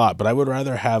 88's a lot, but I would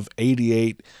rather have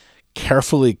 88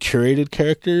 carefully curated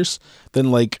characters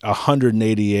than like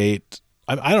 188.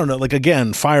 I don't know, like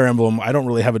again, Fire Emblem, I don't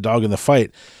really have a dog in the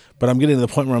fight, but I'm getting to the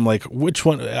point where I'm like, which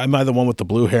one am I, the one with the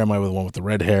blue hair, am I the one with the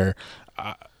red hair?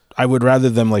 I would rather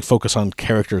them like focus on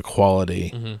character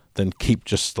quality than keep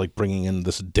just like bringing in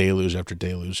this deluge after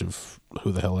deluge of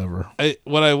who the hell ever.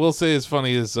 What I will say is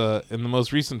funny is in the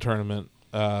most recent tournament,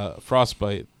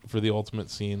 Frostbite for the Ultimate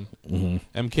scene,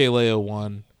 MKLeo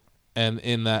won, and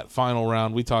in that final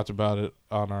round, we talked about it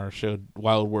on our show,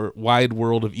 Wide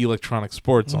World of Electronic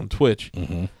Sports on Twitch,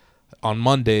 on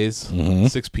Mondays,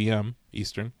 6 p.m.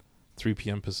 Eastern, 3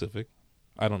 p.m. Pacific.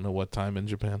 I don't know what time in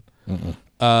Japan.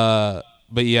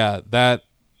 But yeah, that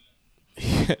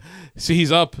so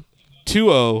he's up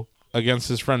 2-0 against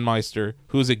his friend Meister,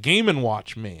 who's a Game &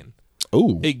 Watch main.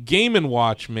 Oh, A Game &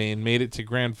 Watch main made it to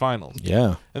grand finals.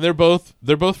 yeah. And they're both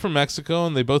from Mexico,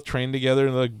 and they both train together,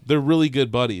 and they're really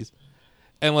good buddies.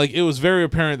 And like it was very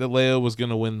apparent that Leo was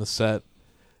going to win the set,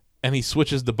 and he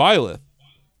switches to Byleth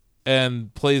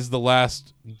and plays the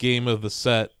last game of the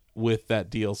set with that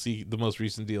DLC, the most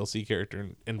recent DLC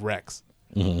character in Rex.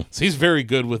 So he's very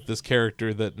good with this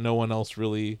character that no one else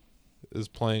really is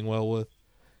playing well with.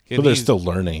 But they're still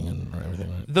learning and everything.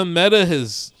 Right? The meta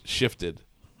has shifted.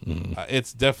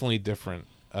 It's definitely different.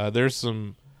 There's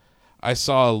some. I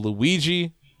saw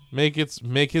Luigi make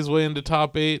his way into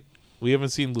top 8. We haven't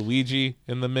seen Luigi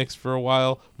in the mix for a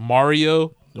while.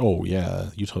 Mario. Oh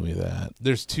yeah, you told me that.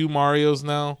 There's 2 Marios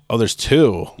now. Oh, there's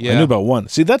 2. Yeah. I knew about 1.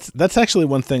 See, that's actually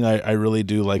one thing I really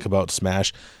do like about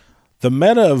Smash. The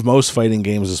meta of most fighting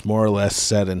games is more or less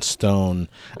set in stone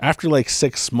after like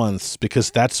 6 months, because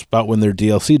that's about when their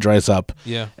DLC dries up.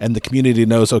 Yeah. And the community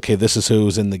knows, okay, this is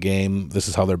who's in the game, this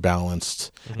is how they're balanced.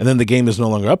 And then the game is no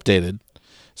longer updated,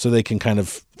 so they can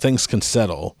things can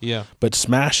settle. Yeah. But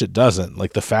Smash, it doesn't.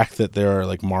 Like the fact that there are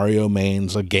like Mario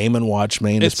mains, a Game & Watch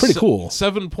main, is pretty cool.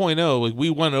 7.0, like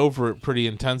we went over it pretty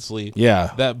intensely.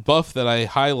 Yeah. That buff that I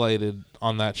highlighted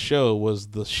on that show was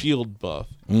the shield buff.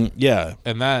 Yeah.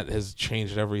 And that has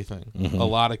changed everything. A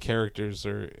lot of characters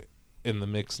are in the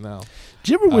mix now.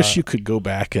 Do you ever wish you could go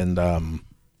back and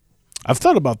I've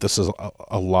thought about this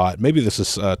a lot. Maybe this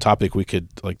is a topic we could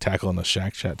like tackle in a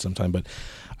Shack Chat sometime, but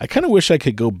I kind of wish I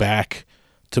could go back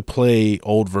to play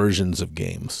old versions of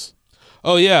games.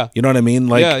 Oh yeah. You know what I mean?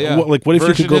 Like, Yeah. what if you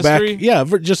Version could go history? back? Yeah,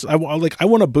 I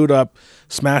want to boot up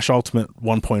Smash Ultimate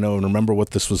 1.0 and remember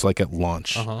what this was like at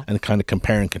launch, and kind of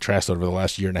compare and contrast over the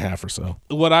last year and a half or so.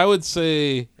 What I would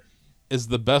say is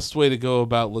the best way to go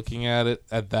about looking at it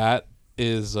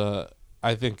is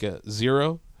I think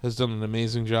Zero has done an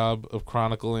amazing job of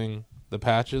chronicling the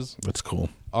patches That's cool.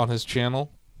 on his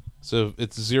channel. So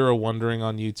it's Zero Wondering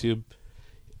on YouTube.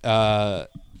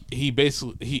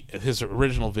 His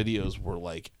original videos were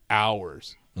like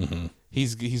hours.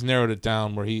 He's narrowed it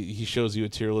down where he shows you a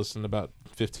tier list in about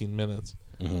 15 minutes.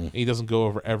 He doesn't go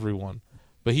over everyone,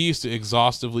 but he used to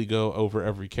exhaustively go over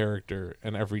every character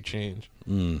and every change.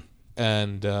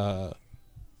 And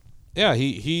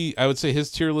he I would say his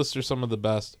tier lists are some of the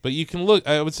best. But you can look.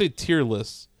 I would say tier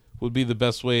lists would be the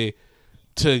best way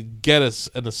to get us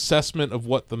an assessment of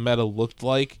what the meta looked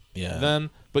like then.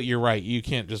 But you're right. You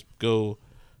can't just go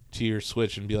to your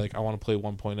Switch and be like, I want to play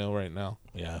 1.0 right now.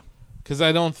 Yeah. Because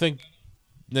I don't think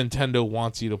Nintendo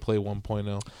wants you to play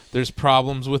 1.0. There's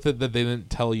problems with it that they didn't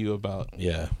tell you about.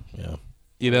 Yeah.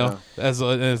 You know, as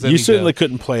You certainly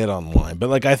couldn't play it online, but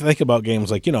like I think about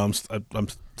games like I'm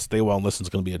Stay Well and Listen is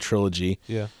going to be a trilogy.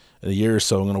 Yeah. in a year or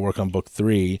so, I'm going to work on book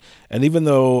 3. And even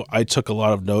though I took a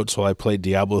lot of notes while I played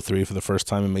Diablo 3 for the first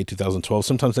time in May 2012,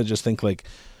 sometimes I just think like,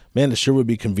 man, it sure would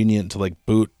be convenient to like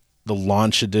boot the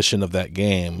launch edition of that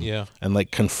game and like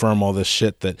confirm all this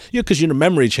shit that, because your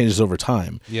memory changes over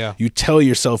time. Yeah. You tell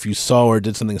yourself you saw or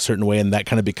did something a certain way, and that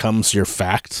kind of becomes your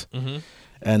fact. Mm-hmm.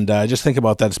 And I just think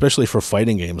about that, especially for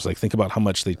fighting games. Like, think about how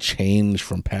much they change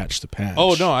from patch to patch.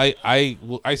 Oh, no,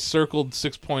 I circled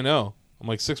 6.0. I'm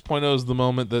like, 6.0 is the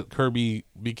moment that Kirby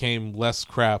became less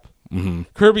crap. Mm-hmm.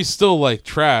 Kirby's still like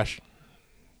trash,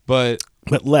 but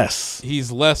less.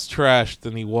 He's less trash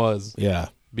than he was. Yeah.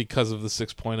 Because of the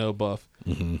 6.0 buff.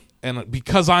 Mm-hmm. And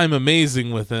because I'm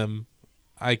amazing with him,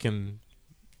 I can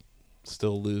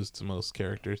still lose to most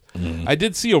characters. Mm-hmm. I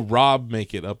did see a Rob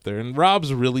make it up there, and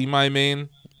Rob's really my main.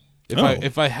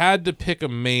 If I had to pick a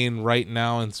main right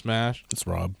now in Smash, it's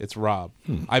Rob. It's Rob.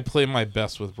 I play my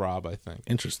best with Rob, I think.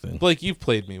 Interesting. Blake, you've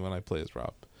played me when I play as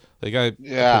Rob. Like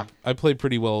I play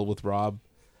pretty well with Rob.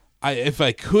 If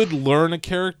I could learn a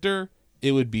character,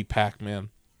 it would be Pac-Man.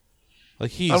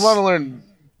 Like I want to learn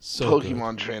so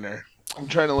Pokemon Trainer. I'm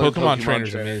trying to learn Pokemon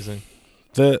Trainer's amazing.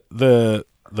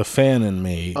 The fan in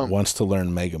me wants to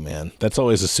learn Mega Man. That's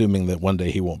always assuming that one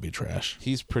day he won't be trash.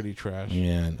 He's pretty trash.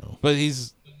 Yeah, I know. But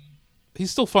he's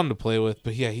still fun to play with.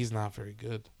 But yeah, he's not very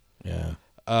good. Yeah.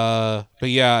 But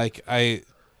yeah,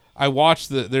 I watched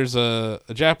there's a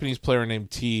Japanese player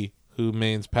named T who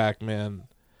mains Pac-Man,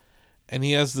 and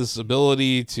he has this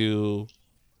ability to.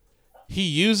 He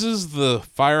uses the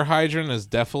fire hydrant as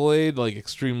defilade like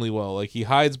extremely well. Like he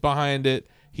hides behind it,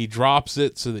 he drops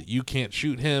it so that you can't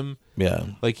shoot him. Yeah.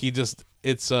 Like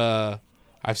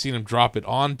I've seen him drop it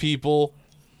on people.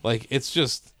 Like it's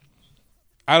just,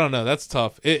 I don't know. That's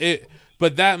tough.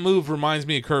 But that move reminds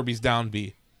me of Kirby's down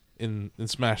B in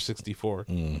Smash 64,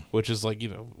 which is like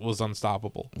was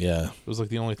unstoppable. Yeah. It was like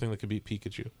the only thing that could beat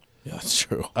Pikachu. Yeah, that's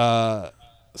true.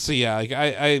 So yeah, like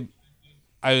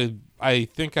I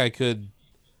think I could.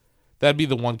 That'd be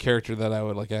the one character that I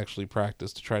would like actually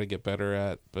practice to try to get better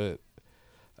at. But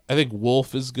I think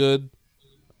Wolf is good.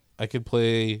 I could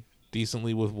play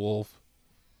decently with Wolf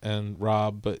and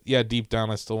Rob. But yeah, deep down,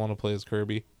 I still want to play as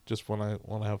Kirby. Just when I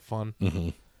want to have fun. Mm-hmm.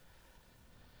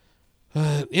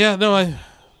 Yeah, no, I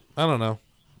don't know.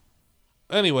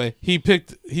 Anyway, he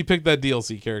picked that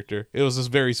DLC character. It was this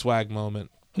very swag moment.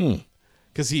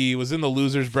 Because he was in the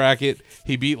losers bracket.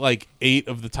 He beat like 8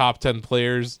 of the top 10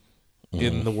 players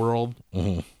in the world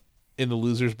in the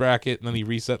losers bracket, and then he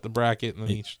reset the bracket, and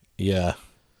then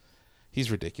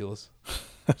he's ridiculous.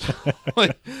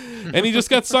 And he just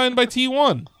got signed by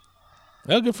T1.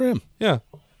 Oh, good for him. Yeah.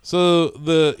 So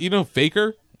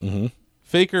Faker? Mm-hmm.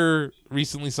 Faker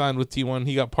recently signed with T1.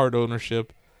 He got part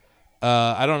ownership.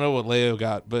 I don't know what Leo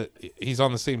got, but he's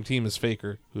on the same team as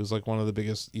Faker, who's like one of the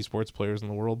biggest esports players in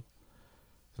the world.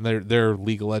 And their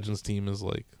League of Legends team is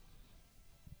like,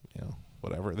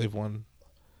 whatever. They've won.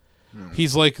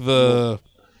 He's like I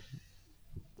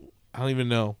don't even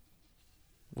know.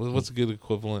 What's a good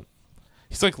equivalent?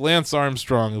 He's like Lance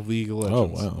Armstrong of League of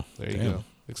Legends. Oh, wow. There you go.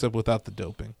 Except without the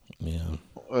doping. Yeah.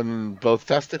 And both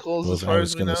testicles, as far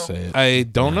as we know? Say it. I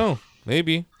don't know.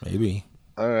 Maybe.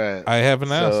 All right. I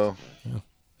haven't asked.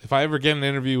 If I ever get an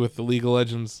interview with the League of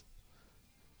Legends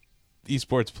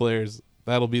esports players,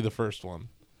 that'll be the first one.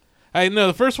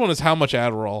 The first one is how much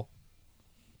Adderall.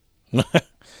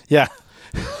 Yeah.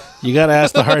 You got to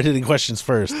ask the hard-hitting questions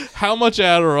first. How much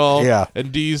Adderall? Yeah.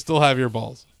 And do you still have your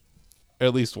balls?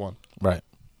 At least one. Right.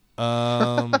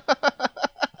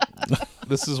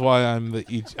 This is why I'm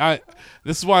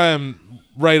this is why I'm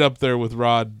right up there with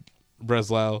Rod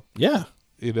Breslau. Yeah.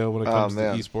 When it comes to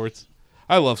esports.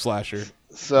 I love Slasher.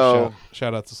 So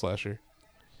shout out to Slasher.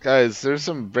 Guys, there's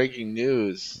some breaking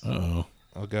news. Uh-oh.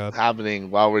 Oh God.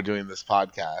 Happening while we're doing this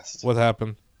podcast. What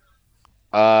happened?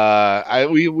 We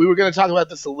were going to talk about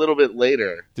this a little bit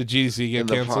later. Did GDC get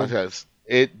canceled? Podcast.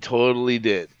 It totally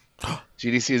did.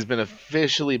 GDC has been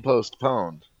officially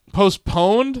postponed.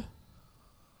 Postponed?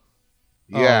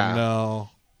 Yeah. Oh, no.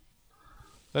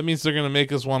 That means they're going to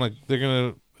make us want to. They're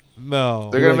going to. No.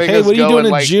 They're going to make hey, us what are you go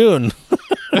doing in June?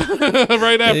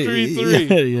 Right after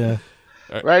E3. Yeah.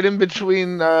 Right in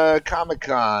between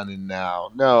Comic-Con and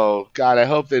now. No, God, I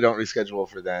hope they don't reschedule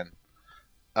for then.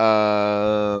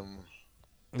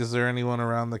 Is there anyone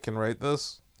around that can write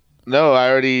this? No,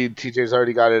 TJ's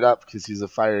already got it up because he's a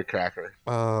firecracker.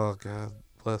 Oh, God.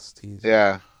 Bless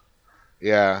TJ.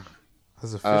 Yeah.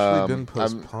 Has officially been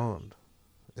postponed.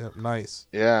 Yep, nice.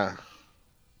 Yeah.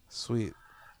 Sweet.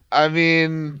 I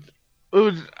mean,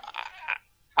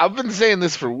 I've been saying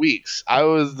this for weeks. I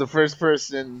was the first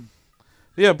person...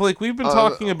 Yeah, Blake, we've been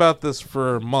talking about this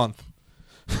for a month.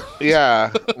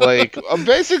 Yeah, like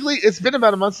basically, it's been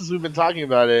about a month since we've been talking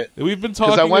about it. We've been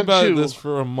 'Cause I talking went about to- this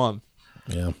for a month.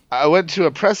 Yeah. I went to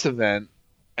a press event,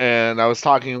 and I was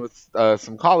talking with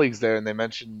some colleagues there, and they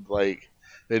mentioned like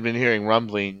they'd been hearing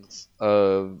rumblings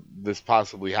of this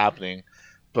possibly happening,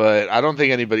 but I don't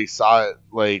think anybody saw it.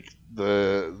 Like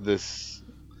this,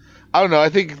 I don't know. I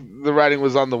think the writing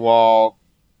was on the wall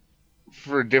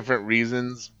for different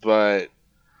reasons, but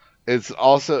it's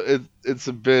also it's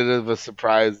a bit of a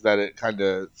surprise that it kind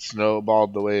of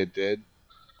snowballed the way it did.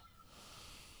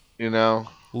 You know?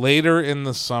 Later in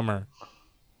the summer.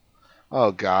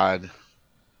 Oh God.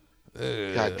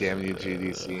 God damn you,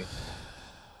 GDC.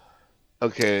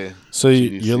 Okay. So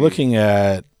GDC. you're looking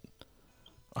at,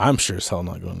 I'm sure as hell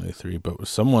not going to E3, but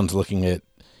someone's looking at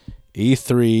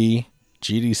E3,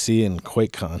 GDC, and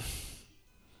QuakeCon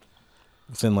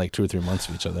within like 2 or 3 months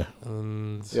of each other,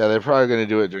 And Yeah, they're probably going to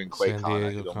do it during San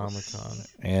QuakeCon. Diego Comic Con.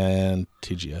 and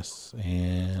TGS,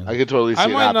 and I could totally see I it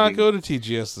might not happening. go to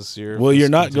TGS this year. if well, this you're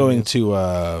not going continues.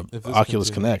 to If this Oculus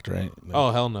continues. Connect, right?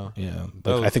 Oh, hell no. Yeah,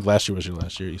 That was- I think last year was your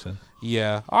last year. You said.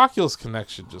 Yeah, Oculus Connect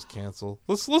should just cancel.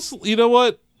 Let's. You know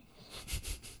what?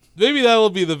 Maybe that'll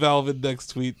be the Valve Index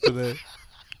tweet today.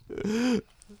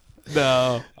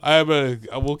 No, I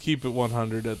will keep it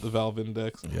 100 at the Valve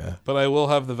Index. Yeah. But I will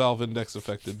have the Valve Index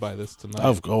affected by this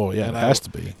tonight. Oh yeah, And it I- has to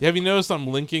be. Have you noticed I'm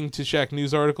linking to Shaq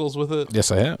News articles with it?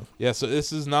 Yes, I have. Yeah, so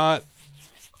this is not.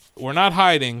 We're not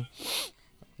hiding.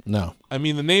 No. I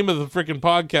mean, the name of the freaking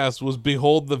podcast was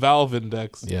 "Behold the Valve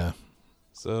Index." Yeah.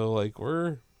 So like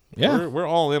we're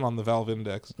all in on the Valve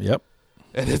Index, Yep.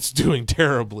 and it's doing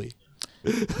terribly.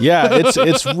 Yeah,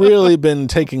 it's really been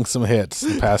taking some hits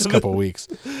the past couple weeks.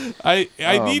 I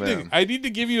Oh, need man. I need to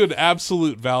give you an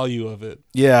absolute value of it.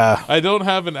 Yeah. I don't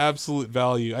have an absolute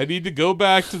value. I need to go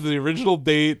back to the original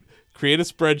date, create a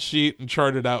spreadsheet, and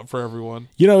chart it out for everyone.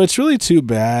 You know, it's really too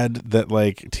bad that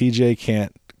like TJ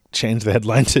can't change the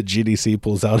headline to GDC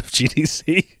pulls out of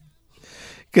GDC.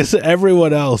 Because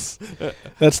everyone else,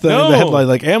 that's the No. headline.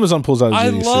 Like Amazon pulls out of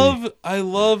GDC. I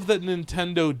love that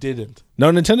Nintendo didn't.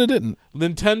 No, Nintendo didn't.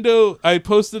 Nintendo. I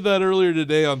posted that earlier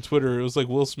today on Twitter. It was like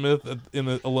Will Smith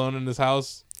alone in his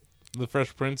house, the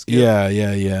Fresh Prince. Kid.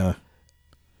 Yeah.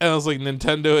 And I was like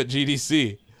Nintendo at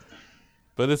GDC,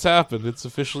 but it's happened. It's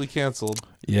officially canceled.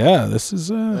 Yeah, this is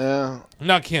Yeah.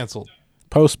 Not canceled.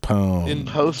 postponed.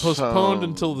 Postponed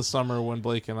until the summer when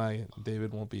Blake and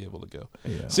David won't be able to go.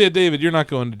 Yeah. So yeah, David, you're not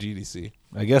going to GDC.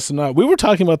 I guess not. We were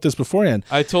talking about this beforehand.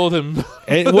 I told him.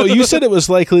 And, well, you said it was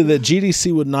likely that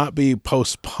GDC would not be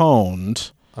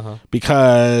postponed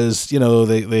because,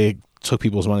 they took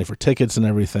people's money for tickets and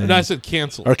everything. No, I said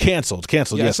canceled. Or canceled. Yeah, Yes,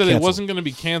 I said canceled. it wasn't going to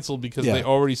be canceled because Yeah. they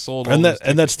already sold all And those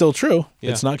that's still true.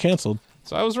 Yeah. It's not canceled.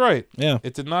 So I was right. Yeah.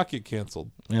 It did not get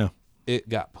canceled. Yeah. It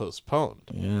got postponed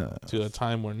Yeah. to a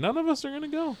time where none of us are going to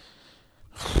go.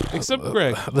 Except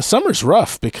Greg. The summer's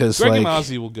rough because Greg like and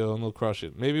Ozzy will go and they'll crush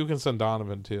it. Maybe we can send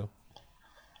Donovan too.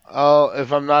 Oh,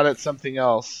 if I'm not at something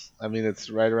else, I mean, it's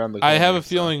right around the corner. I have a so-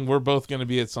 feeling we're both going to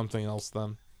be at something else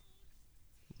then.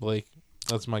 Blake,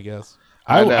 that's my guess.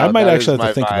 I know, might that actually is have to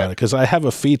my think vibe. about it because I have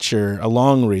a feature, a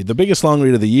long read, the biggest long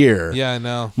read of the year. Yeah, I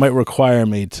know. Might require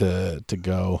me to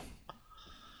go.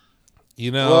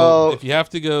 You know, Well- if you have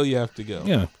to go, you have to go.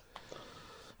 Yeah.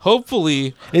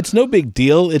 Hopefully, It's no big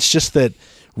deal. It's just that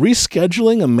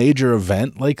rescheduling a major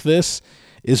event like this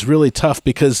is really tough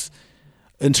because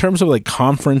in terms of like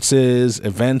conferences,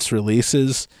 events,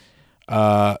 releases,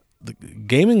 the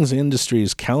gaming's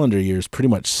industry's calendar year is pretty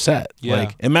much set. Yeah.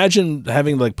 Like imagine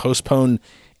having to like postpone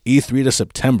E3 to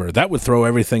September. That would throw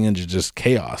everything into just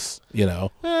chaos,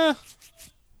 not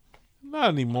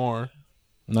anymore.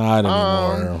 Not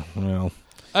anymore. Well,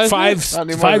 I five think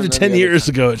Not anymore to than 10 any years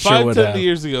ago it sure 5, would 10 have.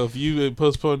 years ago, if you had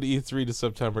postponed E3 to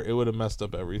September, it would have messed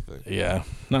up everything. Yeah.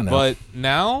 Not now. But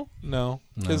now, no.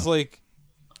 Because, like,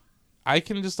 I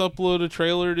can just upload a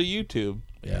trailer to YouTube.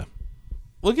 yeah.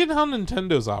 Look at how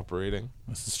Nintendo's operating.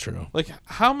 This is true. Like,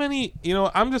 how many,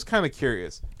 I'm just kind of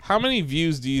curious. How many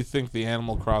views do you think the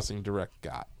Animal Crossing Direct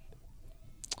got?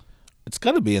 It's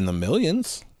got to be in the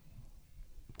millions.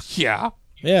 Yeah.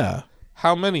 Yeah.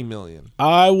 How many million?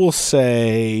 I will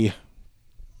say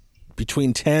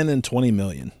between 10 and 20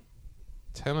 million.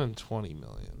 10 and 20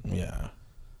 million. Yeah.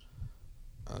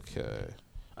 Okay.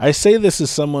 I say this as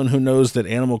someone who knows that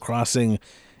Animal Crossing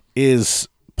is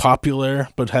popular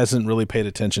but hasn't really paid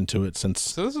attention to it since,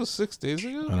 So this was 6 days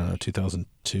ago? I don't know,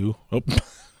 2002. Oh.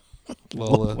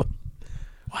 Lola.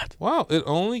 What? Wow, it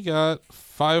only got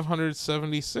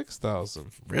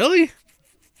 576,000. Really?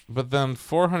 But then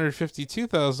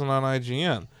 452,000 on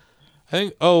IGN. I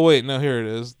think. Oh wait, no, here it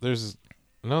is. That's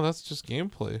just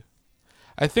gameplay.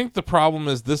 I think the problem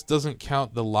is this doesn't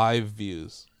count the live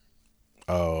views.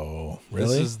 Oh, really?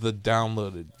 This is the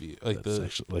downloaded view, like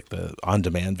the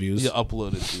on-demand views. the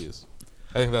uploaded views.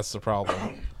 I think that's the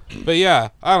problem. But yeah,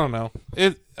 I don't know.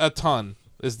 A ton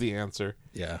is the answer.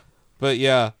 Yeah. But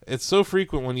yeah, it's so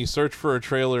frequent when you search for a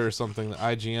trailer or something that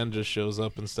IGN just shows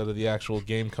up instead of the actual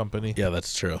game company. Yeah,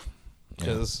 that's true.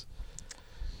 Because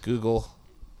Google.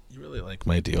 You really like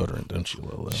my deodorant, don't you,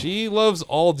 Lola? She loves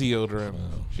all deodorant.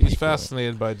 She's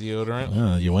fascinated by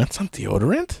deodorant. You want some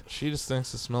deodorant? She just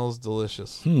thinks it smells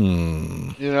delicious.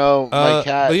 You know, my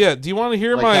cat. But yeah, do you want to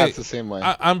hear my cat's the same way.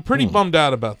 I'm pretty bummed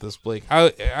out about this, Blake.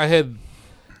 I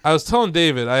was telling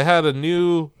David I had a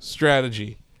new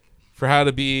strategy for how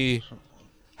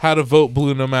to vote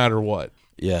blue no matter what.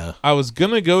 Yeah. I was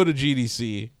gonna go to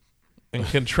GDC and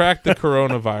contract the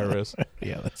coronavirus.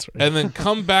 Yeah, that's right. And then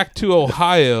come back to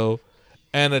Ohio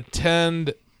and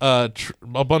attend a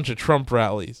bunch of Trump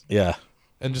rallies. Yeah.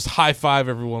 And just high five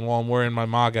everyone while I'm wearing my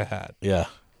MAGA hat. Yeah.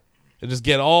 And just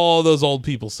get all those old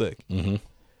people sick. Mm-hmm.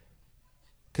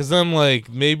 Because then, like,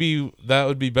 maybe that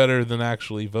would be better than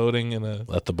actually voting in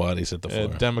let the bodies hit the floor.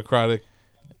 Democratic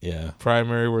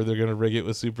primary where they're going to rig it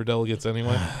with superdelegates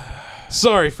anyway.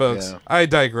 Sorry, folks. Yeah. I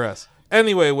digress.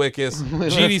 Anyway, Wickus,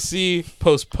 GDC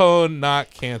postponed,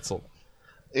 not canceled.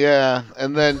 Yeah,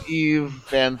 and then Eve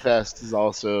FanFest has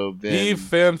also been... Eve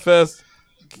FanFest...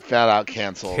 flat out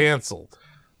canceled.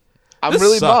 I'm this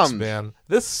really sucks, bummed. Man.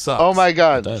 This sucks. Oh, my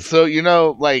God. So,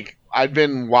 like, I'd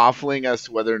been waffling as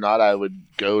to whether or not I would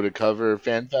go to cover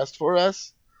FanFest for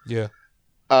us. Yeah.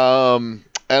 And,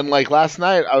 like, last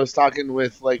night I was talking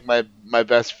with, like, my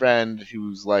best friend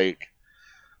who's, like,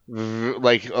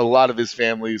 a lot of his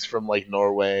family's from like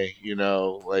Norway,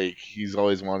 like he's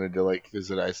always wanted to like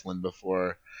visit Iceland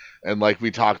before, and like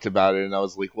we talked about it, and I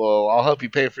was like, well, I'll help you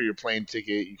pay for your plane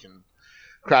ticket, you can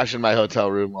crash in my hotel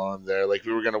room while I'm there. Like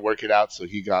we were gonna work it out so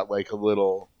he got like a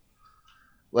little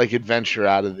like adventure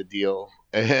out of the deal,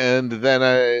 and then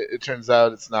it turns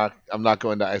out I'm not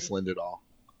going to Iceland at all.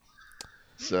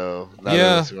 So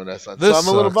this so I'm sucks.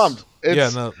 A little bummed.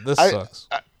 This sucks.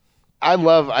 I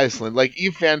love Iceland. Like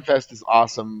Eve FanFest is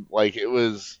awesome. Like it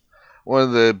was one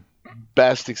of the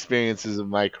best experiences of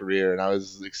my career, and I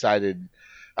was excited.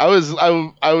 I was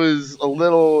a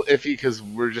little iffy because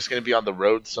we're just going to be on the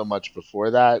road so much before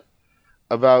that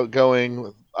about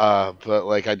going. But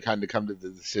like I'd kind of come to the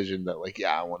decision that like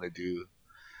I want to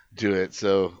do it.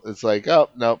 So it's like, oh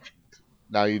nope,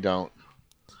 now you don't.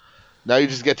 Now you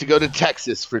just get to go to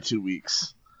Texas for 2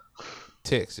 weeks.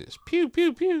 Texas, pew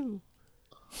pew pew.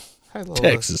 Hi, Lola.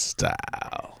 Texas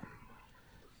style.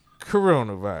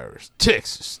 Coronavirus.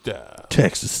 Texas style.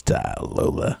 Texas style,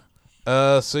 Lola.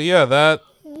 So yeah, that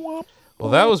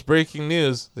was breaking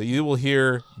news that you will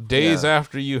hear days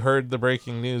after you heard the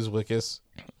breaking news, Wickus.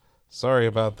 Sorry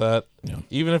about that. Yeah.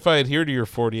 Even if I adhere to your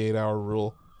 48-hour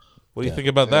rule. What do you think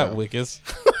about that, Wickus?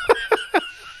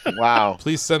 Wow.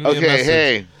 Please send me a message. Okay,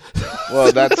 hey.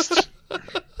 Well, that's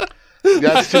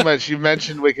too much. You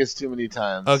mentioned Wickus too many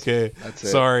times. Okay, that's it.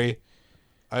 Sorry.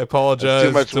 I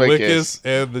apologize to Wickus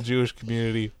and the Jewish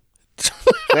community.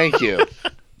 Thank you.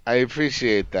 I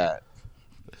appreciate that.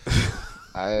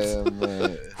 I am.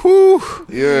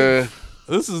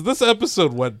 This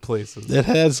episode went places. It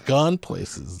has gone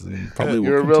places. Probably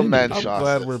you're a real man. I'm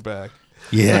glad we're back.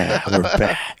 Yeah, we're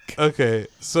back. Okay,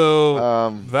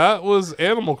 so that was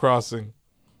Animal Crossing.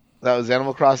 That was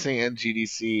Animal Crossing and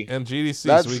GDC.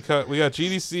 So we got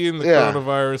GDC and the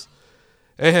coronavirus.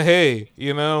 Hey,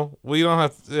 we don't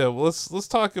have to. Yeah, let's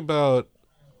talk about.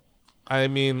 I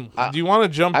mean, do you want to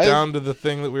jump down to the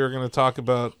thing that we were going to talk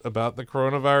about the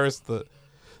coronavirus?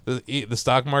 The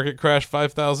stock market crashed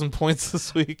 5,000 points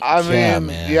this week. I mean,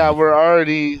 we're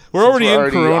already in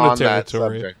Corona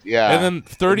territory. Yeah, and then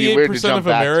 38% of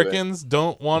Americans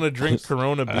don't want to drink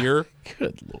Corona beer.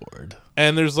 Good Lord.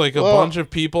 And there's like a bunch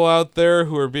of people out there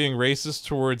who are being racist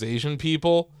towards Asian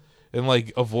people and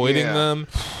like avoiding them,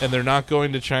 and they're not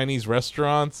going to Chinese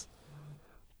restaurants.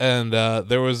 And I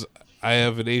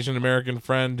have an Asian American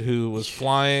friend who was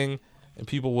flying, and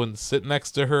people wouldn't sit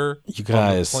next to her. You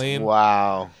guys, on the plane.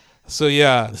 Wow. So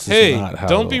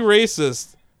don't be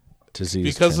racist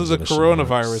because of the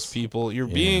coronavirus, works. People. You're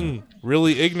being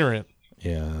really ignorant.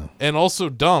 Yeah. And also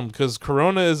dumb because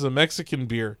Corona is a Mexican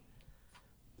beer.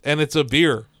 And it's a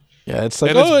beer. Yeah, it's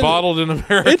like it's bottled in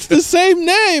America. It's the same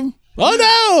name.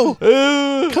 Oh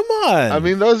no! Come on. I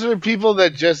mean, those are people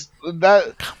that just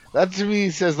that to me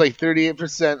says like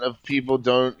 38% of people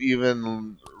don't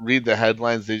even read the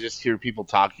headlines. They just hear people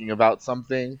talking about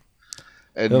something.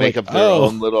 and They're make like, up their "Oh."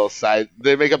 own little side.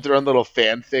 They make up their own little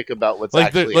fanfic about what's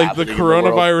Like the actually the happening in the world.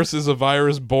 coronavirus is a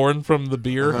virus born from the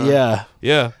beer. Yeah.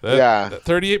 Yeah, Yeah.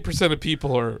 38% of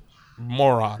people are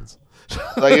morons.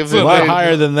 Like if A lot they-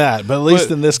 higher than that, but at least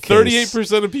But in this case.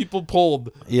 38% of people polled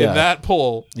Yeah. in that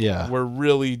poll Yeah. were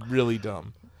really, really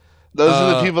dumb. those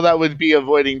are the people that would be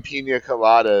avoiding pina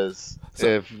coladas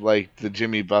if, like, the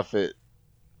Jimmy Buffett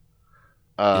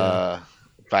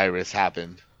virus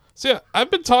happened. So yeah, I've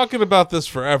been talking about this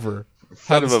forever.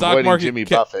 Instead of avoiding Jimmy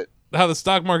Buffett. How the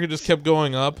stock market just kept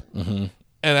going up, and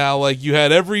how like you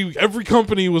had every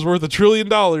company was worth $1 trillion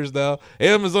now.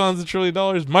 Amazon's $1 trillion,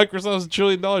 Microsoft's $1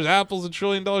 trillion, Apple's $1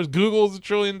 trillion, Google's $1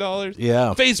 trillion.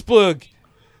 Yeah. Facebook,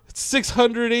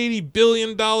 $680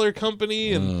 billion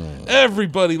company, and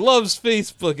everybody loves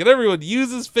Facebook, and everyone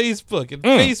uses Facebook, and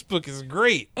Facebook is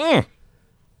great.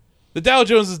 The Dow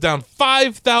Jones is down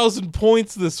 5,000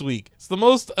 points this week. It's the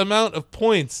most amount of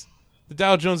points the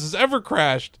Dow Jones has ever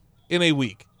crashed in a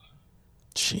week.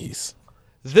 Jeez.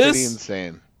 Pretty This,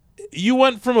 insane. you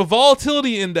went from a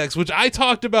volatility index, which I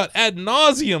talked about ad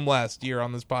nauseum last year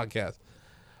on this podcast,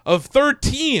 of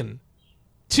 13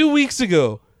 2 weeks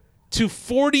ago to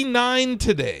 49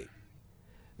 today.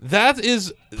 That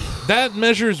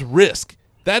measures risk.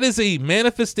 That is a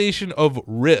manifestation of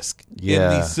risk in the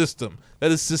Yeah. system.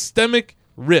 That is systemic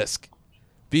risk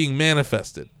being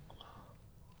manifested.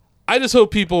 I just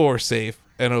hope people are safe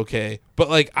and okay. But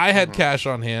like, I had cash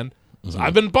on hand, so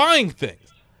I've been buying things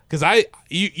because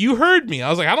you heard me. I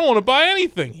was like, I don't want to buy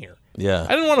anything here. Yeah.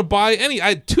 I didn't want to buy any. I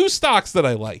had 2 stocks that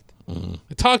I liked.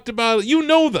 I talked about it. You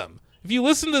know them. If you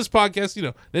listen to this podcast, you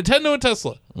know Nintendo and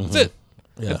Tesla. That's it.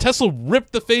 Yeah. And Tesla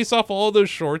ripped the face off all those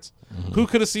shorts. Who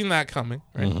could have seen that coming?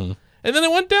 Right. And then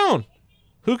it went down.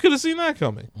 Who could have seen that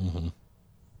coming?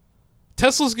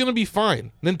 Tesla's going to be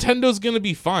fine. Nintendo's going to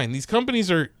be fine. These companies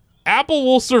are... Apple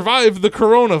will survive the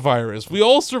coronavirus. We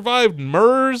all survived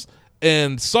MERS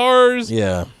and SARS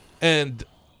Yeah. and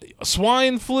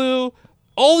swine flu.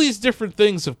 All these different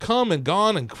things have come and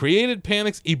gone and created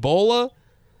panics. Ebola.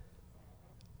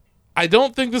 I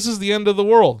don't think this is the end of the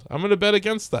world. I'm going to bet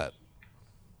against that.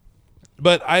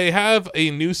 But I have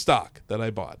a new stock that I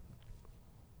bought.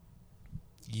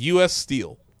 U.S.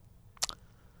 Steel.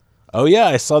 Oh yeah,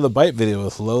 I saw the bite video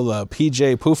with Lola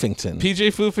PJ Poofington. PJ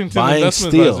Foofington, Buying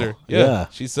investment steel. advisor. Yeah.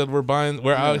 She said we're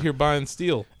out here buying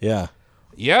steel. Yeah.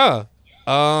 Yeah.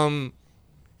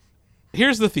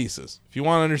 Here's the thesis. If you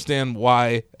want to understand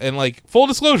why, and like full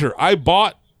disclosure, I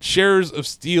bought shares of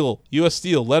steel, U.S.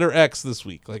 Steel, letter X this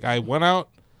week. Like I went out,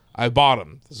 I bought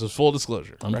them. This is full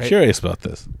disclosure. I'm right? curious about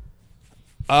this.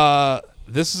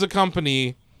 This is a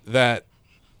company that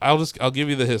I'll give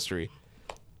you the history.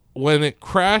 When it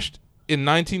crashed in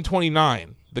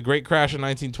 1929, the Great Crash in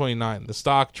 1929, the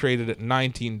stock traded at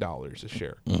 $19 a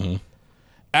share.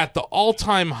 At the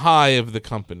all-time high of the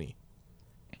company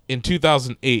in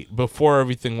 2008, before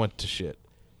everything went to shit,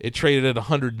 it traded at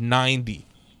 $190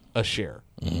 a share,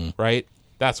 right?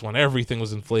 That's when everything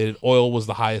was inflated. Oil was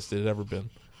the highest it had ever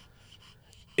been.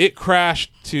 It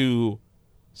crashed to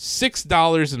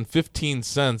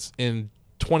 $6.15 in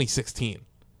 2016.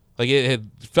 Like it had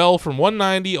fell from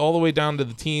 190 all the way down to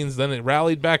the teens. Then it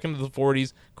rallied back into the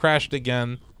 40s, crashed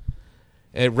again.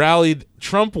 It rallied.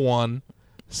 Trump won.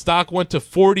 Stock went to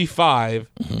 45,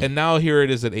 and now here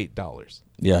it is at $8.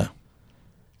 Yeah.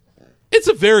 It's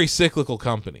a very cyclical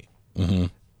company.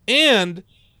 And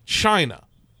China.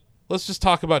 Let's just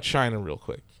talk about China real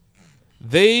quick.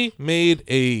 They made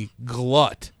a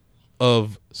glut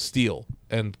of steel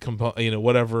and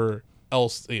whatever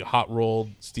else, hot rolled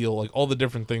steel, like all the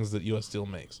different things that U.S. Steel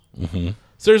makes. So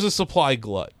there's a supply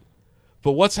glut.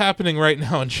 But what's happening right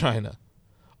now in China?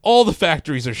 All the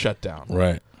factories are shut down.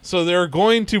 Right. So they're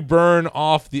going to burn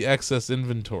off the excess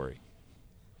inventory.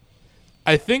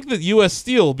 I think that U.S.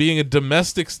 Steel, being a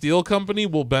domestic steel company,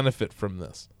 will benefit from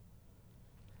this.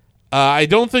 I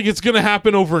don't think it's going to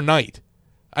happen overnight.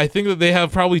 I think that they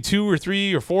have probably 2 or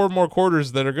 3 or 4 more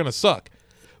quarters that are going to suck.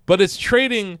 But it's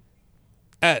trading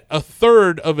at a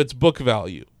third of its book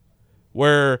value.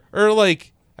 I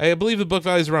believe the book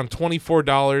value is around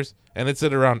 $24, and it's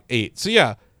at around $8. So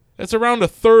yeah, it's around a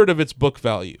third of its book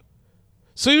value.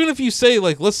 So even if you say,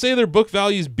 let's say their book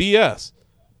value is BS.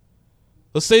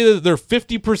 Let's say that they're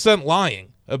 50%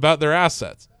 lying about their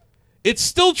assets. It's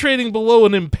still trading below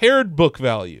an impaired book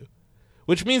value,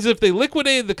 which means if they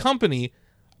liquidated the company,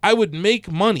 I would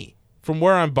make money from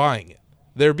where I'm buying it.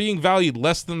 They're being valued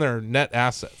less than their net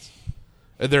assets.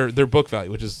 Their book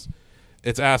value, which is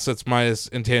its assets minus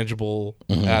intangible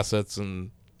assets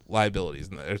and liabilities.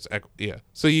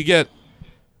 So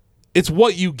it's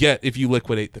what you get if you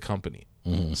liquidate the company.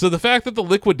 So the fact that the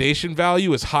liquidation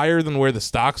value is higher than where the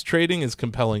stock's trading is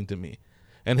compelling to me.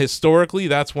 And historically,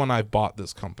 that's when I bought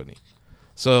this company.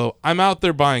 So I'm out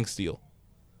there buying steel.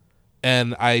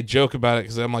 And I joke about it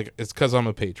because I'm like, it's because I'm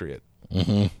a patriot.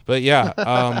 But yeah,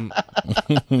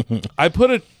 I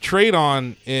put a trade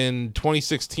on in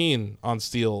 2016 on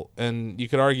steel, and you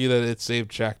could argue that it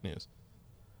saved Shack News.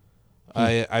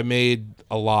 I made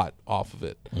a lot off of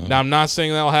it. Now, I'm not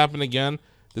saying that'll happen again.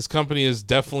 This company is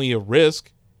definitely a risk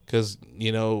because,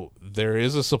 there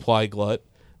is a supply glut.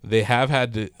 They have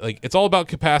had to, it's all about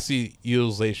capacity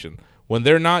utilization. When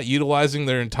they're not utilizing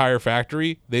their entire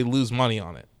factory, they lose money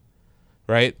on it,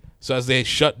 right? So as they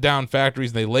shut down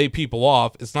factories and they lay people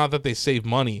off, it's not that they save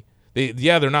money.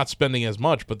 They're not spending as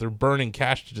much, but they're burning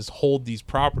cash to just hold these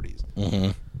properties.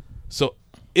 So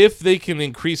if they can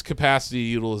increase capacity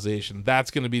utilization, that's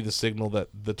going to be the signal that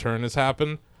the turn has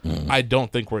happened. I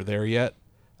don't think we're there yet.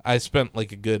 I spent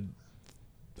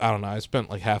I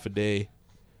spent half a day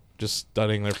just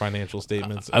studying their financial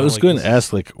statements. I was going to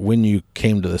ask when you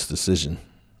came to this decision.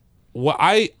 Well,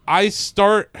 I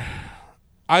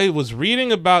was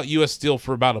reading about U.S. Steel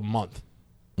for about a month,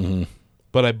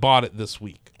 but I bought it this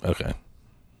week. Okay.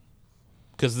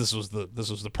 Because this was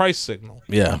the price signal.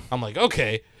 Yeah. I'm like,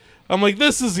 okay.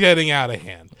 This is getting out of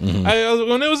hand.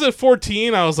 When it was at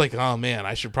 14, I was like, oh man,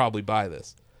 I should probably buy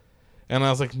this. And I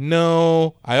was like,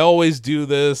 no, I always do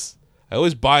this. I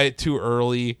always buy it too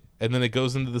early, and then it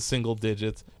goes into the single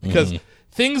digits because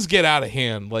things get out of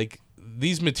hand.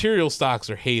 These material stocks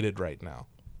are hated right now.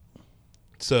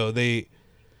 So they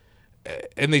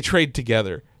trade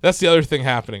together. That's the other thing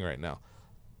happening right now.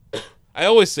 I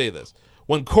always say this.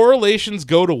 When correlations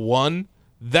go to 1,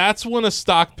 that's when a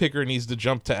stock picker needs to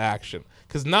jump to action.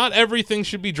 Because not everything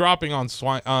should be dropping on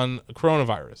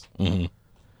coronavirus.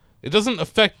 It doesn't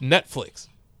affect Netflix.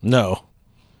 No.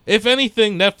 If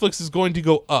anything, Netflix is going to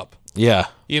go up. Yeah.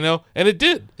 And it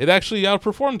did. It actually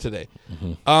outperformed today.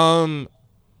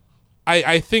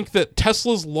 I think that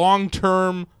Tesla's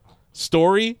long-term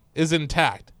story is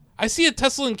intact. I see a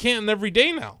Tesla in Canton every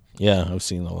day now. Yeah, I've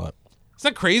seen a lot. Is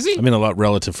that crazy? I mean, a lot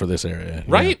relative for this area.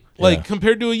 Right? Yeah.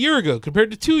 Compared to a year ago, compared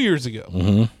to 2 years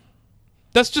ago.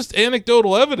 That's just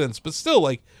anecdotal evidence, but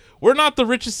still, we're not the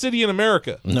richest city in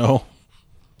America. No.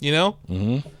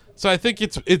 So I think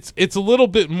it's a little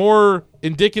bit more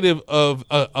indicative of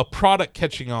a product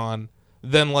catching on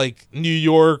than New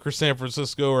York or San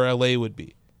Francisco or LA would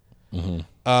be.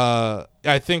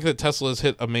 I think that Tesla has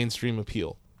hit a mainstream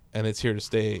appeal, and it's here to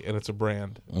stay, and it's a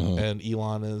brand. And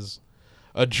Elon is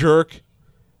a jerk,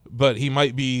 but he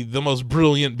might be the most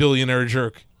brilliant billionaire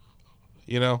jerk,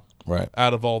 right,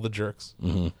 out of all the jerks.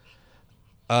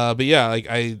 But yeah,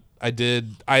 I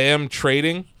am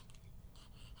trading.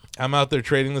 I'm out there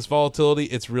trading this volatility.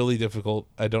 It's really difficult.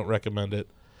 I don't recommend it.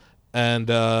 And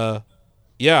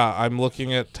yeah, I'm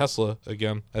looking at Tesla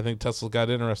again. I think Tesla got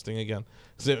interesting again.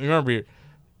 Because remember,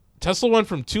 Tesla went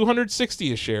from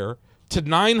 $260 a share to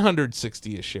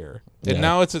 $960 a share, and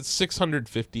now it's at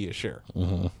 $650 a share.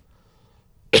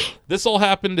 This all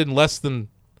happened in less than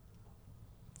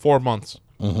 4 months.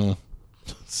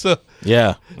 So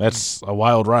yeah, that's a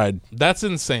wild ride. That's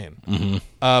insane.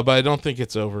 But I don't think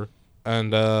it's over.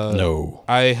 And no,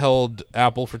 I held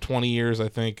Apple for 20 years. I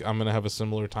think I'm going to have a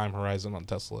similar time horizon on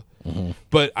Tesla.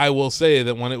 But I will say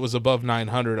that when it was above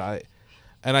 900,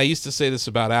 I used to say this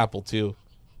about Apple too.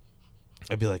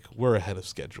 I'd be like, we're ahead of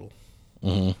schedule.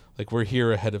 We're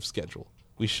here ahead of schedule.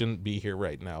 We shouldn't be here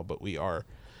right now, but we are.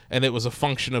 And it was a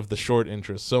function of the short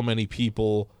interest. So many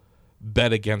people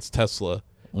bet against Tesla.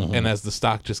 And as the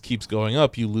stock just keeps going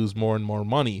up, you lose more and more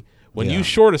money. When you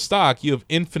short a stock, you have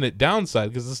infinite downside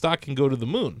because the stock can go to the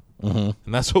moon. And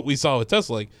that's what we saw with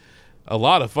Tesla. A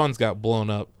lot of funds got blown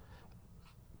up.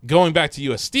 Going back to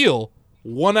U.S. Steel,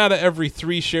 1 out of every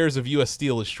 3 shares of U.S.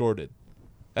 Steel is shorted.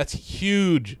 That's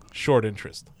huge short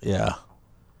interest. Yeah.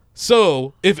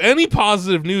 So if any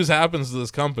positive news happens to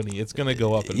this company, it's going to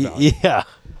go up in value. Yeah.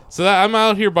 So I'm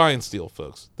out here buying steel,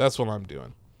 folks. That's what I'm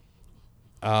doing.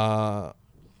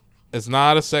 It's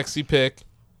not a sexy pick.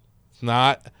 It's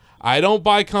not. I don't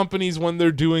buy companies when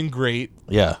they're doing great.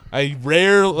 Yeah.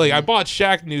 I bought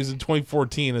Shack News in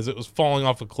 2014 as it was falling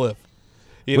off a cliff.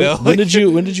 When did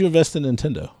you invest in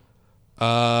Nintendo?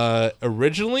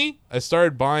 Originally, I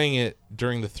started buying it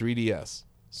during the 3DS,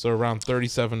 so around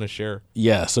 37 a share.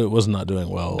 Yeah, so it was not doing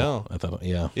well. No, I thought.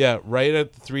 Yeah. Yeah, right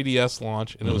at the 3DS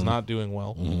launch, and it was not doing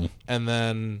well. And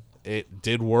then it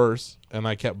did worse, and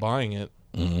I kept buying it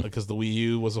because the Wii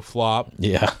U was a flop.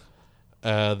 Yeah.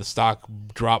 The stock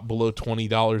dropped below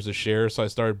 $20 a share, so I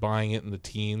started buying it in the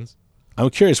teens.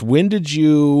 I'm curious, when did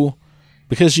you,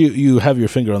 because you have your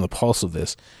finger on the pulse of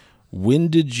this, When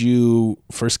did you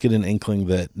first get an inkling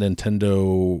that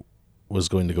Nintendo was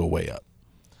going to go way up?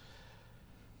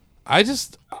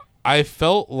 I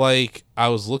felt like I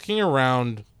was looking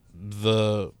around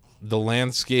the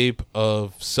landscape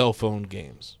of cell phone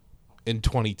games in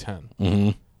 2010. Mm-hmm.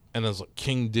 And there's like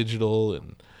King Digital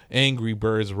and Angry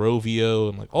Birds, Rovio,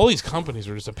 and like all these companies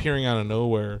were just appearing out of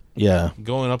nowhere. Yeah.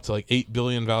 Going up to like 8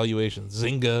 billion valuations.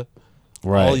 Zynga.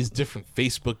 Right. All these different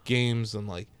Facebook games. And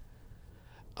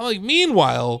I'm like,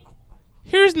 meanwhile,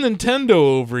 here's Nintendo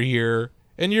over here,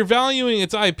 and you're valuing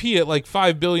its IP at like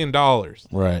 $5 billion.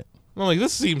 Right. I'm like,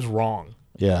 this seems wrong.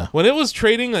 Yeah. When it was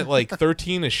trading at like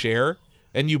 13 a share,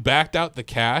 and you backed out the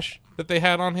cash that they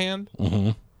had on hand,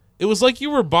 it was like you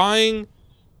were buying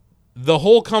the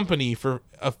whole company for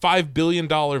a $5 billion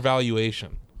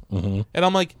valuation. And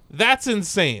I'm like, that's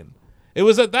insane. It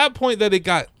was at that point that it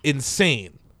got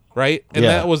insane, right? And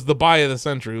that was the buy of the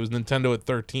century. It was Nintendo at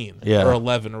 13 or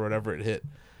 11 or whatever it hit.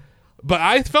 But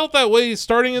I felt that way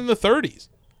starting in the 30s.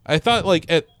 I thought like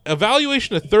at a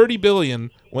valuation of 30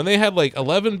 billion, when they had like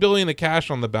 11 billion of cash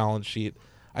on the balance sheet,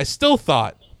 I still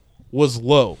thought was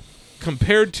low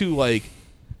compared to like,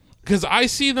 because I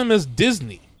see them as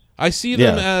Disney. I see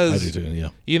them as, I do too,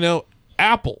 you know,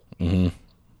 Apple. And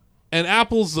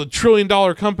Apple's a $1 trillion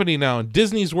company now, and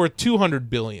Disney's worth 200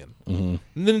 billion. And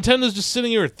Nintendo's just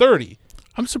sitting here at 30.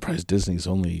 I'm surprised Disney's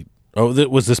only. Oh,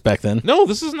 was this back then? No,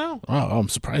 this is now. Oh, I'm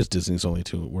surprised Disney's only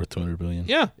worth 200 billion.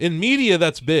 Yeah, in media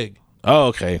that's big. Oh,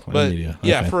 okay. But media.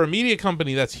 yeah, Okay. for a media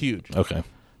company that's huge. Okay.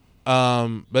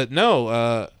 But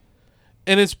no,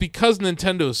 and it's because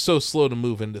Nintendo is so slow to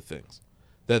move into things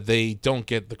that they don't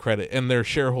get the credit, and their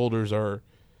shareholders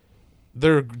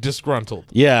they're disgruntled.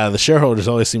 Yeah, the shareholders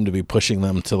always seem to be pushing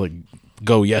them to like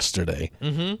go yesterday.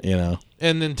 You know.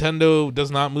 And Nintendo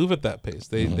does not move at that pace.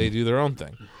 They do their own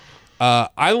thing.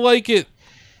 I like it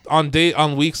on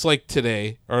weeks like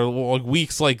today, or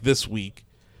weeks like this week,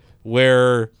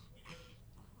 where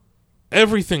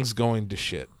everything's going to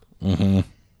shit.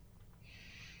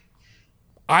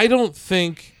 I don't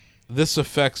think this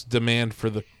affects demand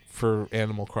for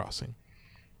Animal Crossing.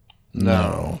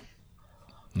 No,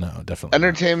 definitely.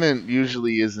 Entertainment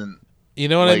usually isn't. You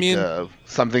know what like, I mean?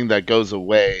 Something that goes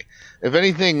away. If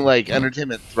anything, like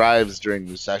entertainment thrives during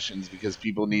recessions because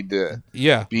people need to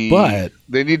But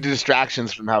they need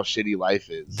distractions from how shitty life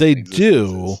is. They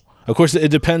do. Of course, it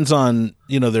depends on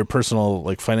their personal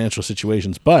like financial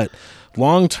situations, but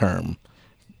long term,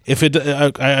 if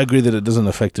I agree that it doesn't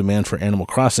affect demand for Animal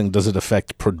Crossing. Does it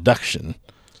affect production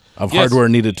of hardware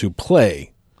needed to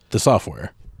play the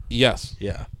software? Yes.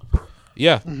 Yeah.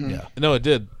 Yeah. Yeah. No, it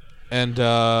did,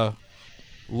 and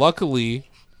luckily,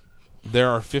 there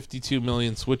are 52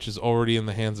 million Switches already in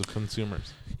the hands of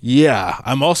consumers. Yeah,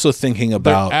 I'm also thinking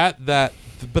about They're at that,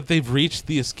 but they've reached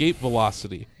the escape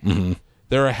velocity.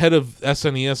 They're ahead of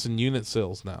SNES in unit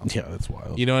sales now. Yeah, that's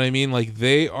wild. You know what I mean? Like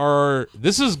they're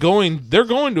going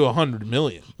to 100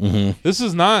 million. This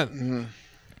is not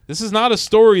a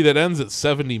story that ends at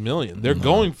 70 million. They're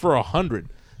going for 100.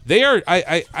 They are.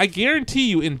 I guarantee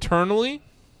you, internally,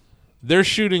 they're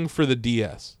shooting for the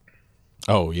DS.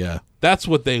 Oh yeah, That's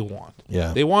what they want.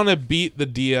 Yeah. They want to beat the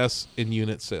DS in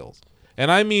unit sales.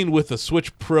 And I mean with a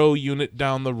Switch Pro unit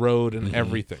down the road and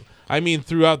everything. I mean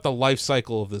throughout the life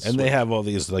cycle of this and Switch. they have all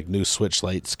these like new Switch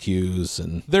Lite SKUs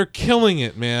and. They're killing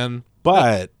it, man.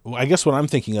 But I guess what I'm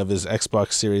thinking of is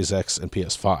Xbox Series X and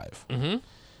PS5.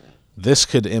 This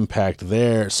could impact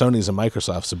Sony's and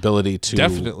Microsoft's ability to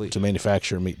Definitely. to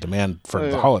manufacture and meet demand for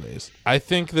the holidays. I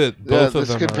think that both of this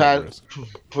them could are at risk.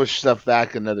 push stuff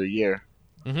back another year.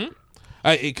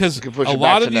 Because could push a it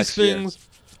lot back of to these next year. things,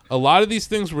 a lot of these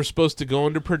things were supposed to go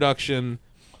into production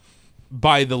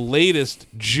by the latest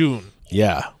June,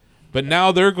 Yeah. but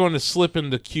now they're going to slip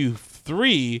into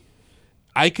Q3.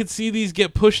 I could see these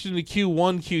get pushed into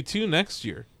Q1, Q2 next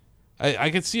year.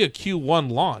 I could see a Q1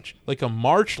 launch, like a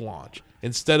March launch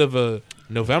instead of a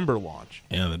November launch.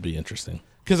 Yeah, that'd be interesting.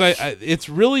 Because it's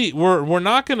really we're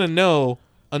not going to know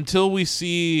until we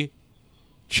see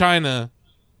China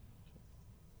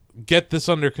get this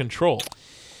under control.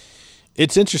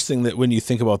 It's interesting that when you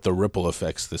think about the ripple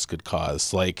effects this could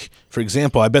cause, like, for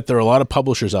example, I bet there are a lot of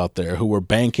publishers out there who were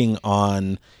banking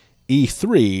on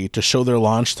E3 to show their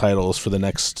launch titles for the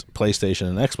next PlayStation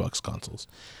and Xbox consoles.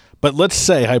 But let's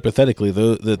say, hypothetically,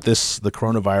 that the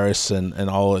coronavirus and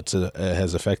all it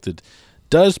has affected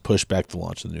does push back the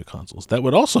launch of the new consoles. That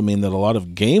would also mean that a lot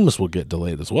of games will get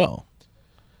delayed as well.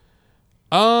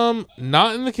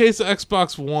 Not in the case of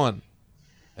Xbox One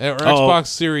or Xbox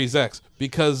Series X,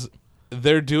 because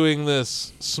they're doing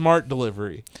this smart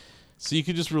delivery. So you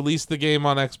could just release the game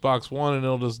on Xbox One and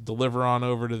it'll just deliver on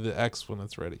over to the X when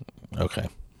it's ready. Okay,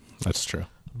 that's true.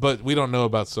 But we don't know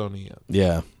about Sony yet.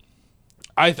 Yeah.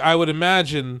 I would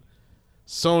imagine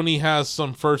Sony has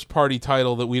some first-party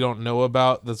title that we don't know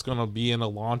about that's going to be in a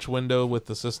launch window with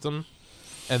the system,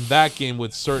 and that game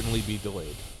would certainly be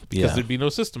delayed because there'd be no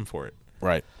system for it.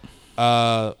 Right.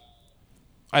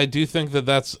 I do think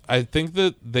I think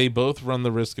that they both run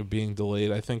the risk of being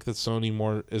delayed. I think that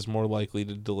Sony is more likely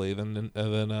to delay than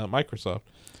Microsoft,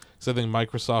 because I think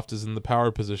Microsoft is in the power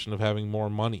position of having more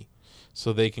money,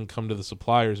 so they can come to the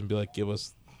suppliers and be like, "Give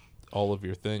us all of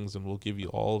your things, and we'll give you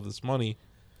all of this money."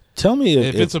 Tell me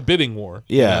if it's a bidding war.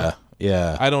 Yeah,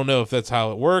 yeah. I don't know if that's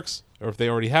how it works, or if they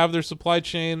already have their supply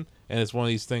chain, and it's one of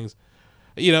these things.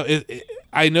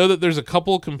 I know that there's a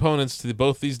couple of components to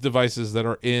both these devices that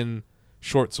are in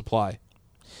short supply.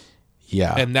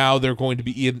 Yeah. And now they're going to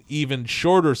be in even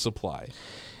shorter supply.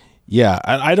 Yeah,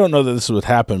 I don't know that this would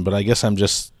happen, but I guess I'm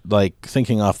just like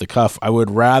thinking off the cuff. I would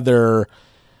rather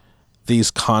these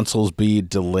consoles be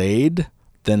delayed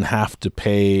than have to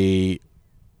pay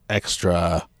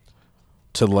extra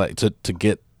to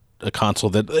get a console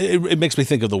that it makes me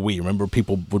think of the Wii. Remember,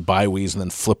 people would buy Wiis and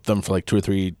then flip them for like 2 or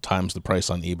 3 times the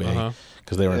price on eBay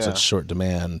because they were in such short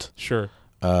demand. Sure.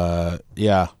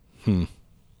 Yeah.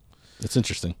 It's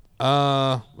interesting.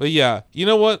 But yeah, you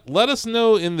know what? Let us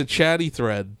know in the chatty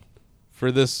thread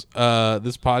for this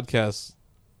podcast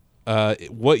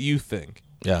what you think.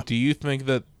 Yeah. Do you think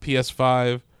that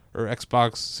PS5 or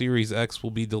Xbox Series X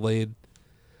will be delayed?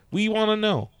 We want to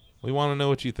know. We want to know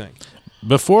what you think.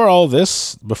 Before all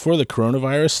this, before the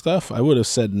coronavirus stuff, I would have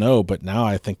said no, but now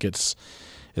I think it's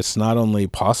not only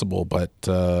possible but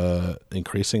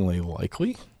increasingly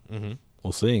likely. Mm-hmm.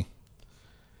 We'll see.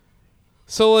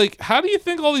 So, like, how do you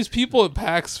think all these people at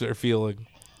PAX are feeling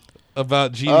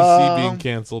about GDC being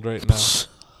canceled right now?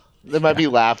 They might be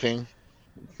laughing.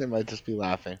 They might just be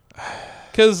laughing.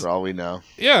 Because, for all we know.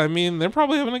 Yeah, I mean, they're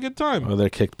probably having a good time. Well, they're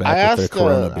kicked back with their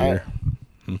Corona beer.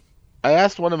 I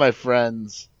asked one of my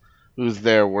friends who's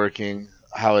there working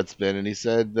how it's been, and he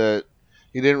said that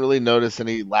he didn't really notice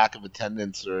any lack of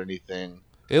attendance or anything.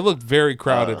 It looked very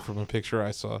crowded from a picture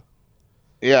I saw.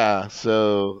 Yeah,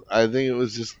 so I think it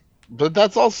was just... But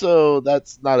that's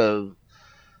not a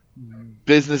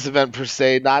business event per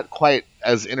se, not quite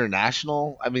as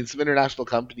international. I mean, some international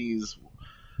companies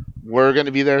were going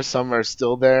to be there, some are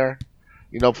still there.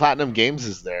 Platinum Games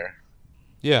is there.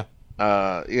 Yeah.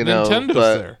 Nintendo's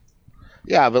there.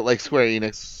 Yeah, but like Square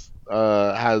Enix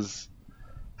has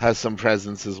some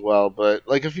presence as well, but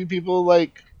like a few people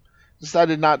like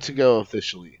decided not to go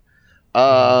officially.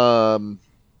 So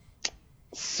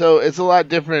it's a lot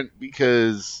different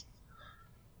because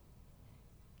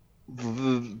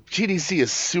the GDC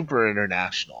is super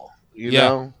international, you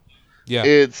know? Yeah.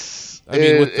 With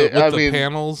the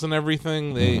panels and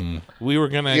everything, we were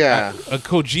gonna a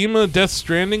Kojima Death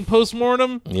Stranding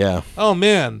postmortem. Yeah. Oh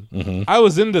man, I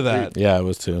was into that. Yeah, I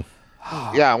was too.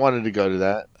 Yeah, I wanted to go to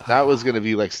that. That was gonna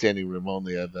be like standing room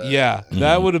only, I bet. Yeah,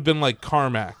 that would have been like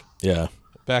Carmack. Yeah.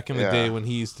 Back in the day when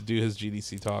he used to do his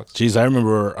GDC talks. Geez, I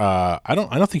remember. I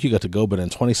don't think you got to go, but in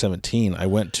 2017, I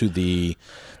went to they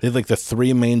had like the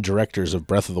 3 main directors of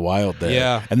Breath of the Wild there.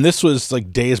 Yeah, and this was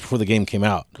like days before the game came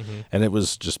out, and it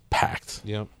was just packed.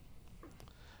 Yep.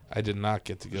 I did not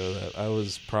get to go to that. I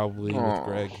was probably with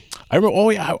Greg. I remember. Oh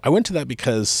yeah, I went to that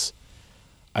because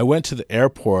I went to the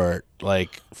airport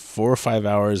like 4 or 5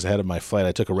 hours ahead of my flight.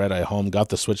 I took a red eye home, got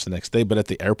the Switch the next day, but at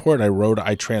the airport,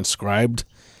 I transcribed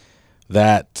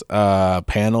that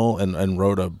panel and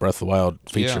wrote a Breath of the Wild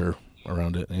feature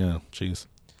around it. Yeah, jeez.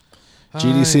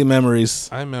 GDC memories.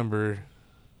 I remember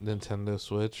Nintendo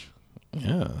Switch.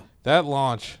 Yeah. That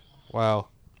launch. Wow.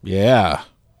 Yeah.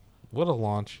 What a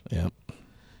launch. Yeah.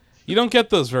 You don't get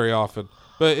those very often.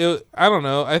 But I don't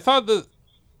know. I thought that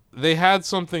they had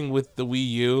something with the Wii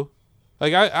U.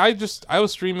 Like I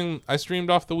was streaming. I streamed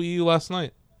off the Wii U last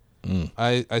night.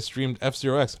 I streamed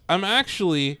F-Zero X. I'm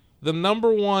actually the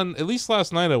number one, at least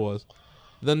last night I was,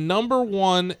 the number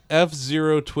one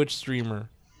F-Zero Twitch streamer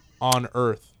on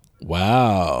Earth.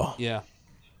 Wow. Yeah.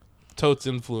 Totes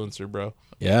influencer, bro.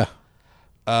 Yeah.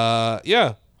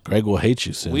 Yeah. Greg will hate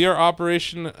you soon. We are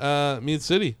Operation Mute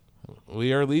City.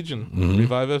 We are Legion.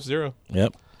 Revive F-Zero.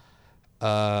 Yep.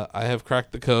 I have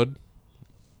cracked the code,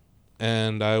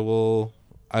 and I will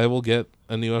get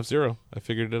a new F-Zero. I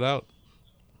figured it out.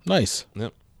 Nice.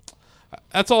 Yep.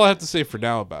 That's all I have to say for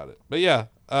now about it. But yeah,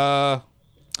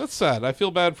 that's sad. I feel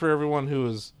bad for everyone who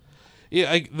is.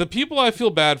 Yeah, the people I feel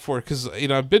bad for, because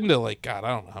I've been to I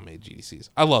don't know how many GDCs.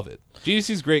 I love it.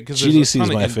 GDC's great because GDC is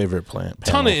my favorite plant.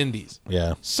 Ton of indies.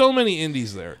 Yeah, so many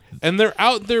indies there, and they're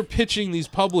out there pitching these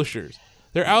publishers.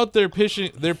 They're out there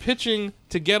pitching. They're pitching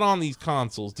to get on these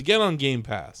consoles, to get on Game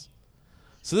Pass.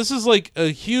 So this is like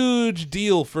a huge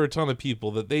deal for a ton of people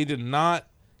that they did not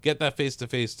get that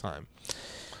face-to-face time,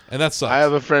 and that sucks. I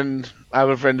have a friend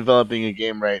developing a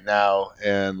game right now,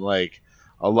 and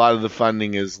a lot of the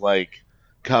funding is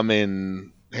come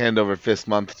in hand over fist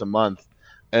month to month,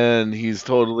 and he's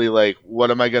totally what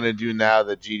am I going to do now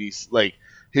that GDC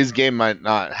his game might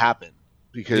not happen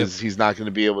because he's not going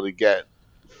to be able to get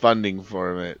funding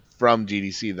from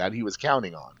GDC that he was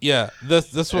counting on. Yeah,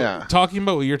 that's what talking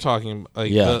about what you're talking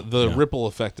about, the ripple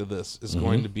effect of this is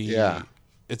going to be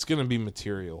it's going to be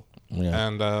material. Yeah.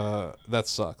 And that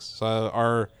sucks.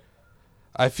 So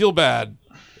I feel bad.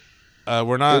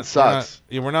 We're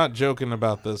not joking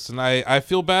about this, and I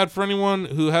feel bad for anyone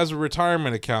who has a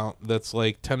retirement account that's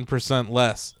 10%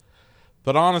 less.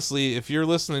 But honestly, if you're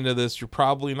listening to this, you're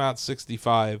probably not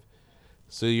 65,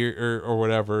 so you're or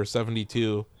whatever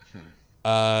 72.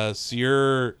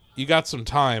 So you got some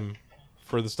time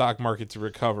for the stock market to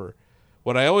recover.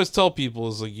 What I always tell people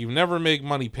is you never make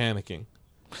money panicking.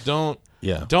 Don't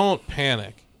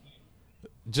panic.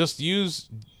 Just use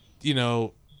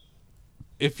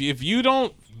If you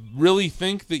don't really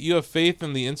think that you have faith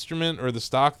in the instrument or the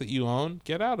stock that you own,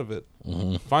 get out of it.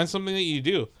 Mm-hmm. Find something that you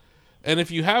do. And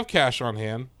if you have cash on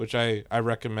hand, which I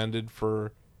recommended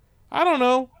for, I don't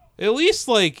know, at least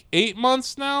 8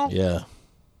 months now. Yeah.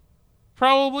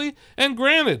 Probably. And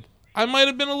granted, I might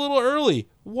have been a little early.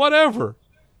 Whatever.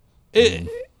 This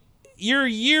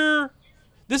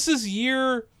is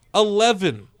year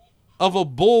 11 of a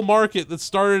bull market that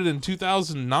started in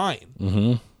 2009.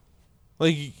 Mm-hmm.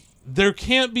 There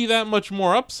can't be that much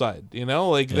more upside,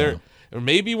 or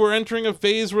maybe we're entering a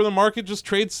phase where the market just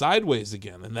trades sideways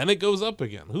again, and then it goes up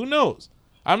again. Who knows?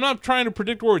 I'm not trying to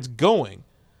predict where it's going,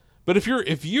 but if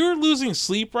you're losing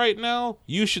sleep right now,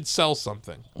 you should sell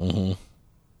something. Mm-hmm.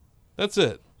 That's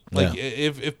it.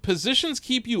 If positions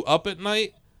keep you up at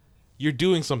night, you're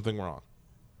doing something wrong.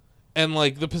 And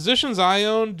the positions I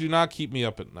own do not keep me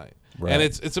up at night. Right. And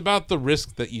it's about the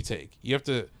risk that you take. You have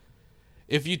to.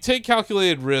 If you take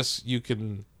calculated risks, you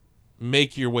can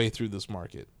make your way through this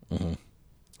market. Mm-hmm.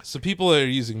 So people that are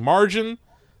using margin,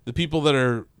 the people that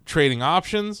are trading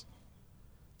options,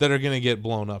 that are going to get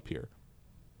blown up here.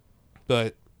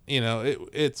 But,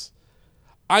 it's...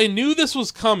 I knew this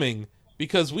was coming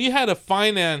because we had a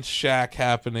finance shack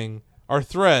happening, our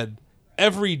thread,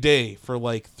 every day for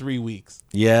 3 weeks.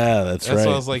 Yeah, that's right.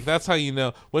 So I was like, that's how you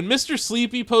know. When Mr.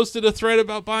 Sleepy posted a thread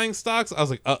about buying stocks, I was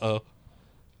like, uh-oh.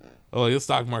 Oh, the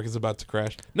stock market's about to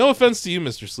crash. No offense to you,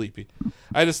 Mr. Sleepy.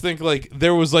 I just think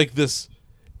there was this,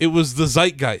 it was the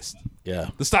zeitgeist.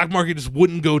 Yeah. The stock market just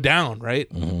wouldn't go down, right?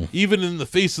 Mm-hmm. Even in the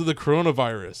face of the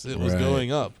coronavirus, it was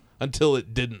going up until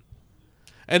it didn't.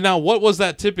 And now what was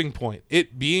that tipping point?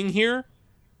 It being here?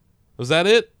 Was that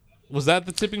it? Was that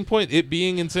the tipping point? It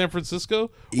being in San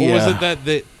Francisco? Or was it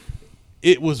that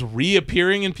it was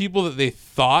reappearing in people that they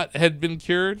thought had been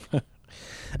cured?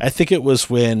 I think it was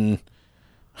when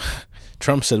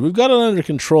Trump said, we've got it under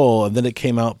control, and then it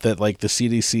came out that the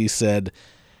CDC said,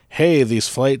 hey, these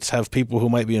flights have people who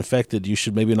might be infected, you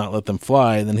should maybe not let them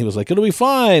fly. And then he was like, it'll be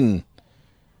fine.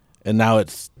 And now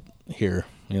it's here,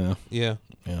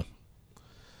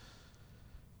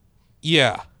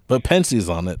 Yeah. But Pensie's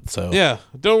on it, so yeah,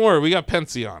 don't worry, we got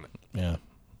Pensie on it. Yeah.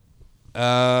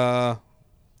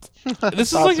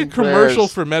 This is a commercial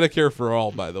for Medicare for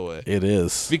All, by the way. It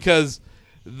is. Because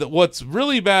what's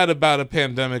really bad about a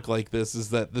pandemic like this is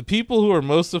that the people who are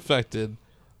most affected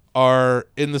are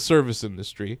in the service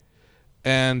industry,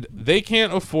 and they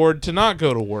can't afford to not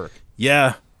go to work.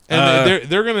 Yeah. And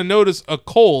they're going to notice a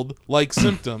cold-like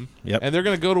symptom, yep. And they're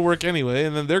going to go to work anyway,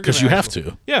 and then they're going to... Because you have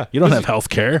to. Yeah. You don't have health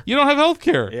care. You don't have health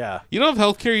care. Yeah. You don't have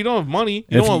health care. You don't have money.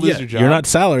 You don't want to lose your job. You're not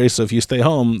salary, so if you stay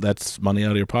home, that's money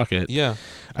out of your pocket. Yeah.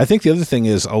 I think the other thing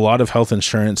is a lot of health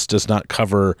insurance does not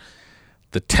cover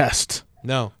the test.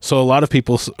 No. So a lot of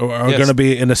people are going to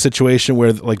be in a situation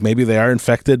where maybe they are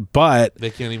infected, but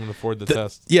they can't even afford the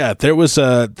test. Yeah, there was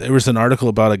an article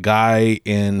about a guy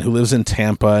who lives in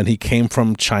Tampa, and he came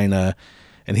from China,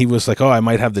 and he was like, "Oh, I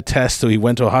might have the test," so he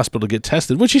went to a hospital to get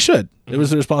tested, which he should. Mm-hmm. It was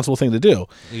the responsible thing to do.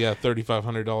 You got a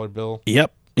 $3,500 bill.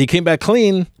 Yep, he came back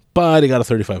clean, but he got a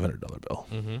 $3,500 bill.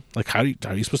 Mm-hmm.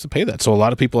 How are you supposed to pay that? So a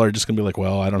lot of people are just going to be like,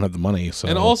 "Well, I don't have the money." So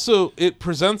and also it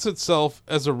presents itself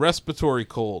as a respiratory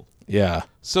cold. Yeah.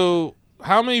 So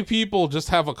how many people just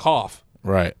have a cough?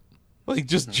 Right.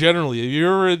 Just generally, if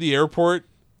you're at the airport.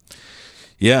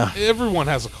 Yeah. Everyone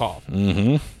has a cough.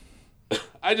 Mm-hmm.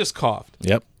 I just coughed.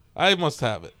 Yep. I must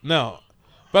have it. No,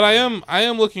 but I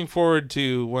am looking forward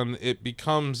to when it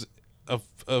becomes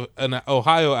an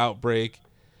Ohio outbreak,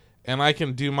 and I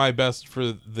can do my best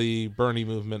for the Bernie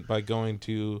movement by going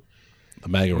to The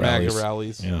MAGA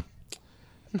rallies. Yeah.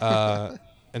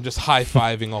 And just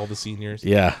high-fiving all the seniors.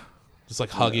 Yeah. Just like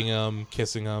hugging them,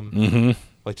 kissing them. Mm-hmm.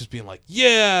 Like just being like,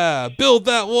 yeah, build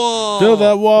that wall. Build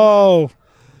that wall.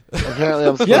 Apparently,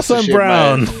 I'm supposed Yes, to I'm shave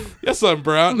brown. Yes, I'm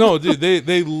brown. No, dude,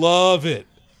 they love it.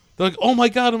 They're like, oh my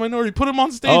God, a minority. Put him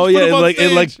on stage. Oh put yeah, him on it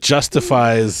stage. like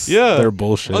justifies their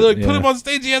bullshit. Oh, they're like, yeah. put him on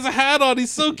stage. He has a hat on.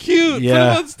 He's so cute. Yeah.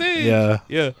 Put him on stage. Yeah.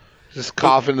 Yeah. Just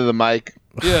cough into the mic,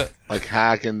 Yeah. like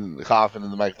hacking, coughing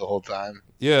in the mic the whole time.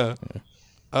 Yeah.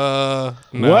 No.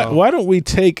 Why don't we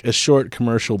take a short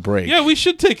commercial break? Yeah, we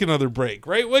should take another break,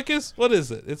 right, Wickus? What is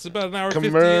it? It's about an hour 50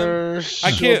 in. Commercial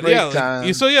I can't. break Yeah.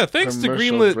 time. So yeah, thanks to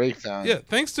Commercial Greenlit. break time. Yeah,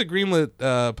 thanks to Greenlit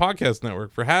Podcast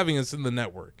Network for having us in the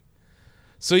network.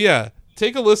 So yeah,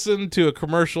 take a listen to a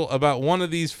commercial about one of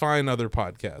these fine other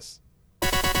podcasts.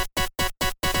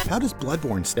 How does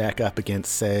Bloodborne stack up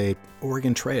against, say,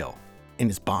 Oregon Trail?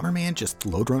 And is Bomberman just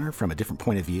Loadrunner from a different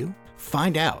point of view?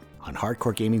 Find out on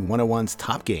Hardcore Gaming 101's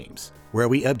Top Games, where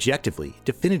we objectively,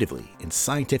 definitively, and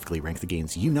scientifically rank the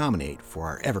games you nominate for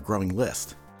our ever-growing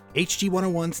list. HG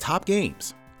 101's Top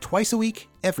Games, twice a week,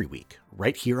 every week,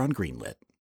 right here on Greenlit.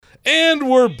 And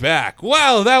we're back.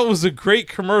 Wow, that was a great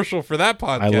commercial for that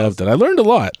podcast. I loved it. I learned a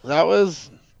lot. That was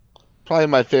probably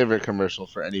my favorite commercial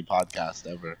for any podcast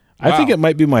ever. I think Wow. it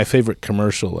might be my favorite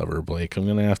commercial ever, Blake. I'm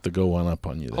gonna have to go one up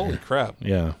on you there. Holy crap.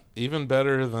 Yeah. Even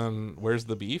better than Where's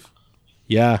the Beef?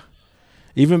 Yeah.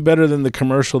 Even better than the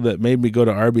commercial that made me go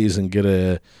to Arby's and get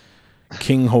a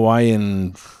King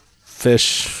Hawaiian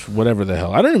fish, whatever the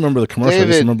hell. I don't remember the commercial. I just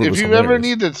David, remember it if was you hilarious. ever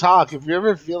need to talk, if you're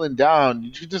ever feeling down,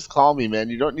 you should just call me, man.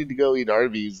 You don't need to go eat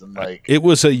Arby's and like. It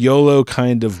was a YOLO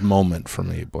kind of moment for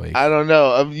me, Blake. I don't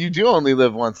know. You do only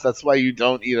live once. That's why you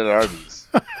don't eat at Arby's.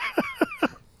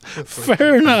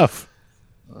 Fair enough.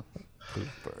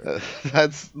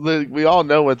 We all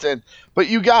know what's in. But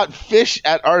you got fish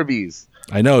at Arby's.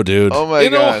 I know, dude. Oh my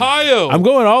In god. Ohio. I'm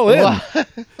going all in.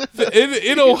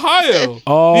 In Ohio.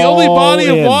 All The only body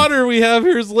in. of water we have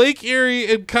here is Lake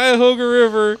Erie and Cuyahoga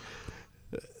River.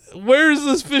 Where is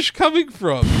this fish coming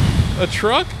from? A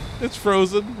truck? It's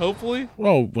frozen, hopefully.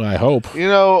 Well, I hope. You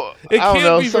know, It I don't can't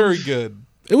know. be very good.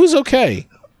 It was okay.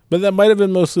 But that might have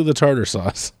been mostly the tartar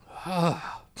sauce. You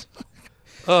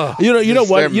know Just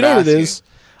what? they're You know what it masking. is?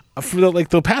 For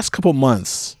the past couple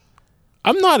months,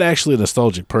 I'm not actually a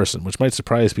nostalgic person, which might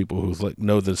surprise people who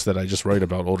know this, that I just write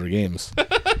about older games.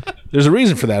 There's a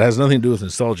reason for that. It has nothing to do with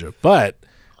nostalgia. But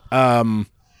I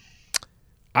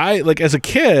as a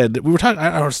kid, we were talking.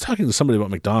 I was talking to somebody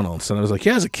about McDonald's, and I was like,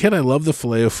 "Yeah, as a kid, I loved the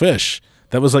Filet-O-Fish.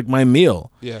 That was like my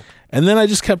meal." Yeah. And then I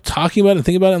just kept talking about it and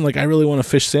thinking about it. And I really want a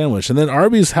fish sandwich. And then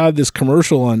Arby's had this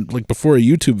commercial on before a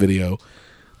YouTube video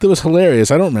that was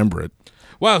hilarious. I don't remember it.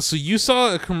 Wow, so you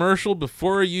saw a commercial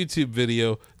before a YouTube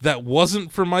video that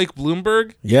wasn't for Mike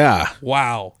Bloomberg? Yeah.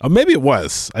 Wow. Maybe it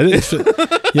was. I didn't.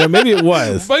 Maybe it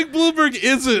was. Mike Bloomberg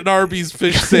isn't an Arby's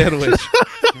fish sandwich.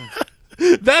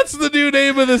 That's the new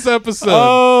name of this episode.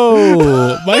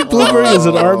 Oh, Mike Bloomberg is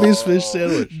an Arby's fish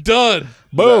sandwich. Done.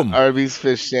 Boom. Arby's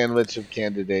fish sandwich of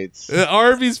candidates. An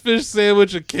Arby's fish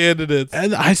sandwich of candidates.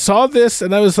 And I saw this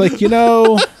and I was like,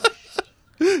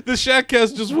 The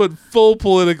Shackcast just went full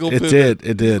political it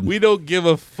pivot. did. We don't give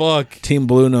a fuck. Team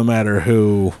Blue, no matter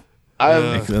who,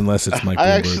 I've unless it's Mike Bloomberg. I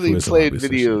who actually is an played Arby's fish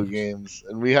video sandwich. games,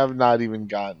 and we have not even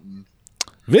gotten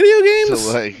Video to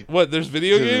games? What, there's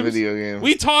video to the games? video games.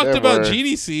 We talked There about were.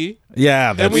 GDC, Yeah,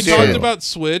 and that's we did. talked true. about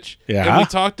Switch, Yeah. and we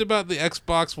talked about the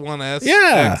Xbox One S,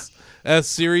 Yeah. S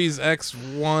Series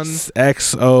X1.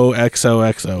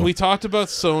 XOXOXO. We talked about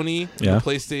Sony, Yeah. the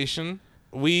PlayStation.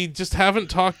 We just haven't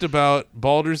talked about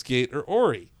Baldur's Gate or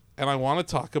Ori, and I want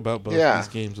to talk about both Yeah. these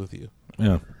games with you.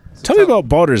 Yeah. Tell me about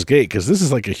Baldur's Gate, because this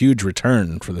is like a huge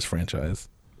return for this franchise.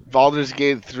 Baldur's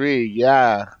Gate 3,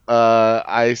 yeah.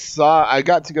 I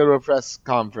got to go to a press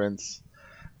conference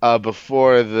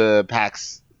before the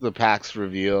PAX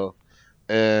reveal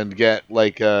and get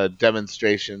a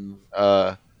demonstration,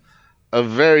 a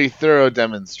very thorough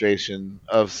demonstration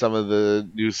of some of the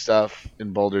new stuff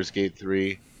in Baldur's Gate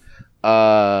 3.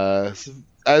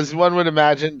 As one would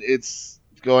imagine, it's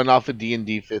going off of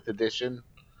D&D 5th edition.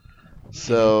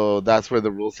 So that's where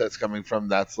the rule set's coming from.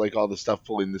 That's all the stuff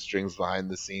pulling the strings behind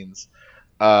the scenes.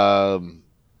 But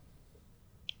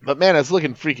man, it's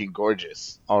looking freaking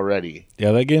gorgeous already.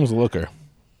 Yeah, that game's a looker.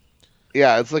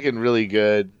 Yeah, it's looking really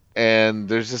good. And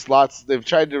there's just lots. They've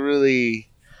tried to really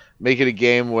make it a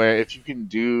game where if you can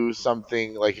do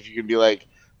something, like if you can be like,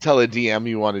 tell a DM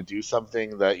you want to do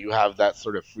something, that you have that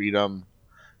sort of freedom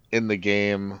in the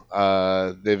game.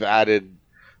 They've added,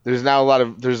 there's now a lot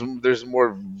of, there's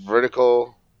more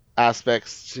vertical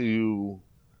aspects to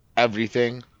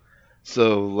everything.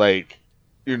 So like,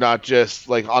 you're not just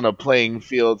like on a playing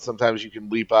field. Sometimes you can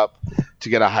leap up to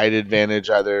get a height advantage,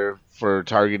 either for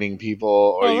targeting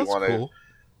people, or you that's want to cool.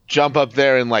 jump up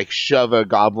there and like shove a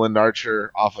goblin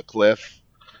archer off a cliff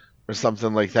or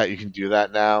something like that. You can do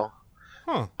that now.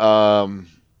 Huh.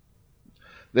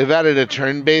 They've added a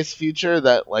turn-based feature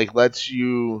that like lets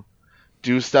you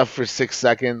do stuff for 6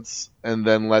 seconds and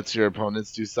then lets your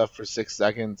opponents do stuff for 6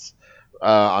 seconds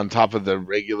on top of the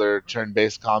regular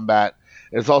turn-based combat.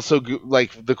 It's also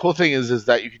like the cool thing is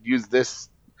that you can use this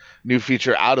new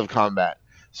feature out of combat.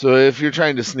 So if you're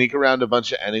trying to sneak around a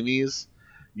bunch of enemies,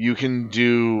 you can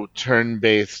do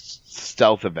turn-based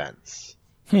stealth events.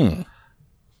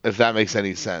 If that makes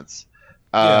any sense.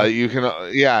 You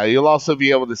can, you'll also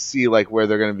be able to see like where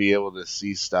they're going to be able to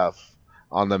see stuff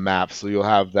on the map, so you'll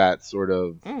have that sort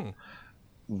of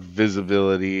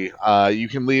visibility. You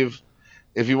can leave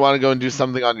if you want to go and do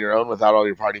something on your own without all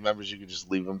your party members. You can just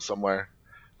leave them somewhere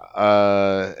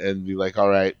and be like, "All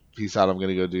right, peace out. I'm going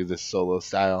to go do this solo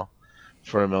style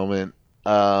for a moment."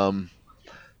 And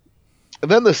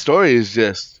then the story is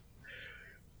just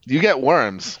you get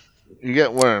worms. You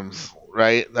get worms.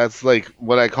 Right, that's like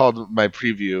what I called my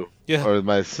preview, or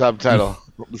my subtitle.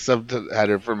 The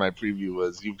subheader for my preview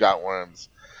was "You've got worms."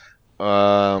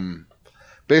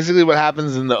 Basically, what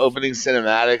happens in the opening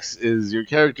cinematics is your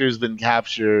character's been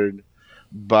captured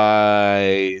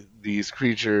by these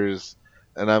creatures,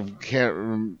 and I'm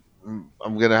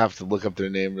gonna have to look up their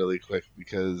name really quick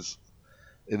because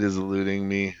it is eluding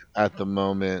me at the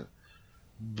moment.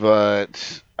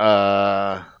 But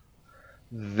they're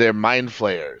mind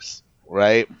flayers.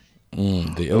 Right?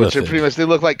 Which are pretty much, they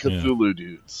look like Cthulhu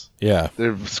dudes. Yeah.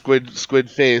 They're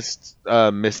squid-faced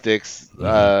mystics,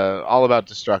 all about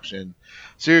destruction.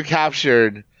 So you're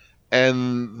captured,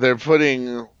 and they're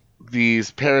putting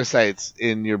these parasites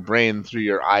in your brain through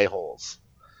your eye holes.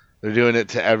 They're doing it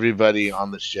to everybody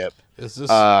on the ship. Is this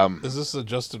a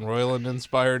Justin Roiland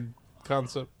inspired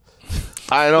concept?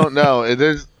 I don't know. It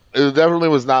definitely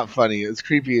was not funny. It's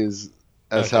creepy as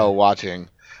hell watching.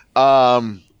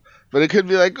 But it could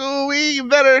be like, "Ooh, you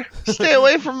better stay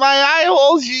away from my eye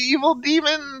holes, you evil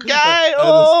demon guy."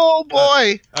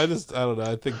 Boy. I don't know.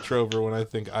 I think Trover when I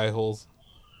think eye holes.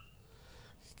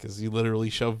 Because you literally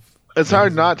shove... It's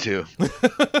hard not to.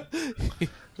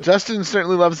 Justin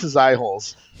certainly loves his eye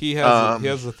holes. He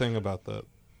has a thing about that.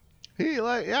 He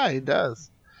does.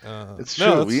 It's true.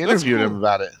 No, we interviewed him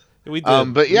about it. We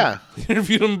did. But yeah. We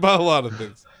interviewed him about a lot of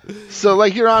things. So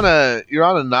like you're on a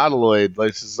nautiloid,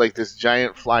 like it's like this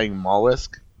giant flying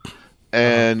mollusk,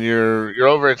 and you're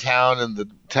over a town, and the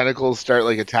tentacles start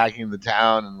like attacking the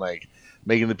town and like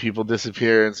making the people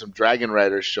disappear, and some dragon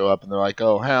riders show up, and they're like,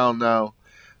 "Oh hell no!"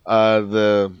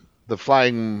 The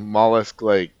flying mollusk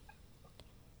like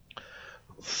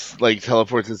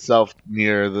teleports itself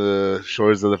near the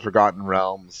shores of the Forgotten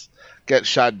Realms, gets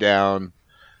shot down.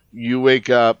 You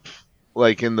wake up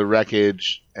like in the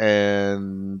wreckage,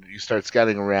 and you start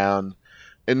scouting around,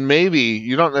 and maybe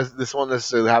you don't. This won't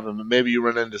necessarily happen, but maybe you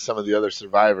run into some of the other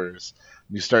survivors.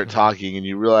 And you start talking, and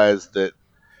you realize that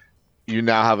you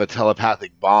now have a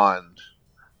telepathic bond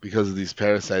because of these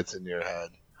parasites in your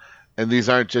head. And these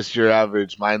aren't just your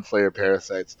average mind flayer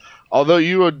parasites.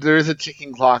 Although there is a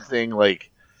ticking clock thing. Like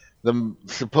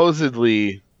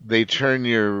supposedly they turn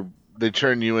you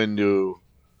into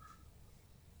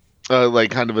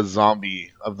like kind of a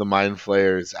zombie of the mind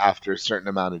flayers after a certain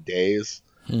amount of days.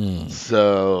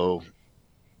 So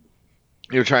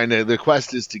the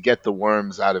quest is to get the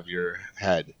worms out of your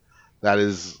head. That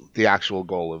is the actual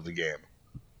goal of the game.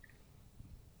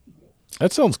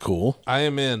 That sounds cool. I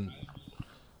am in.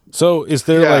 So is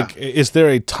there is there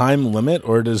a time limit,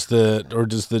 or does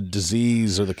the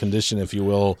disease or the condition, if you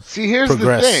will, see, here's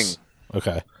progress? The thing.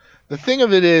 Okay. The thing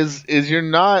of it is you're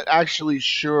not actually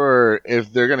sure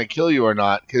if they're going to kill you or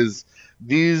not, because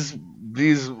these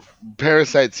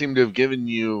parasites seem to have given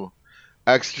you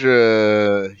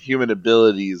extra human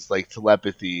abilities like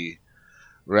telepathy,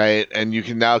 right? And you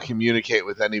can now communicate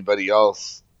with anybody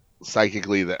else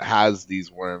psychically that has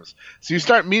these worms. So you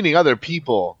start meeting other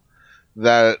people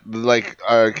that like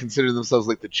are consider themselves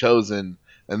like the chosen,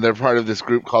 and they're part of this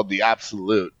group called the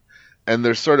Absolute, and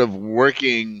they're sort of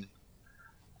working.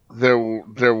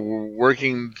 They're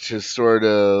working to sort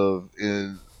of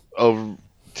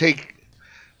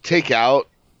take out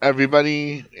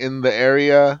everybody in the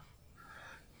area,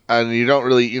 and you don't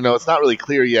really, it's not really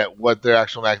clear yet what their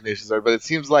actual machinations are, but it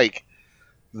seems like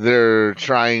they're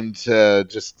trying to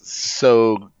just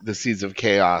sow the seeds of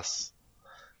chaos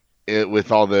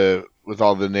with all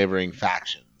the neighboring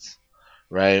factions,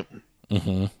 right?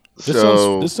 Mm-hmm.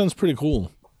 So This sounds pretty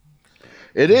cool.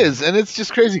 it is, and it's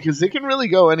just crazy because they can really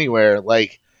go anywhere.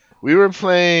 Like, we were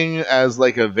playing as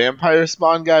like a vampire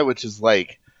spawn guy, which is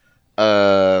like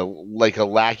a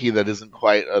lackey that isn't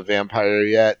quite a vampire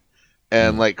yet,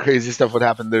 and like crazy stuff would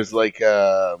happen. There's like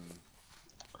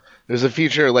there's a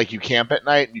feature like you camp at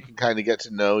night and you can kind of get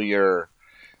to know your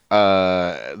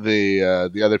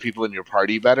the other people in your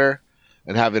party better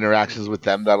and have interactions with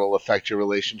them that'll affect your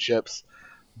relationships.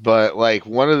 But like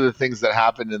one of the things that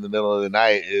happened in the middle of the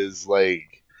night is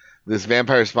like this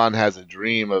vampire spawn has a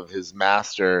dream of his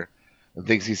master and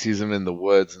thinks he sees him in the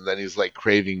woods, and then he's like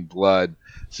craving blood.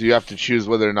 So you have to choose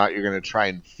whether or not you're going to try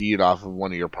and feed off of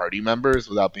one of your party members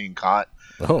without being caught.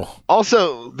 Oh,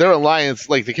 Also, their alliance,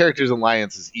 like the character's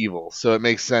alliance, is evil, so it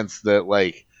makes sense that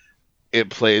like it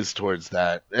plays towards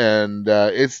that. And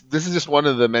this is just one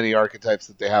of the many archetypes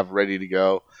that they have ready to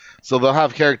go. So they'll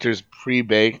have characters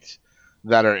pre-baked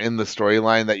that are in the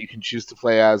storyline that you can choose to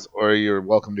play as, or you're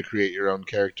welcome to create your own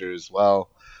character as well.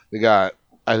 They got,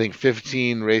 I think,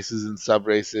 15 races and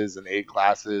sub-races and 8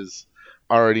 classes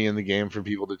already in the game for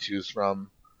people to choose from.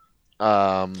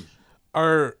 Are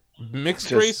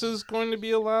mixed races going to be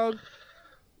allowed?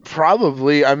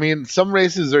 Probably. I mean, some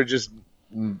races are just...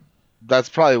 That's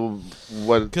probably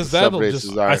what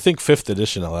sub-races are. I think 5th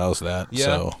edition allows that. Yeah.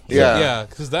 So, Yeah,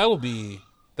 because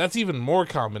that's even more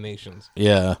combinations.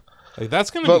 Yeah. Like,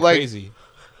 that's going to be crazy.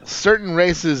 Certain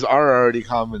races are already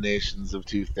combinations of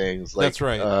two things. Like, that's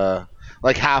right.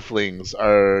 Like halflings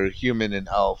are human and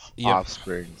elf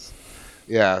offsprings.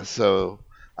 Yeah, so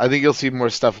I think you'll see more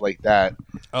stuff like that.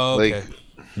 Oh, okay.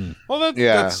 Well,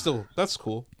 that's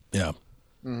cool. Yeah.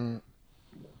 Mm-hmm.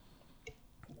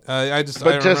 I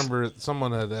remember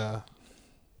someone had asked.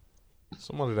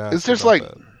 It's just like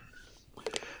that.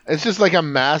 It's just like a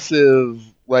massive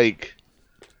like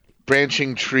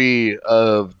branching tree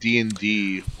of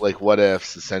D&D like what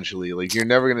ifs essentially. Like you're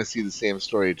never gonna see the same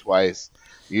story twice.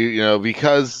 You know,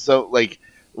 because so like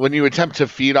when you attempt to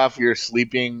feed off your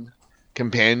sleeping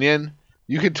companion,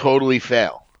 you could totally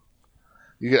fail.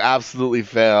 You could absolutely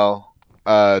fail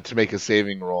to make a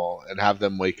saving roll and have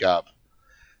them wake up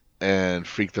and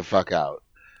freak the fuck out.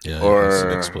 Yeah,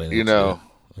 or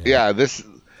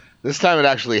this time it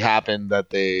actually happened that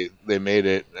they made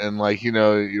it, and like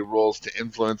your rolls to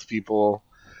influence people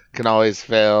can always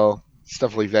fail,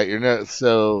 stuff like that.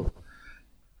 So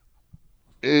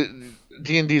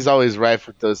D&D is always rife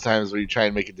with those times where you try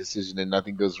and make a decision and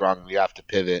nothing goes wrong and you have to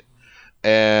pivot.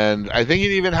 And I think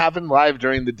it even happened live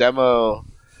during the demo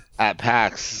at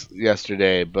PAX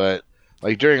yesterday, but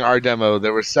like during our demo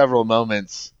there were several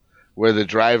moments where the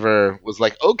driver was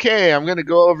like, okay, I'm going to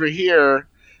go over here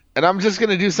and I'm just going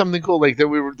to do something cool. Like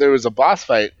there was a boss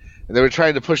fight and they were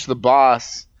trying to push the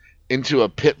boss into a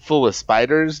pit full of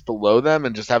spiders below them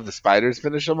and just have the spiders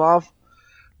finish them off.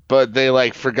 But they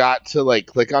like forgot to like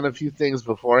click on a few things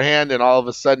beforehand, and all of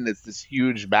a sudden it's this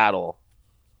huge battle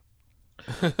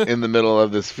in the middle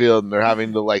of this field, and they're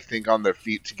having to like think on their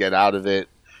feet to get out of it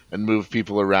and move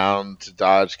people around to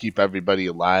dodge, keep everybody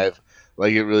alive.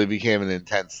 Like it really became an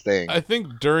intense thing. I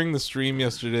think during the stream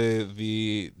yesterday,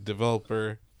 the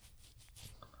developer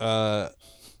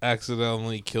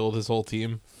accidentally killed his whole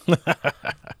team.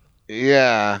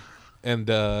 Yeah. And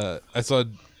I saw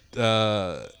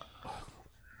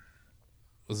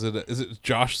is it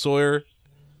Josh Sawyer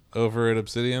over at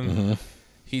Obsidian? Mm-hmm.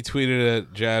 He tweeted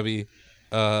at Jabby.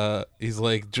 He's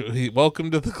like,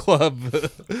 welcome to the club,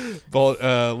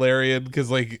 Larian,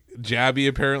 because like Jabby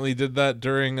apparently did that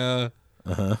during a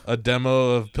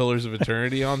demo of Pillars of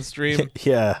Eternity on stream.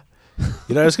 Yeah.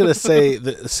 I was going to say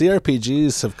the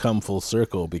CRPGs have come full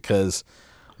circle because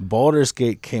Baldur's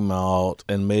Gate came out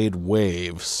and made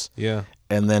waves. Yeah.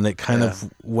 And then it kind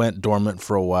of went dormant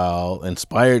for a while.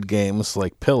 Inspired games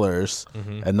like Pillars,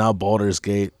 and now Baldur's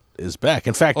Gate is back.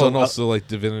 In fact, and also like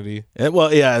Divinity.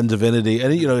 And Divinity.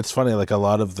 And it's funny, like a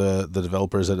lot of the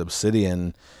developers at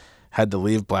Obsidian had to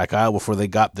leave Black Isle before they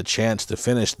got the chance to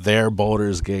finish their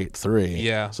Baldur's Gate 3.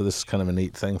 Yeah. So this is kind of a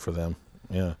neat thing for them.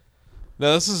 Yeah.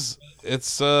 No, it's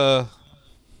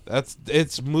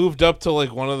moved up to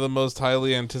like one of the most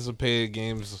highly anticipated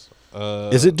games.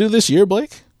 Is it due this year,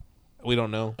 Blake? We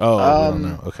don't know. Oh, we don't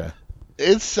know. Okay.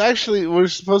 It's actually, we're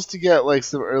supposed to get like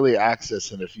some early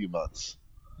access in a few months.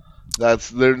 That's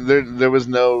there was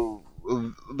no,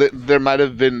 they might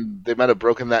have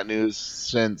broken that news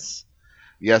since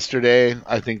yesterday.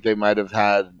 I think they might have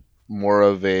had more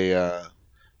of a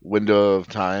window of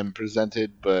time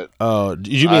presented, but Oh,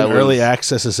 did you mean I early was-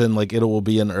 access as in like it will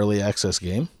be an early access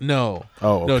game? No.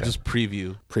 Oh, No, okay. just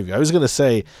preview. Preview. I was going to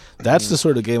say that's the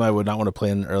sort of game I would not want to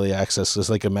play in early access. It's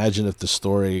like imagine if the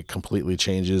story completely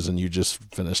changes and you just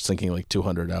finished sinking like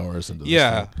 200 hours into this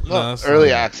Yeah. thing. No, that's early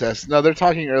not- access. No, they're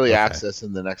talking early Okay. access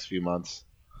in the next few months.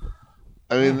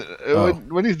 I mean, Oh.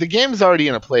 when the game's already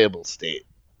in a playable state,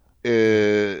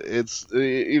 it's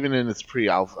even in its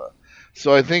pre-alpha.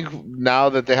 So I think now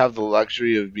that they have the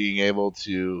luxury of being able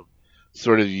to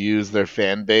sort of use their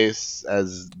fan base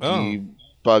as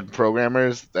debug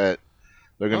programmers, that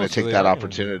they're going Oh, to so take they that are gonna do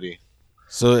opportunity.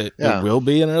 So it Yeah. will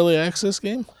be an early access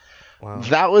game? Wow.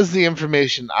 That was the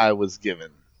information I was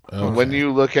given. Okay. When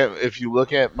if you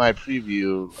look at my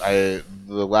preview,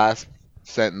 the last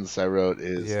sentence I wrote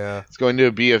is Yeah. it's going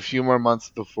to be a few more months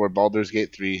before Baldur's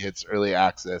Gate 3 hits early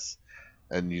access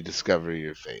and you discover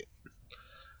your fate.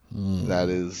 Hmm. That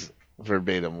is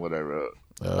verbatim what I wrote.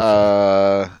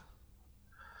 Okay.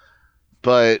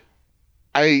 But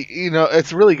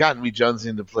it's really gotten me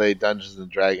jonesing to play Dungeons and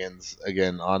Dragons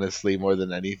again, honestly, more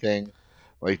than anything.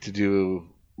 Like to do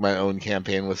my own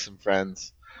campaign with some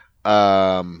friends.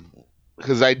 Because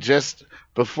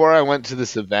before I went to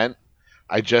this event,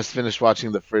 I just finished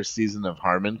watching the first season of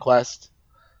Harmon Quest,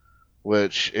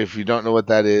 which, if you don't know what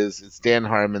that is, it's Dan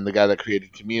Harmon, the guy that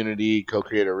created Community,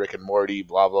 co-creator Rick and Morty,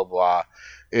 blah, blah, blah.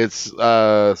 It's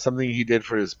something he did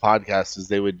for his podcast is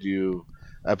they would do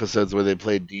episodes where they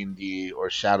played D&D or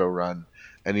Shadowrun,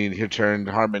 and he turned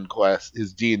Harmon Quest,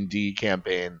 his D&D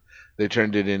campaign, they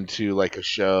turned it into like a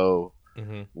show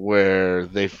Mm-hmm. where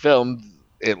they filmed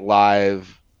it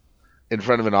live in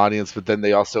front of an audience, but then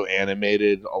they also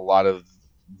animated a lot of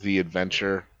the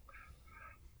adventure,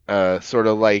 sort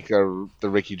of like the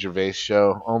Ricky Gervais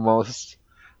show almost,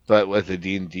 but with a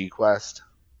D&D quest.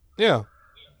 Yeah.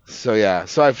 So yeah,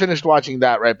 so I finished watching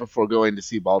that right before going to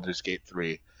see Baldur's Gate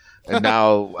 3, and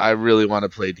now I really want to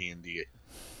play D&D.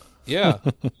 Yeah.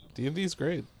 D&D's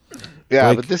great. Yeah,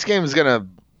 Like- but this game is gonna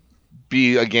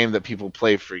be a game that people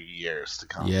play for years to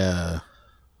come. Yeah.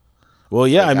 Well,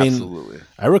 yeah, Like, I mean, absolutely.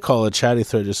 I recall a chatty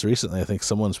thread just recently. I think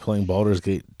someone's playing Baldur's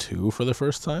Gate 2 for the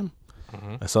first time.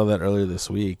 Mhm. I saw that earlier this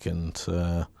week, and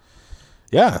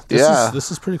Yeah.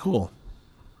 this is pretty cool.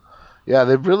 Yeah,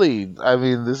 they've really. I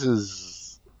mean, this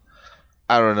is.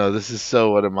 I don't know. This is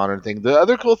so what a modern thing. The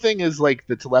other cool thing is like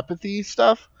the telepathy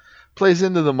stuff plays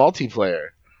into the multiplayer.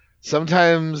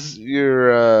 Sometimes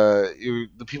the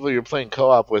people you're playing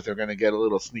co-op with are going to get a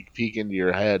little sneak peek into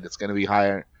your head. It's going to be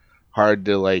hard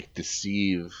to like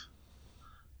deceive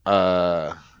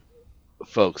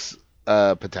folks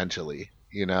potentially.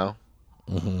 You know.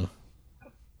 Hmm.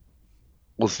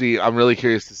 We'll see. I'm really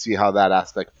curious to see how that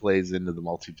aspect plays into the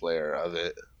multiplayer of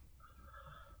it.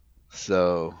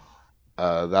 So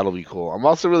that'll be cool. I'm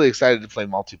also really excited to play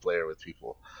multiplayer with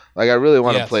people. Like I really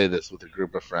want to Yes. play this with a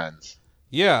group of friends.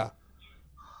 Yeah.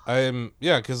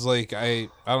 Because like I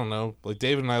don't know, like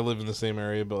David and I live in the same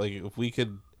area, but like if we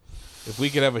could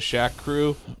have a Shack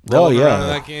crew rolling around in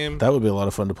that game, That would be a lot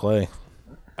of fun to play.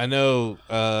 I know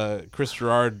Chris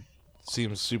Gerard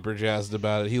seems super jazzed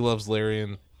about it. He loves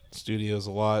Larian Studios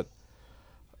a lot.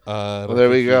 Well, there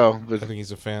we go. I think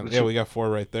he's a fan. Yeah, we got 4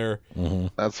 right there. Hmm.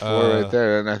 That's 4 right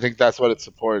there, and I think that's what it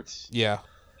supports. Yeah,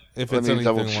 if Let it's me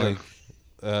anything double check.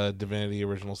 like Divinity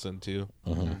Original Sin 2,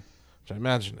 Hmm. which I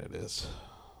imagine it is.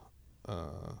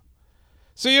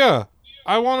 So yeah,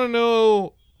 I want to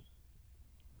know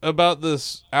about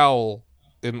this owl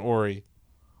in Ori,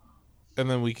 and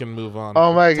then we can move on.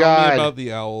 Oh my Tell God. me about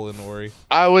the owl in Ori.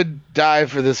 I would die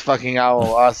for this fucking owl,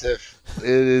 Asif. It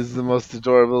is the most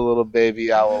adorable little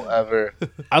baby owl ever.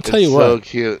 I'll tell you It's what, so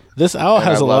cute. this owl and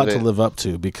has I a lot love to it. live up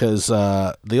to because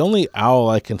the only owl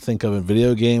I can think of in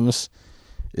video games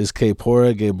is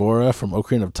Kaepora Gaebora from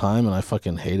Ocarina of Time, and I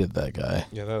fucking hated that guy.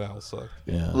 Yeah, that owl sucked.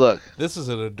 Yeah. Look, This is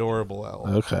an adorable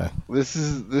owl. Okay. this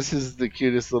is the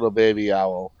cutest little baby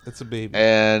owl, It's a baby.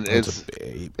 and That's a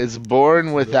babe. it's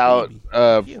born without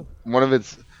baby. one of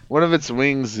its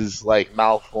wings is like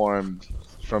malformed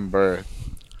from birth.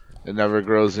 It never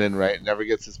grows in right. It never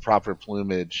gets its proper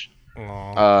plumage.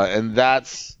 Aw. And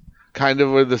that's kind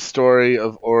of where the story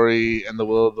of Ori and the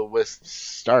Will of the Wisps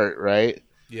start, right?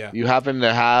 Yeah. You happen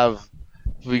to have,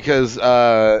 because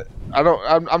I'm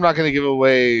not going to give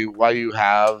away why you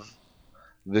have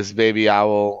this baby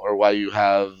owl or why you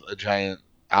have a giant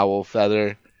owl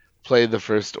feather. Play the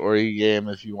first Ori game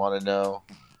if you want to know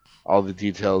all the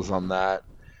details on that.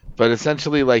 But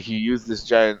essentially, like, you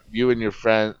and your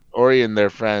friend, Ori and their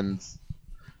friends,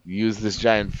 use this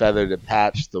giant feather to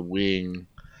patch the wing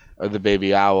of the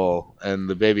baby owl, and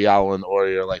the baby owl and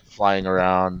Ori are like flying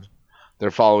around they're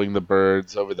following the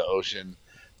birds over the ocean,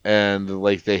 and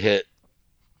like they hit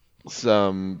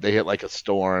like a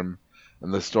storm,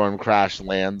 and the storm crash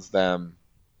lands them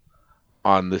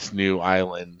on this new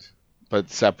island, but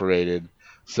separated.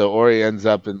 So Ori ends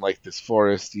up in like this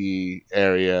foresty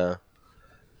area,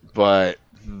 but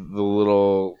the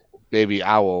little baby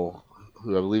owl,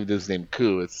 who I believe is named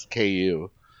Ku, it's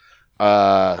Ku,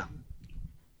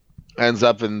 ends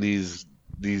up in these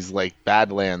like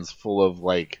badlands full of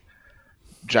like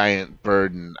giant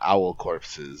bird and owl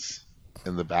corpses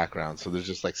in the background. So there's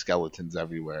just like skeletons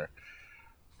everywhere.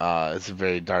 It's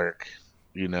very dark,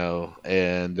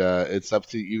 and it's up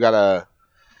to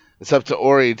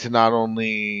Ori to not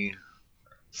only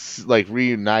like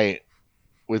reunite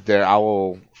with their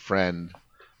owl friend,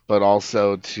 but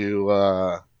also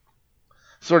to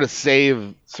sort of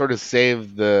save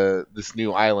this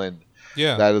new island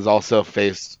Yeah. that has also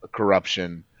faced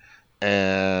corruption,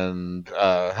 and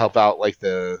help out like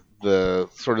the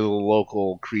sort of the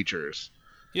local creatures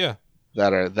Yeah.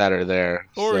 that are there.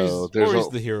 Ori's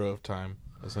the hero of time,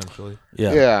 essentially.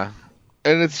 Yeah.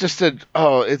 And it's just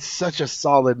it's such a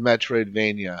solid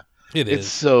Metroidvania. It's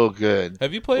so good.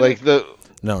 Have you played like it?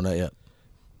 No, not yet.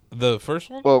 The first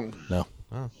one? Well, No.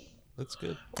 Oh, that's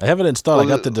good. I have it installed. Well, I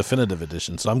got the definitive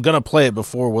edition, so I'm gonna play it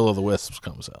before Will of the Wisps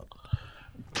comes out.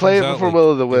 play it Comes out, before like,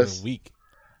 Will of the in a Wisps. week.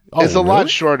 It's a really? lot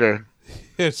shorter.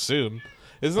 Yeah, soon.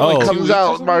 Isn't it Oh. like 2 Comes weeks or out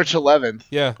something? March 11th.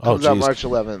 Yeah. Oh, Comes out geez. March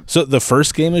 11th. So the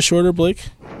first game is shorter, Blake?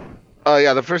 Oh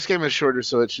yeah, the first game is shorter,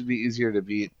 so it should be easier to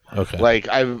beat. Okay. Like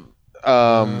I've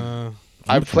Uh,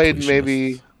 I've played completionist.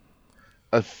 maybe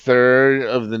a third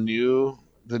of the newer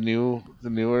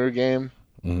game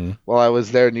Mhm. while I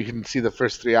was there, and you can see the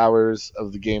first 3 hours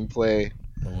of the gameplay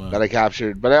Oh, wow. that I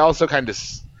captured. But I also kind of,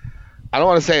 I don't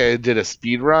want to say I did a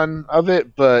speed run of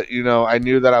it, but I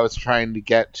knew that I was trying to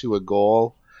get to a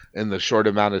goal in the short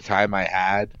amount of time I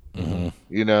had.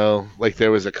 Mhm. Like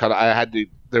there was a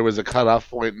cutoff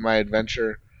point in my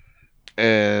adventure,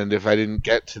 and if I didn't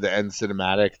get to the end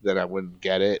cinematic, then I wouldn't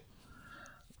get it.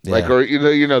 Yeah. Like, or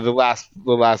the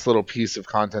last little piece of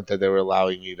content that they were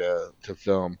allowing me to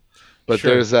film. But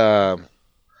Sure.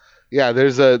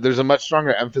 there's a much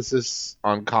stronger emphasis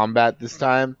on combat this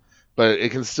time, but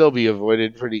it can still be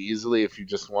avoided pretty easily if you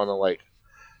just want to like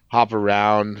hop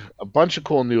around. A bunch of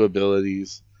cool new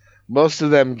abilities. Most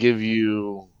of them give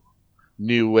you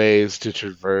new ways to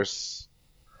traverse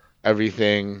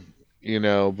everything,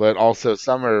 but also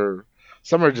some are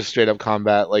just straight up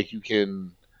combat. Like you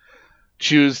can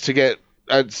choose to get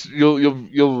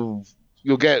you'll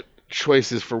get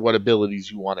choices for what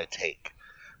abilities you want to take.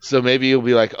 So maybe you'll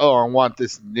be like, oh, I want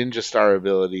this ninja star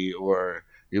ability, or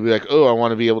you'll be like, oh, I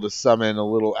want to be able to summon a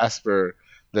little Esper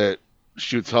that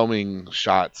shoots homing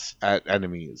shots at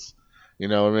enemies,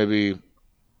 or maybe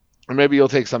you'll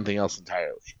take something else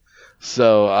entirely.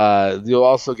 So you'll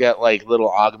also get like little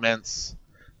augments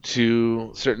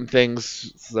to certain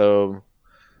things. So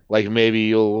like maybe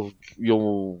you'll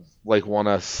like want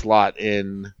to slot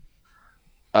in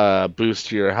a boost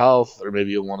to your health, or maybe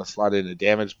you'll want to slot in a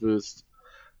damage boost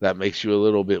that makes you a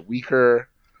little bit weaker,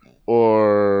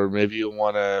 or maybe you'll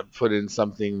want to put in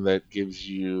something that gives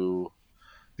you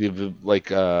the like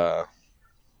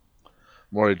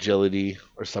more agility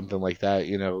or something like that.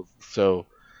 So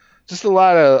just a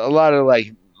lot of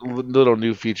like little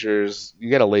new features.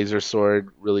 You get a laser sword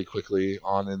really quickly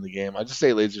on in the game. I just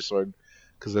say laser sword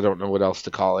because I don't know what else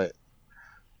to call it.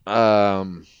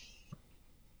 But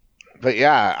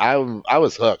yeah, I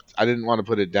was hooked. I didn't want to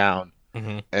put it down,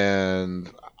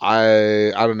 and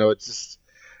I don't know. It's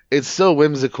so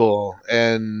whimsical,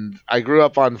 and I grew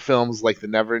up on films like The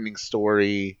Neverending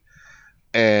Story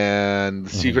and The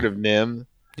Secret of Nim.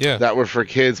 Yeah. That were for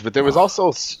kids, but there was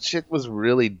also shit was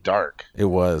really dark It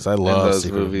was. I in love those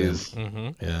Secret of Nim. movies.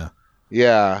 Mm-hmm. Yeah.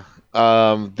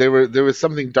 Yeah. There was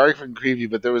something dark and creepy,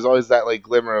 but there was always that like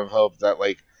glimmer of hope, that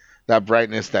like that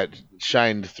brightness that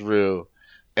shined through,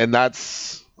 and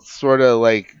that's sort of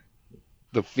like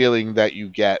the feeling that you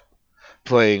get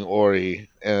playing Ori.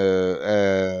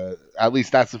 At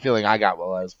least that's the feeling I got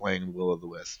while I was playing Will of the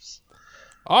Wisps.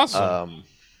 Awesome.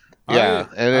 Yeah,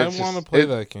 and I it's want to just- play it-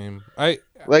 that game.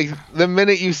 Like the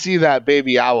minute you see that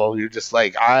baby owl, you're just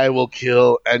like, I will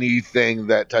kill anything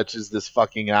that touches this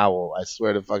fucking owl. I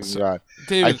swear to fucking God. I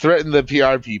David, threatened the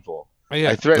PR people.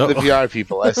 yeah, I threatened the PR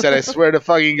people. I said, I swear to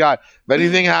fucking God, if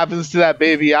anything happens to that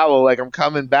baby owl, like I'm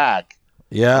coming back.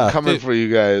 Yeah. I'm coming Dude. for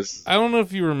you guys. I don't know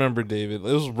if you remember, David.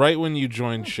 It was right when you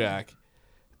joined Shaq.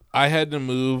 I had to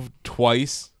move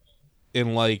twice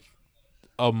in like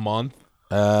a month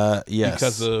Yes.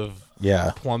 because of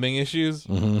yeah. plumbing issues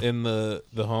Mhm. in the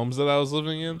homes that I was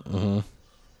living in. Mhm.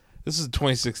 This is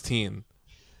 2016.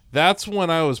 That's when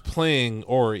I was playing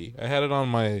Ori. I had it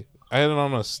on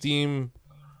Steam.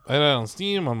 I had it on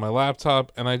Steam on my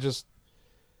laptop, and I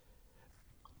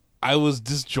was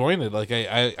disjointed. Like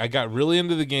I got really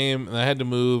into the game, and I had to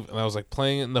move, and I was like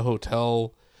playing it in the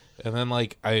hotel, and then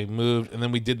like I moved, and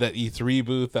then we did that E3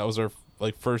 booth. That was our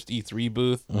like first E3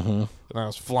 booth, and I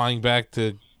was flying back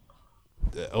to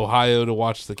Ohio to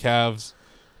watch the Cavs.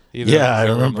 I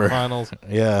remember the finals.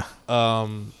 Yeah.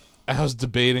 I was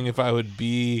debating if I would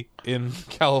be in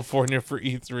California for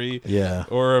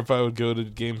E3, or if I would go to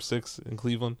Game 6 in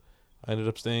Cleveland. I ended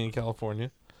up staying in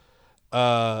California.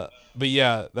 But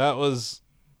yeah, that was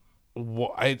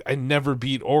I never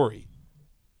beat Ori,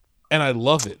 and I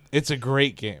love it. It's a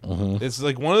great game. It's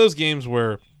like one of those games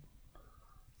where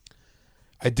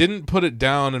I didn't put it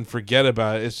down and forget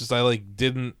about it. It's just I like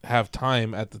didn't have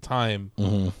time at the time,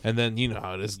 and then you know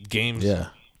how it is. Games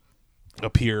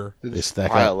appear, they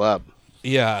stack pile up.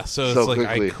 Yeah, so it's like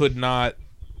quickly.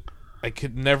 I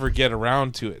could never get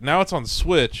around to it. Now it's on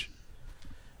Switch,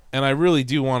 and I really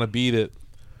do want to beat it.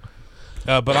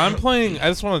 But I'm playing. I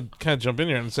just want to kind of jump in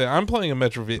here and say I'm playing a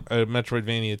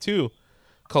Metroidvania 2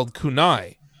 called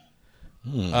Kunai,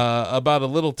 about a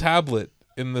little tablet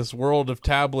in this world of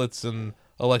tablets and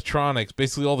electronics.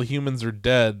 Basically, all the humans are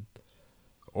dead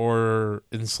or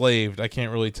enslaved. I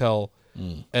can't really tell.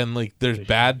 And like, there's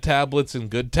bad tablets and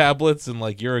good tablets, and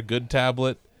like you're a good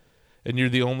tablet, and you're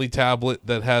the only tablet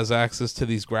that has access to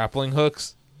these grappling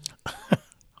hooks.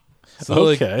 So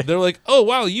like, they're like, oh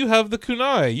wow, you have the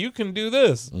kunai, you can do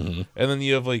this, and then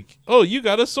you have like, oh, you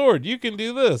got a sword, you can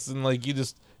do this, and like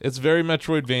it's very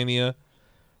Metroidvania.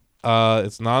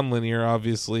 It's non-linear,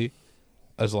 obviously.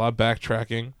 There's a lot of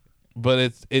backtracking,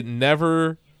 but it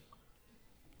never.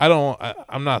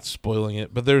 I'm not spoiling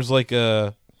it, but there's like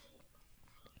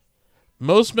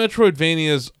most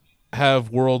Metroidvanias have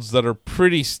worlds that are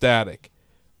pretty static,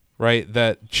 right?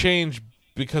 That change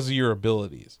because of your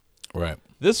abilities. Right.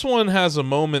 This one has a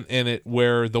moment in it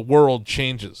where the world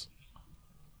changes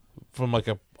from like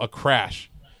a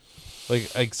crash.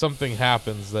 Like something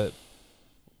happens that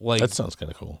that sounds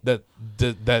kind of cool.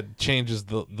 That changes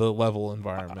the level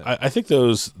environment. I think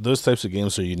those types of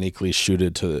games are uniquely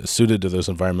suited to those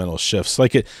environmental shifts.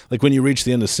 Like when you reach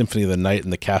the end of Symphony of the Night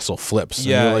and the castle flips, and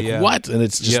you're like, what? And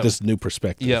it's just this new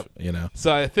perspective. Yep. You know.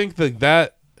 So I think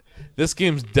that this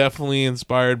game's definitely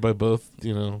inspired by both,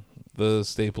 you know, the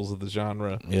staples of the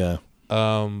genre. Yeah.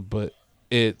 But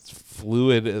it's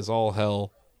fluid as all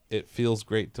hell. It feels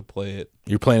great to play it.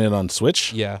 You're playing it on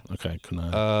Switch? Yeah. Okay,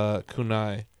 Kunai.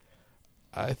 Kunai.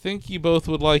 I think you both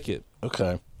would like it.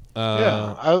 Okay.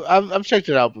 I've checked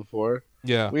it out before.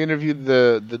 Yeah. We interviewed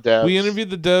the dev. We interviewed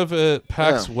the dev at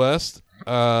PAX West.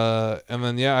 And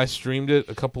then I streamed it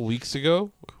a couple weeks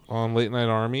ago on Late Night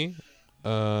Army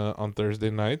on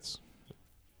Thursday nights.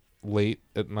 Late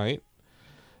at night.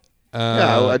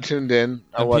 I tuned in.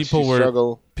 I watched you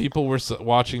struggle. People were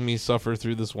watching me suffer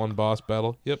through this one boss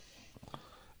battle. Yep.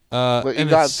 But and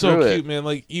it's so cute, man.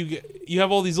 Like you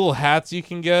have all these little hats you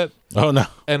can get. Oh no!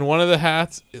 And one of the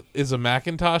hats is a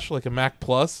Macintosh, like a Mac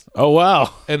Plus. Oh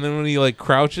wow! And then when he like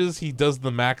crouches, he does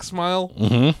the Mac smile.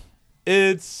 Mm-hmm.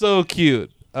 It's so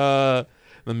cute. The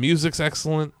music's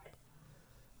excellent.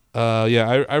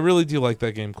 I really do like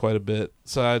that game quite a bit.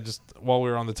 So I just, while we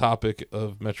were on the topic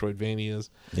of Metroidvanias,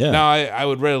 now I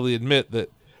would readily admit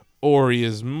that Ori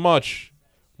is much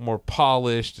more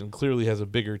polished and clearly has a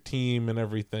bigger team and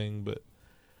everything. But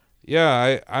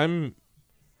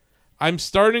I'm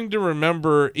starting to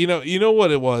remember. You know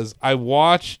what it was? I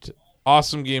watched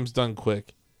Awesome Games Done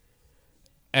Quick,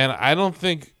 and I don't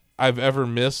think I've ever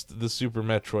missed the Super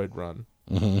Metroid run.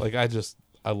 Mm-hmm. Like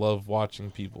I love watching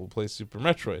people play Super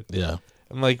Metroid. Yeah.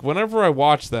 And like whenever I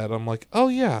watch that, I'm like, oh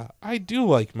yeah, I do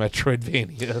like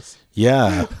Metroidvanias.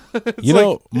 Yeah. You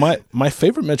know, my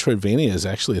favorite Metroidvania is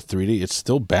actually a 3D. It's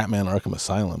still Batman Arkham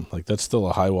Asylum. Like that's still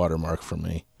a high water mark for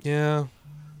me. Yeah.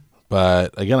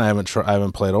 But again, I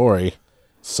haven't played Ori.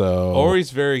 So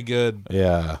Ori's very good.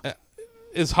 Yeah.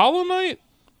 Is Hollow Knight?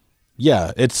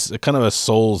 Yeah, it's kind of a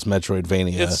Souls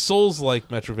Metroidvania. It's Souls-like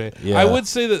Metroidvania. Yeah. I would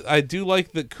say that I do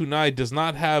like that Kunai does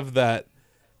not have that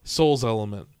Souls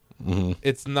element. Mm-hmm.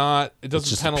 It's not. It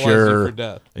doesn't penalize pure, you for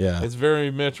death. Yeah, it's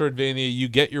very Metroidvania. You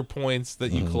get your points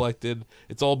that you collected.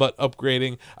 It's all about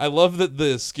upgrading. I love that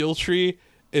the skill tree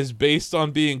is based on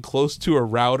being close to a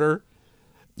router.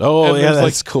 Oh yeah,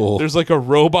 that's cool. There's like a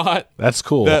robot. That's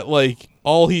cool. That like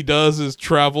all he does is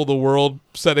travel the world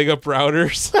setting up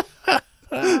routers.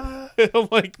 I'm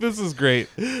like, this is great.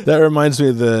 That reminds me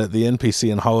of the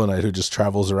NPC in Hollow Knight who just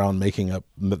travels around making up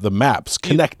the maps,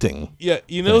 connecting. Yeah,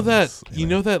 you know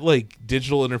that like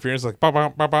digital interference, like bah,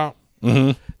 bah, bah, bah.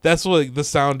 Mm-hmm. That's what the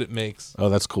sound it makes Oh,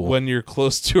 that's cool. when you're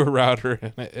close to a router,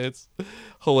 and it's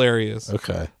hilarious.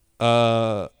 Okay.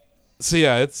 So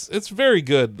yeah, it's very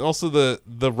good. Also,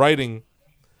 the writing,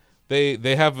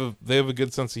 they have a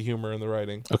good sense of humor in the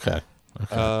writing. Okay.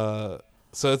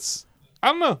 So it's, I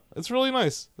don't know, it's really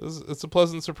nice. It's a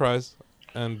pleasant surprise,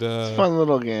 and Fun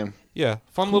little game. yeah,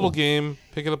 fun little game.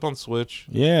 Pick it up on Switch.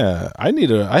 Yeah, I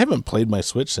haven't played my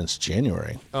Switch since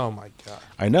January. Oh my god.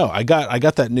 I know. I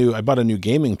bought a new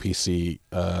gaming PC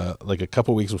like a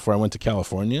couple weeks before I went to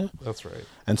California. That's right.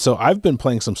 And so I've been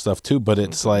playing some stuff too, but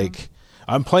it's like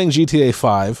I'm playing GTA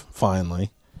 5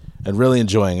 finally and really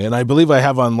enjoying it. And I believe I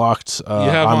have unlocked You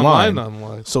have online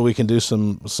unlocked. so we can do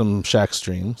some Shaq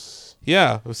streams.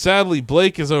 Yeah, sadly,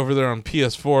 Blake is over there on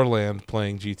PS4 land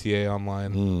playing GTA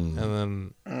Online, and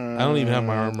then I don't even have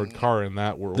my armored car in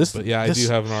that world. But yeah, I do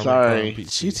have an armored car on sorry.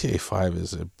 PC. GTA 5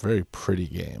 is a very pretty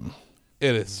game.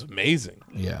 It is amazing.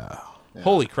 Yeah.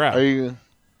 Holy crap! Are you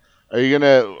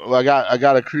gonna? Well, I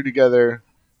got a crew together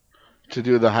to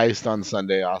do the heist on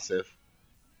Sunday, Asif.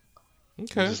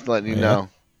 Okay, Just letting you Yeah. know.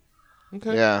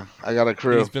 okay. Yeah, I got a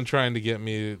crew. He's been trying to get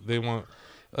me. They want,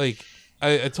 like,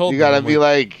 I told You them, gotta I'm be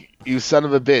like, you son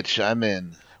of a bitch, I'm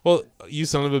in. well, you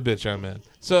son of a bitch, I'm in.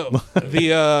 So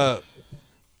the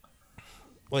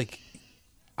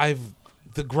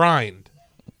the grind.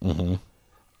 Mm-hmm.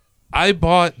 I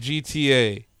bought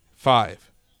GTA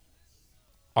 5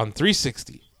 on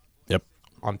 360, Yep.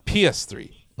 on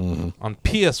PS3, on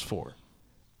PS4,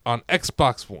 on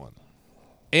Xbox One,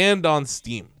 and on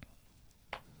Steam.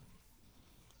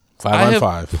 5 I on have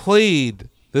 5. played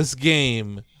this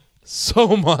game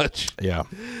so much. Yeah.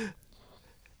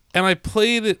 And I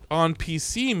played it on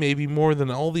PC maybe more than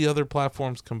all the other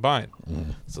platforms combined.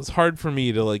 So it's hard for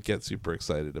me to like get super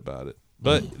excited about it.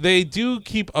 But they do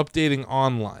keep updating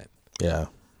online. Yeah.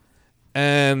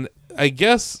 And I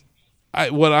guess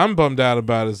what I'm bummed out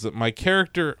about is that my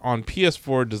character on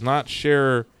PS4 does not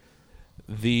share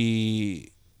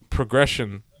the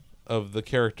progression of the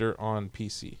character on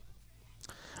PC.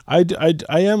 I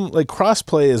am like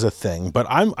crossplay is a thing, but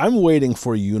I'm waiting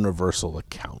for universal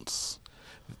accounts.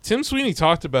 Tim Sweeney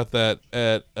talked about that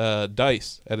at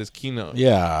DICE at his keynote.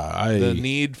 Yeah, The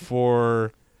need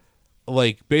for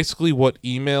like basically what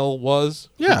email was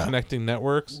Yeah. for connecting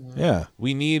networks. yeah,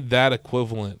 We need that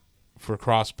equivalent for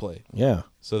crossplay yeah,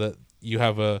 so that you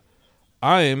have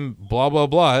I'm blah blah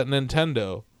blah at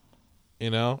Nintendo,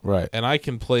 you know? Right. And I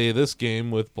can play this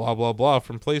game with blah blah blah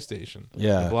from PlayStation.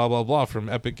 Yeah. And blah blah blah from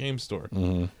Epic Game Store.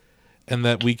 Mm-hmm. And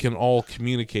that we can all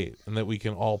communicate and that we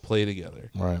can all play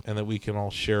together. Right. And that we can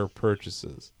all share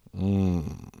purchases.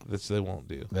 Which they won't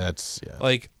do. That's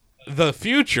Like the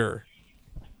future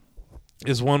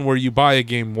is one where you buy a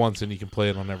game once and you can play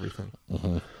it on everything.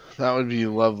 That would be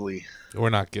lovely.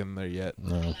 We're not getting there yet.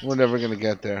 no, We're never gonna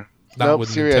get there. Not Nope, with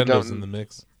Siri, I Nintendo's don't- in the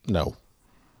mix. no.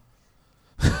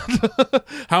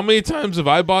 How many times have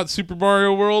I bought Super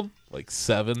Mario World? Like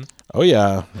 7. Oh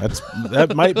yeah,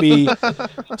 that might be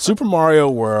Super Mario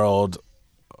World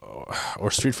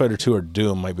or Street Fighter 2 or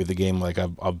Doom might be the game like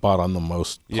I've bought on the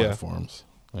most Yeah. platforms.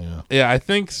 Yeah, Yeah, I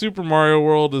think Super Mario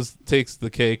World takes the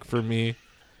cake for me.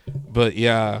 But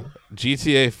yeah,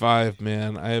 GTA 5,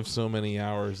 man, I have so many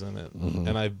hours in it.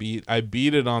 And I beat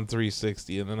it on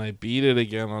 360 and then I beat it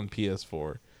again on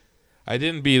PS4. I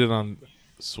didn't beat it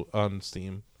on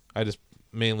Steam. I just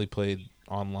mainly played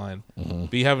online.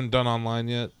 But you haven't done online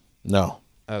yet? no.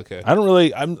 Okay. I don't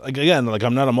really. I'm like again, like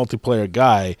I'm not a multiplayer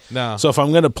guy. No. So if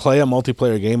I'm gonna play a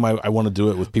multiplayer game, I want to do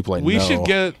it with people I know. We should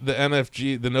get the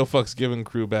NFG, the No Fucks Given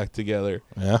crew back together.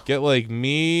 Yeah. Get like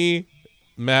me,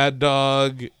 Mad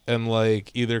Dog, and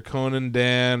like either Conan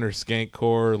Dan or Skankcore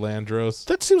or Landros.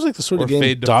 That seems like the sort of Or game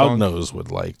Fade to Funk. Dognose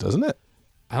would like, doesn't it?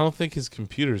 I don't think his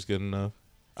computer's good enough.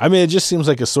 I mean, it just seems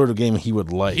like a sort of game he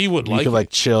would like. He would you like could it. like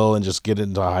chill and just get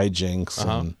into hijinks.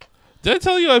 And, Did I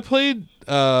tell you I played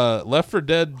Left 4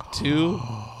 Dead 2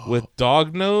 with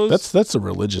Dognose, that's a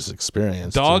religious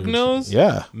experience. dude. Dognose,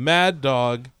 Yeah. Mad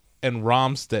Dog, and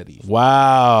Romsteady?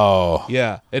 Wow.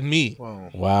 Yeah, and me.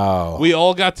 Wow. We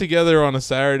all got together on a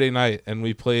Saturday night and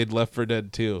we played Left 4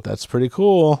 Dead 2. That's pretty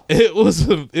cool. It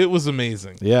was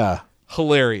amazing. Yeah.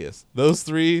 Hilarious. Those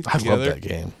three I together. love that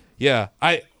game. Yeah.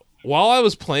 While I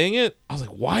was playing it, I was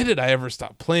like, why did I ever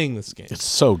stop playing this game? It's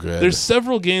so good. There's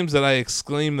several games that I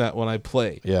exclaim that when I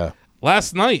play. yeah.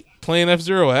 Last night, playing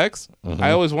F-Zero X,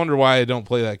 I always wonder why I don't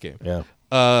play that game. Yeah.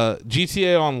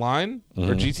 GTA Online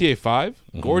or GTA 5,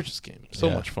 gorgeous game. So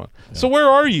Yeah. much fun. So where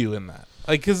are you in that?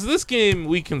 Like, because this game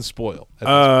we can spoil.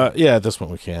 At this Yeah, this one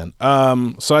we can.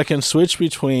 So I can switch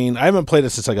between. I haven't played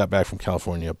it since I got back from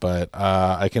California, but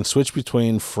I can switch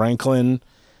between Franklin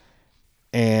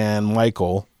and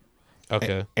Michael.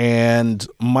 Okay. And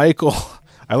Michael,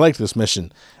 I like this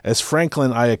mission. As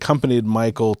Franklin, I accompanied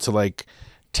Michael to like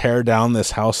tear down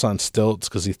this house on stilts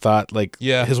because he thought like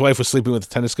his wife was sleeping with the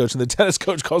tennis coach, and the tennis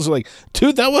coach calls her like,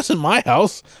 dude, that wasn't my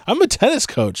house. I'm a tennis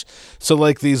coach. So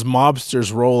like these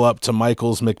mobsters roll up to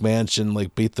Michael's McMansion,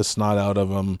 like beat the snot out of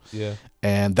him. Yeah.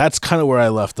 And that's kind of where I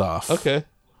left off. Okay.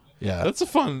 Yeah. That's a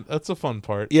fun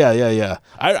part. Yeah.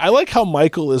 I like how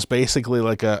Michael is basically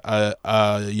like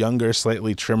a younger,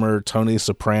 slightly trimmer Tony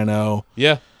Soprano.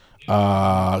 Yeah.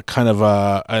 Kind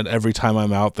of and every time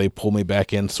I'm out they pull me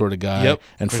back in sort of guy. Yep,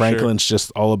 and for Franklin's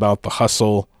just all about the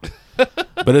hustle,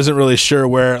 but isn't really sure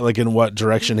where, like, in what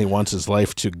direction he wants his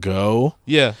life to go.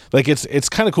 Yeah. Like it's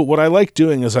kind of cool. What I like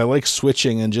doing is I like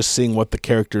switching and just seeing what the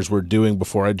characters were doing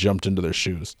before I jumped into their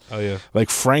shoes. Oh yeah. Like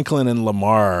Franklin and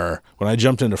Lamar, when I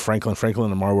jumped into Franklin and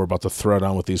Lamar were about to throw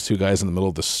down with these two guys in the middle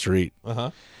of the street. Uh-huh.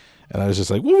 And I was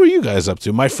just like, what were you guys up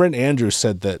to? My friend Andrew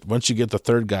said that once you get the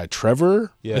third guy,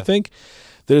 Trevor, I think,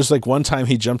 there's like one time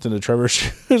he jumped into Trevor's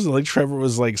shoes. Like Trevor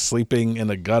was like sleeping in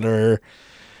a gutter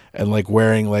and like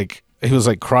wearing like, he was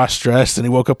like cross-dressed, and he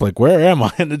woke up like, where am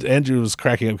I? And Andrew was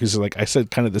cracking up because like, I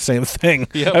said kind of the same thing.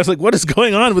 Yep. I was like, what is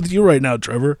going on with you right now,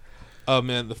 Trevor? Oh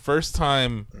man, the first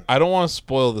time, I don't want to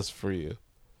spoil this for you,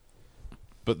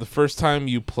 but the first time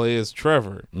you play as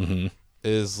Trevor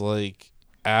is like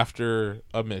after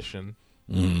a mission,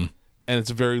 and it's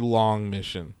a very long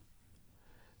mission,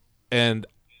 and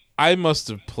I must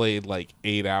have played like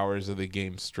 8 hours of the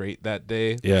game straight that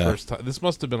day. Yeah. First time. This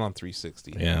must have been on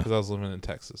 360. Yeah. Because I was living in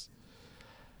Texas.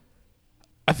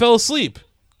 I fell asleep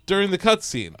during the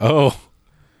cutscene. Oh.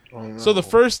 No. So the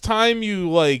first time you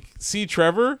like see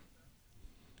Trevor,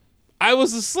 I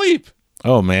was asleep.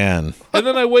 Oh man. And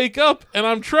then I wake up and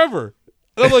I'm Trevor.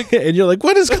 And I'm like, and you're like,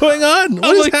 what is going on?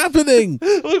 What is happening?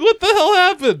 like, what the hell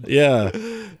happened?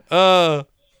 Yeah.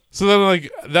 So then, like,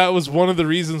 that was one of the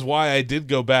reasons why I did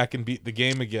go back and beat the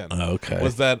game again. Okay.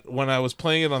 Was that when I was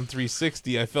playing it on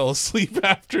 360, I fell asleep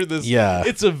after this. Yeah.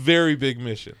 It's a very big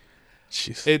mission.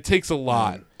 Jeez. It takes a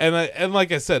lot. And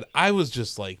like I said, I was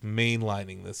just like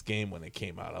mainlining this game when it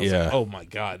came out. I was like, oh my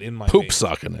God, in my poop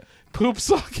socking it. Poop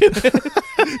socking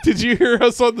it. Did you hear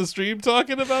us on the stream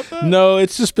talking about that? No,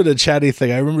 it's just been a chatty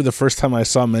thing. I remember the first time I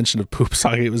saw mention of poop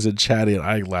socking, it was in chatty, and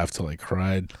I laughed till I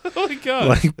cried. Oh my God.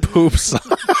 Like poop sock.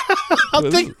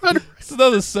 This is now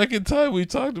the second time we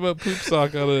talked about poop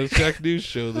sock on a Shack News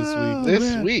show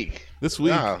this week. This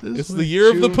week. Yeah. It's the year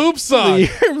of the poop sock. The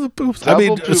year of the poop sock. I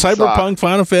mean, poop Cyberpunk,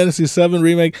 Final Fantasy VII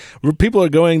Remake, people are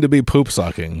going to be poop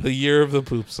socking. The year of the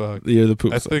poop sock. The year of the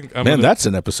poop sock. That's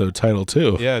an episode title,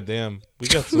 too. Yeah, damn. We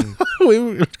got some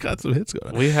We've got some hits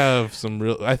going on. We have some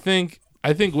real I think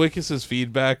Wickus's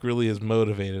feedback really has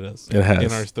motivated us in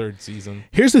our third season.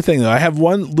 Here's the thing though, I have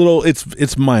one little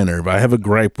it's minor, but I have a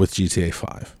gripe with GTA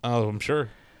 5. Oh, I'm sure.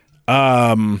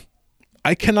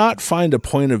 I cannot find a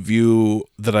point of view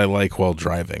that I like while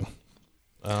driving.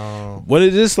 Oh. When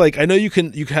it is like, I know you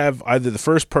can have either the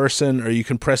first person or you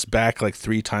can press back like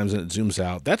 3 times and it zooms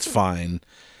out. That's fine.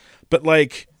 But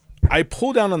like, I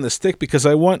pull down on the stick because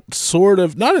I want sort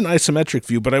of, not an isometric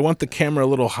view, but I want the camera a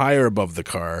little higher above the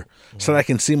car so that I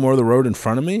can see more of the road in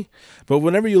front of me. But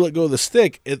whenever you let go of the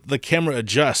stick, the camera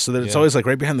adjusts so that it's always like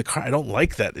right behind the car. I don't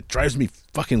like that. It drives me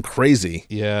fucking crazy.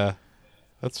 Yeah.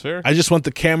 That's fair. I just want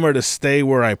the camera to stay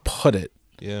where I put it.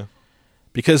 Yeah.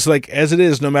 Because like as it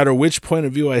is, no matter which point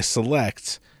of view I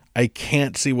select, I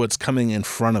can't see what's coming in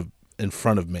front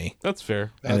of me. That's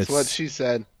fair. That's what she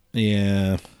said.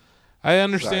 Yeah. I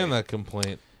understand that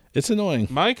complaint. It's annoying.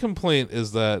 My complaint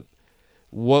is that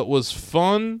what was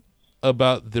fun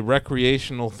about the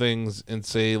recreational things in,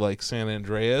 say, like San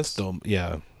Andreas,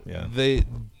 they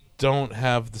don't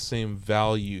have the same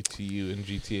value to you in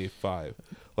GTA 5.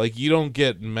 Like, you don't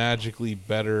get magically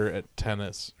better at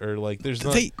tennis, or like there's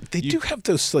not. They do have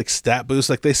those like stat boosts.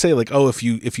 Like they say, like, oh, if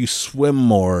you swim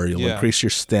more, you'll increase your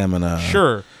stamina.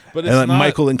 Sure, but it's and not,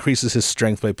 Michael increases his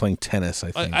strength by playing tennis.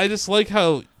 I think. I just like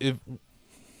how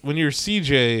when you're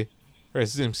CJ, right?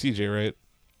 His name's CJ, right?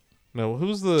 No,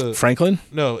 who's the Franklin?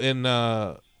 No, in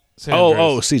San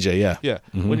Andreas. CJ, yeah. Yeah.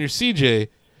 Mm-hmm. When you're CJ,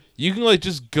 you can like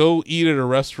just go eat at a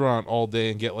restaurant all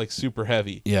day and get like super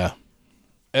heavy. Yeah.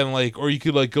 And like, or you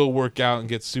could like go work out and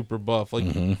get super buff. Like,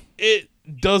 it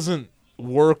doesn't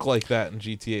work like that in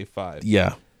GTA 5.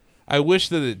 Yeah. I wish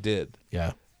that it did.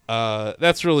 Yeah.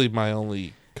 That's really my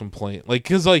only complaint. Like,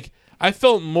 cause like I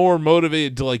felt more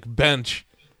motivated to like bench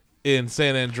in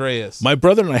San Andreas. My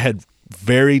brother and I had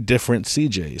very different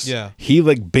CJs. Yeah. He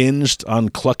like binged on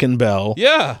Cluck and Bell.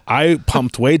 Yeah. I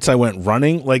pumped weights. I went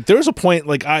running. Like there was a point,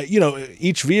 like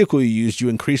each vehicle you used, you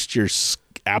increased your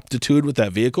aptitude with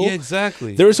that vehicle. Yeah,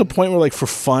 exactly. There was a point where, like, for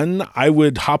fun, I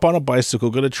would hop on a bicycle,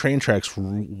 go to train tracks,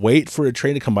 wait for a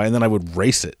train to come by, and then I would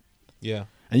race it. Yeah.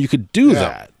 And you could do Yeah.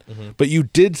 that. But you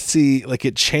did see, like,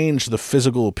 it changed the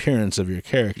physical appearance of your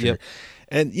character. Yep.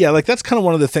 And yeah, like, that's kind of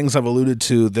one of the things I've alluded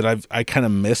to that I kind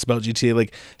of miss about GTA.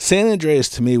 Like, San Andreas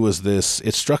to me was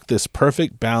it struck this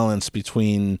perfect balance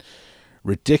between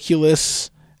ridiculous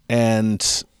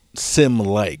and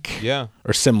sim-like. Yeah.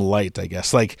 Or sim-light, I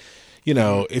guess. Like, you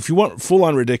know, if you want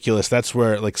full-on ridiculous, that's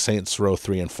where, like, Saints Row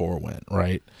 3 and 4 went,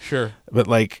 right? Sure. But,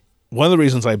 like, one of the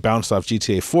reasons I bounced off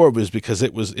GTA 4 was because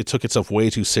it took itself way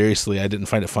too seriously. I didn't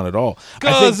find it fun at all.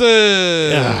 Cousin.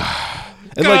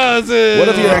 And like, Cousin! one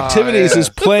of your activities is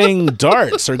playing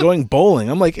darts or going bowling.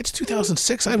 I'm like, it's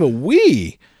 2006. I have a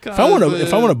Wii. If I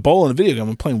want to bowl in a video game,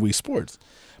 I'm playing Wii Sports.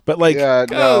 But like, Yeah,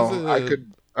 Cousin. no,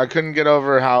 I couldn't get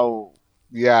over how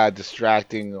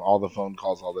distracting all the phone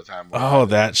calls all the time. oh,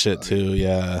 that shit too.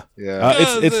 Yeah. Yeah.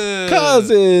 It's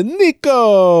cousin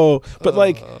Nico. But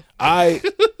like, I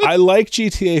like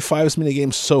GTA 5's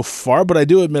minigames so far, but I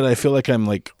do admit I feel like I'm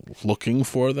like looking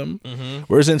for them.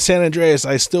 Whereas in San Andreas,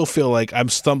 I still feel like I'm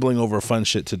stumbling over fun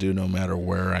shit to do no matter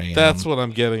where I am. That's what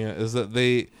I'm getting at, is that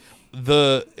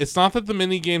it's not that the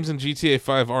mini games in GTA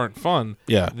 5 aren't fun.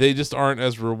 Yeah. They just aren't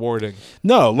as rewarding.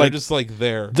 No, They're like just like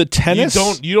there. the tennis.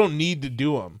 You don't need to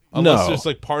do them unless No. it's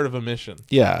like part of a mission.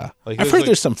 Yeah, Like, I've there's, heard like-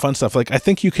 there's some fun stuff. Like I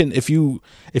think you can if you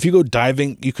go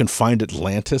diving, you can find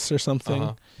Atlantis or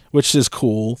something, which is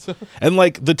cool. And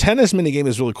like the tennis mini game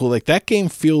is really cool. Like that game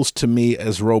feels to me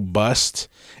as robust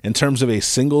in terms of a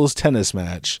singles tennis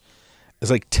match as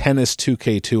like Tennis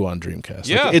 2K2 on Dreamcast.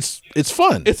 Yeah. Like, it's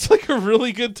fun. It's like a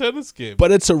really good tennis game.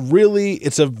 But it's a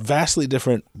vastly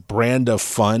different brand of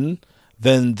fun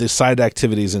than the side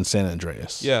activities in San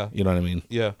Andreas. Yeah. You know what I mean?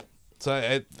 Yeah.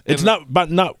 So It's not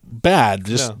bad,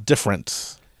 just No.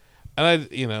 different. And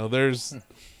there's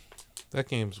that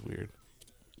game's weird.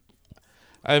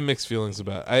 I have mixed feelings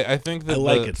about it. I think that I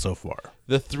like it so far.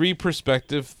 the 3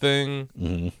 perspective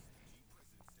thing.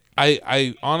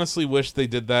 I honestly wish they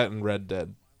did that in Red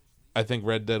Dead. I think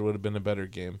Red Dead would have been a better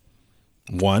game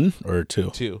 1 or 2?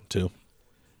 2 2.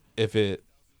 if it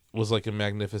was like a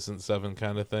Magnificent 7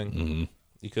 kind of thing.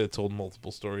 You could have told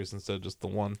multiple stories instead of just the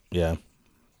one. Yeah.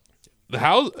 The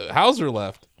Hauser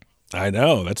left. I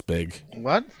know. That's big.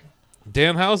 What?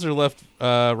 Dan Hauser left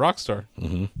Rockstar.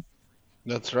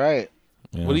 That's right.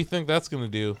 Yeah. What do you think that's going to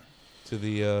do to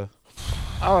the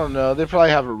I don't know. They probably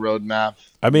have a roadmap.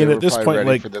 I mean, They at were this probably point, ready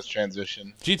like- for this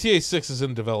transition. GTA 6 is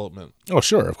in development, Oh,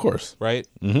 sure. Of course. right?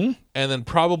 And then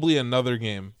probably another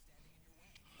game.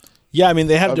 Yeah, I mean,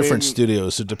 they have I different mean-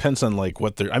 studios. So it depends on like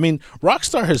what they're. I mean,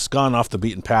 Rockstar has gone off the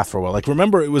beaten path for a while. Like,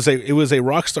 remember, it was a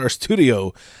Rockstar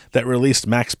studio that released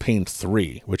Max Payne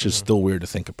 3, which is still weird to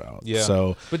think about. Yeah.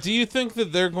 So But do you think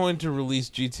that they're going to release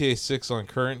GTA 6 on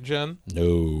current gen?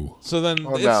 no. So then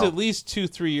Oh, it's no. at least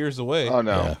 2-3 years away, Oh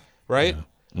no. Yeah. right?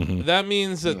 That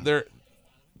means that they're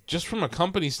just from a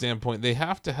company standpoint, they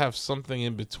have to have something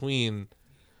in between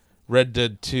Red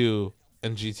Dead 2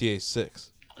 and GTA 6.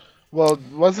 Well,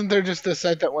 wasn't there just a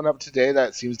site that went up today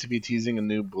that seems to be teasing a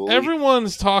new Bully?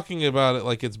 Everyone's talking about it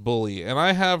like it's Bully, and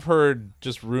I have heard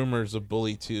just rumors of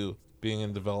Bully 2 being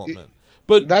in development.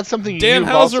 But That's something Dan you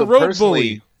Hauser also wrote personally,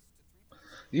 Bully.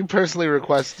 You personally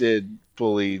requested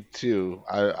Bully too.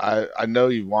 I know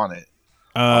you want it.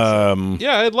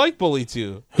 Yeah, I'd like Bully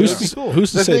 2. Who's That'd be to, cool.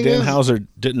 who's to The say thing Dan is- Hauser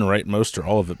didn't write most or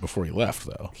all of it before he left,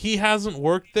 though? He hasn't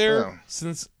worked there Oh.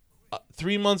 since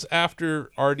 3 months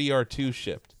after RDR2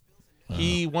 shipped.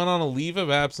 He went on a leave of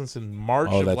absence in March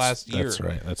Oh, of that's- last year. that's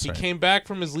right, that's he right. came back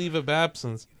from his leave of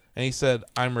absence and he said,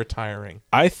 "I'm retiring."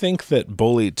 I think that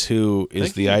Bully 2 is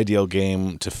Thank the you. ideal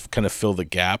game to kind of fill the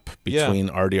gap Yeah. between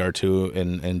RDR2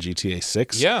 and GTA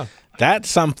 6. Yeah. That's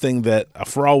something that,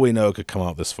 for all we know, could come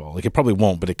out this fall. Like, it probably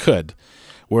won't, but it could.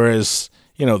 Whereas,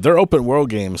 their open world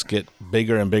games get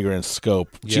bigger and bigger in scope.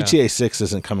 Yeah. GTA 6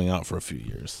 isn't coming out for a few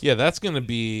years. Yeah, that's going to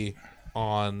be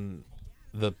on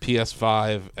the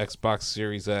PS5, Xbox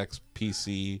Series X,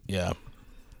 PC. Yeah.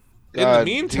 In the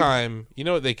meantime, you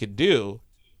know what they could do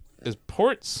is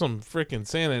port some freaking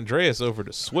San Andreas over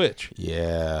to Switch.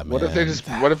 Yeah, man. What if they're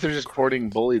just porting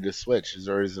Bully to Switch? Is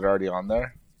it already on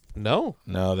there? No.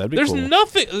 No, that'd be There's cool.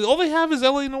 nothing. All they have is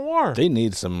LA Noire. They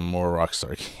need some more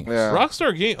Rockstar games. Yeah.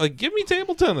 Rockstar game, like, give me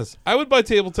table tennis. I would buy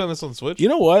table tennis on Switch. You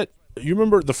know what? You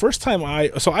remember the first time I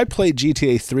played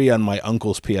GTA 3 on my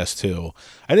uncle's PS2.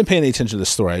 I didn't pay any attention to the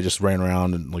story. I just ran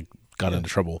around and like got into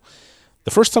trouble.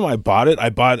 The first time I bought it,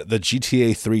 I bought the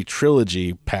GTA 3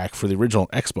 trilogy pack for the original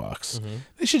Xbox.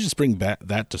 They should just bring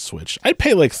that to Switch. I'd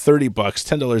pay like $30,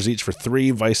 $10 each for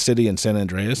 3 Vice City and San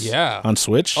Andreas. Yeah. On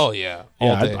Switch. Oh yeah,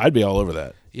 yeah, day. I'd be all over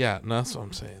that. Yeah, no, that's what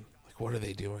I'm saying. Like, what are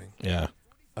they doing? Yeah.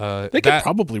 They could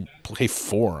probably play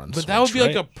 4 on Switch. But that would be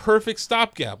right? like a perfect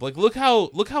stopgap. Like, look how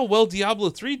well Diablo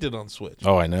 3 did on Switch.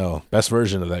 Oh, I know. Best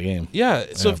version of that game. Yeah.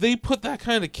 So if they put that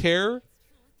kind of care,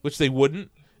 which they wouldn't,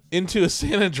 into a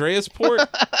San Andreas port,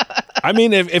 I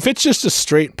mean, if it's just a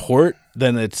straight port,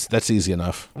 then that's easy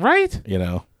enough. right? You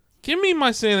know. Give me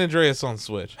my San Andreas on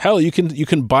Switch. Hell, you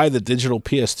can buy the digital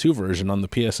PS2 version on the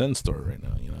PSN store right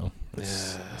now. You know.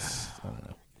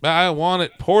 I want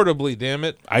it portably. Damn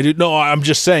it! I do. No, I'm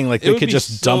just saying, like, It they would could be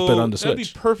just dump it onto That'd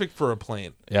Switch. be perfect for a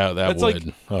plane. Yeah, that That's would.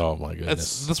 like- Oh my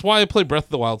goodness. That's why I play Breath of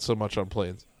the Wild so much on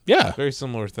planes. Yeah. Very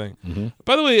similar thing. Mm-hmm.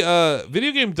 By the way,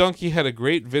 Video Game Donkey had a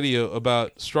great video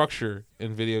about structure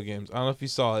in video games. I don't know if you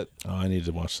saw it. Oh, I need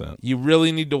to watch that. You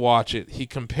really need to watch it. He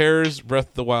compares Breath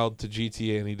of the Wild to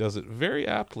GTA, and he does it very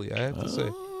aptly, I have to say.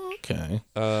 Okay.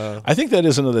 I think that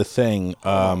is another thing.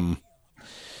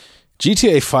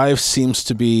 GTA 5 seems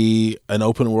to be an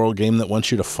open world game that wants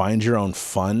you to find your own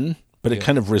fun, but it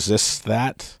kind of resists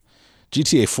that.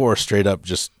 GTA 4 straight up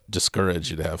just discouraged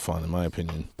you to have fun, in my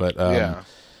opinion. But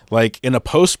like in a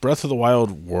post Breath of the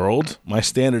Wild world, my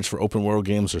standards for open world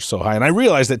games are so high. And I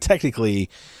realize that technically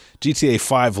GTA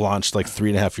 5 launched like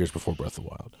 3.5 years before Breath of the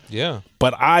Wild. Yeah.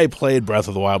 But I played Breath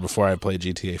of the Wild before I played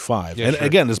GTA 5. Yeah, and sure.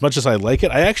 again, as much as I like it,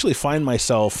 I actually find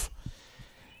myself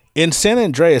in San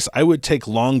Andreas, I would take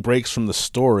long breaks from the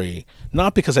story,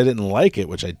 not because I didn't like it,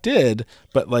 which I did,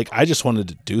 but like I just wanted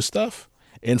to do stuff.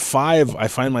 In 5, I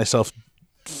find myself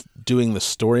doing the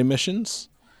story missions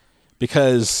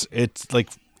because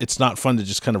it's not fun to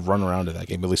just kind of run around in that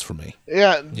game, at least for me.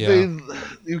 Yeah, Yeah.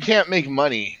 You can't make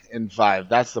money in 5.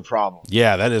 That's the problem.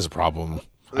 Yeah, that is a problem.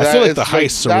 I That feel like is the like-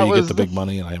 heists are that where you get was the the- big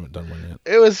money, and I haven't done one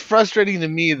yet. It was frustrating to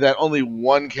me that only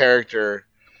one character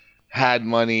had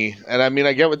money, and I mean,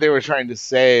 I get what they were trying to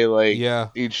say, like Yeah.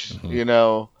 each,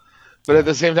 but at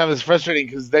the same time, it's frustrating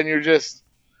because then you're just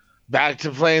back to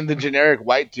playing the generic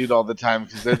white dude all the time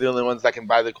because they're the only ones that can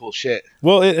buy the cool shit.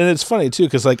 Well, and it's funny too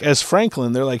because like as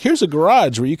Franklin, they're like, "Here's a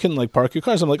garage where you can like park your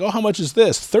cars." I'm like, "Oh, how much is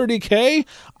this? $30K?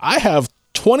 I have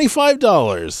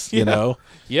 $25." You know.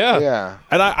 Yeah. Yeah,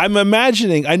 And I'm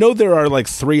imagining. I know there are like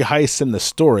 3 heists in the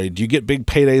story. Do you get big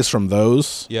paydays from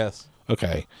those? Yes.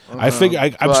 Okay, I figure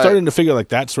I'm but- starting to figure like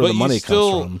that's where But the money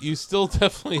comes from. you still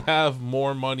definitely have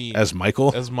more money As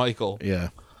Michael, as Michael. yeah,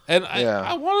 And Yeah.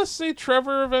 I want to say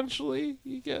Trevor eventually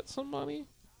you get some money.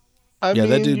 I Yeah,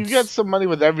 that mean, you dude's- get some money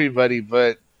with everybody,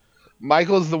 but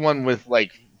Michael's the one with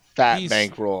like fat He's-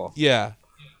 bankroll. Yeah.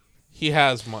 He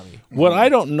has money. What I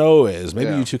don't know is maybe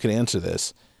Yeah. you two can answer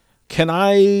this.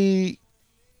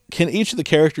 Can each of the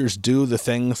characters do the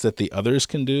things that the others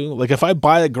can do? Like if I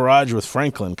buy a garage with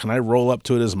Franklin, can I roll up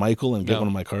to it as Michael and get No. one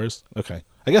of my cars? Okay.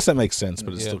 I guess that makes sense,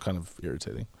 but it's Yeah. still kind of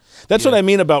irritating. That's what I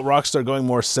mean about Rockstar going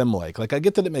more sim-like. Like I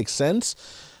get that it makes sense,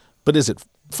 but is it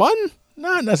fun?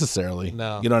 Not necessarily.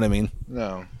 No. You know what I mean?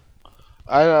 No,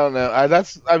 I don't know.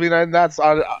 That's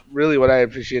really what I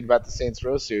appreciate about the Saints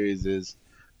Row series is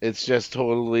it's just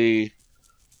totally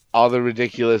all the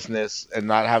ridiculousness and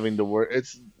not having to work.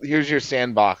 Here's your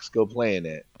sandbox, go play in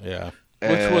it. Yeah.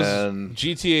 Which was And-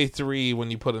 GTA 3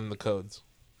 when you put in the codes.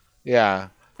 yeah.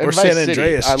 And Or Vice San City,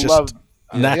 Andreas I just love.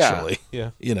 naturally.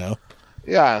 Yeah. You know?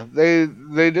 Yeah, they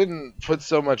didn't put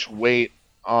so much weight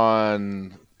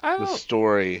on I the don't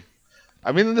story.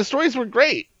 I mean, the stories were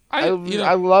great. I you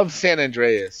know, love San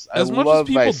Andreas. as I much love as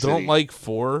people Vice don't City. like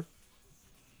 4,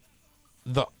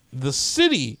 the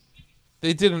city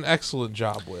they did an excellent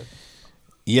job with.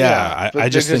 Yeah, but I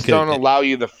just they think don't allow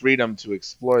you the freedom to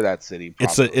explore that city.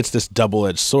 Properly. it's this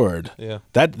double-edged sword. Yeah.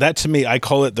 That to me, I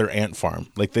call it their ant farm.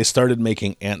 Like they started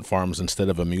making ant farms instead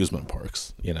of amusement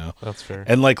parks, you know? That's fair.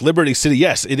 And like Liberty City,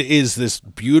 yes, it is this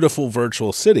beautiful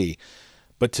virtual city,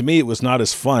 but to me it was not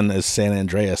as fun as San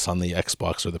Andreas on the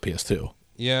Xbox or the PS2.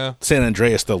 Yeah. San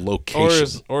Andreas, the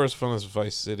location. Or as fun as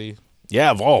Vice City.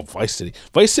 Yeah, of all Vice City.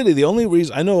 Vice City, the only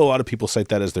reason I know a lot of people cite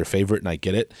that as their favorite, and I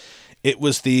get it. It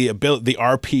was the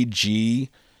RPG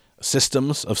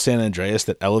systems of San Andreas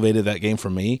that elevated that game for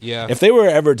me. Yeah. If they were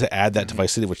ever to add that to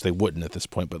Vice City, which they wouldn't at this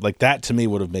point, but like that to me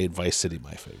would have made Vice City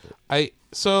my favorite.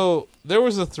 So there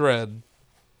was a thread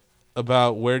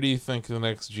about where do you think the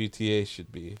next GTA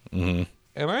should be, and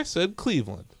I said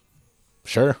Cleveland.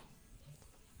 Sure.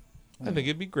 I think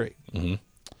it'd be great.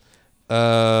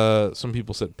 Some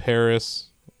people said Paris.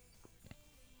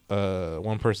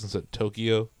 One person said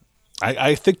Tokyo.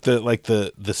 I think that like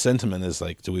the sentiment is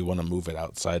like, do we want to move it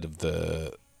outside of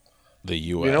the the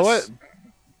U.S. You know what?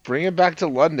 Bring it back to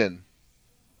London.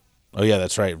 Oh yeah,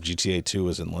 that's right. GTA 2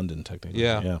 was in London technically.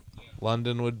 Yeah. Yeah.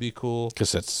 London would be cool.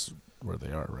 Because that's where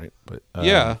they are, right? But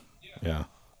Yeah. Yeah.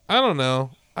 I don't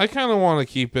know. I kind of want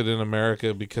to keep it in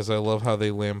America because I love how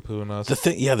they lampoon us. The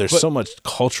thing, yeah, there's But- so much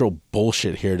cultural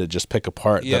bullshit here to just pick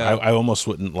apart Yeah. that I almost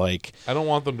wouldn't like. I don't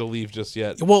want them to leave just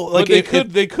yet. Well, like but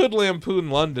they could lampoon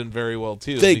London very well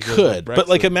too. They because of could, but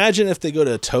like Brexit. imagine if they go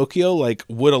to Tokyo, like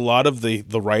would a lot of the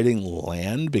writing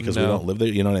land because we No. don't live there?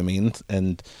 You know what I mean?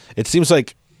 And it seems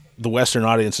like the Western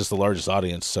audience is the largest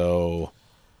audience. So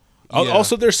Yeah.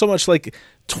 also, there's so much like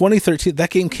 2013. That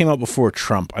game came out before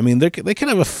Trump. I mean, they can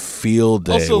have a field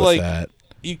day Also, with like, that.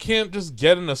 you can't just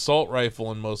get an assault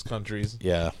rifle in most countries.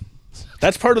 Yeah.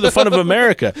 That's part of the fun of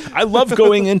America. I love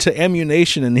going into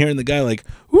ammunition and hearing the guy like,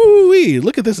 woo-wee,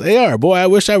 look at this AR. Boy, I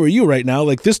wish I were you right now.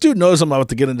 Like, this dude knows I'm about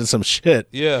to get into some shit.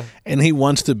 Yeah, And he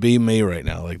wants to be me right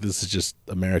now. Like, this is just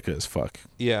America as fuck.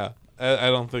 yeah.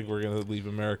 I don't think we're gonna leave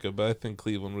America, but I think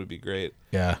Cleveland would be great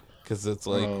Yeah. because it's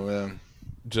like Oh man.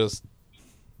 just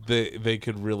they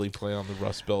could really play on the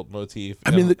Rust Belt motif. I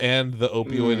mean, and the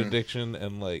opioid addiction,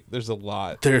 and like there's a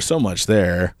lot. There's so much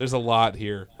there. There's a lot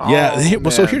here. Yeah. Oh, Well,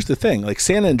 so man. here's the thing. Like,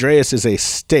 San Andreas is a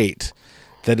state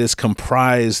that is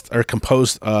composed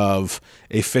of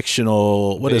a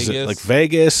fictional, what is it? Vegas. Like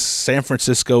Vegas, San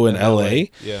Francisco, and LA.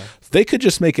 Yeah. They could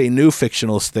just make a new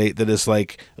fictional state that is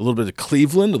like a little bit of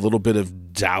Cleveland, a little bit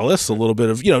of Dallas, a little bit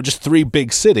of, just three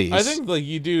big cities. I think like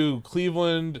you do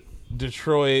Cleveland,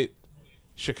 Detroit,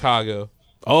 Chicago.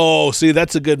 Oh, see,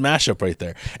 that's a good mashup right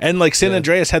there. And like San Yeah.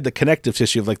 Andreas had the connective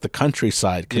tissue of like the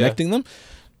countryside connecting them.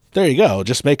 There you go.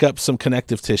 Just make up some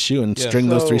connective tissue and Yeah. string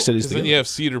those three So- cities 'Cause together. then you have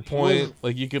Cedar Point.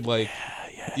 Like you could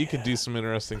you could do some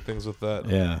interesting things with that.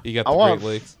 Yeah. You got I the want-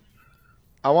 Great Lakes.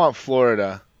 I want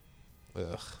Florida.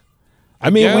 Ugh. I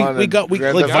mean, Yeah. we got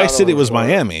Grand like Theft Vice Auto City was was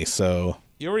Florida. Miami, so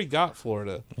You already got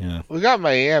Florida. yeah. We got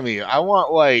Miami. I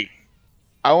want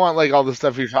like all the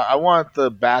stuff you're talking. I want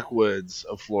the backwoods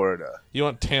of Florida, You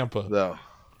want Tampa. though.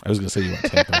 I was gonna say you want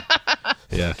Tampa.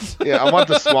 Yeah. Yeah, I want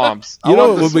the swamps. You I know want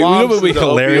what the would be- you know swamps what would be and the opioid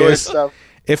hilarious? stuff.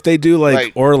 If they do like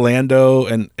Right. Orlando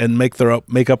and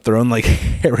make up their own like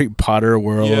Harry Potter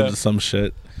world Yeah. or some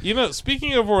shit. You know,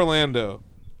 speaking of Orlando,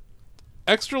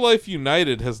 Extra Life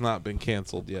United has not been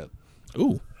canceled yet.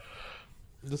 Ooh.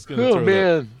 I'm just gonna Oh throw that.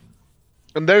 man,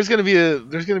 and there's gonna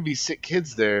be sick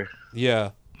kids there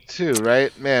Yeah. too,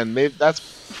 right? Man, maybe that's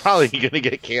probably gonna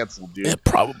get canceled, dude. It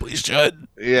probably should.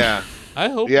 Yeah, I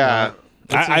hope yeah. not.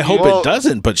 It's a I hope Well- it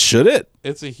doesn't, but should it?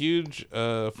 It's a huge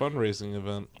fundraising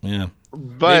event. Yeah.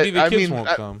 But Maybe the I kids mean, won't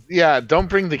come. yeah, don't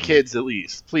bring the kids at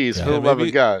least, please, Yeah. for the Yeah, love maybe-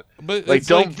 of God. But Like, it's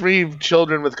don't bring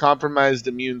children with compromised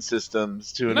immune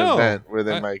systems to an No, event where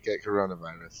they I- might get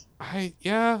coronavirus.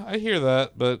 I hear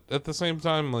that, but at the same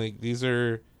time, like these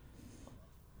are,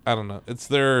 I don't know. It's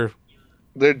their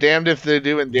They're damned if they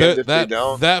do and damned if they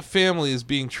don't. that family is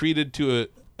being treated to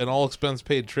an all expense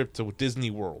paid trip to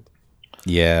Disney World.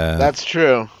 Yeah. That's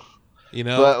true, You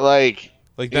know, but like,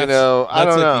 like you that's know, I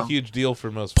that's don't like know. a huge deal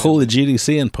for most. Pull the families.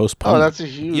 GDC and postpone. oh, it, that's a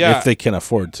huge. Yeah. if they can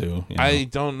afford to. You know, I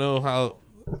don't know how.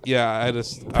 Yeah, I'm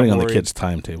depending on the worried. kids'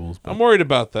 timetables. but- I'm worried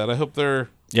about that. I hope they're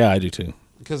yeah, I do too.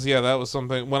 because that was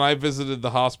something. When I visited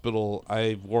the hospital,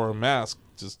 I wore a mask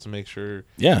just to make sure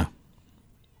Yeah.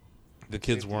 the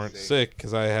kids Safety weren't sake. sick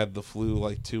because I had the flu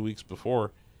like 2 weeks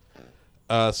before.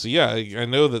 So yeah, I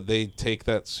know that they take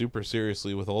that super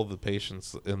seriously with all the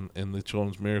patients in the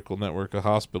Children's Miracle Network of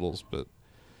hospitals, but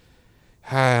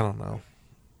I don't know.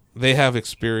 They have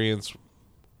experience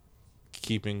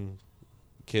keeping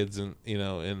kids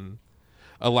in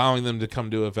allowing them to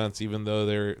come to events even though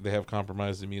they have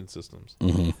compromised immune systems.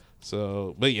 Mm-hmm.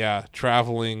 So, but yeah,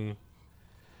 traveling.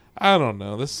 I don't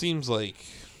know. This seems like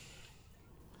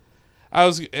I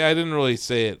didn't really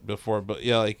say it before, but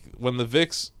yeah, like when the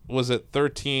VIX was at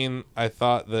 13, I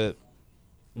thought that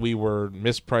we were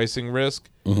mispricing risk.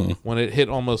 Mm-hmm. When it hit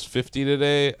almost 50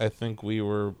 today, I think we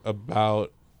were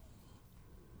about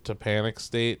to panic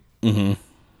state. Mm-hmm.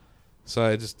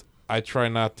 So I try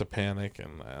not to panic,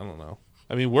 and I don't know.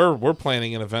 I mean, we're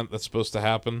planning an event that's supposed to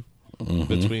happen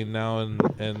between now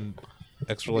and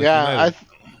Extra Life Yeah, United.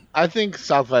 I think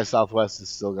South by Southwest is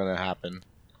still gonna happen.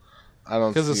 I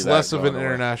don't Because see it's that less of an going away.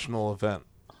 international event.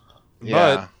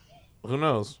 Yeah, But who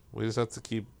knows? We just have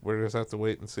to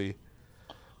wait and see.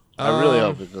 I really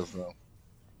Um, hope it goes well.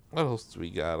 What else do we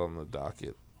got on the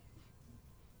docket?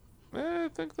 I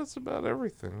think that's about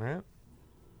everything, right?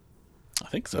 I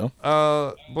think so.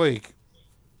 Blake.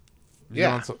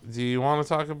 Yeah. Do you want to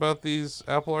talk about these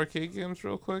Apple Arcade games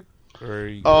real quick? Or are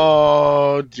you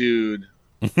Oh, dude.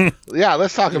 Yeah,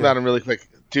 let's talk about him really quick,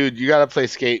 dude. You gotta play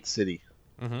Skate City.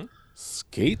 Mhm.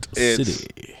 Skate It's-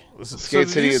 City. Skate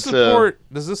does City, this it's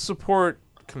does this support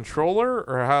controller,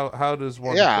 or how does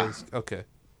one Yeah. play? Okay.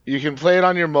 You can play it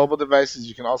on your mobile devices.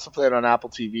 You can also play it on Apple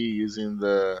TV using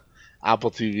the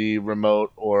Apple TV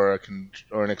remote or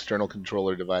or an external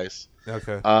controller device.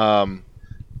 Okay.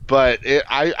 But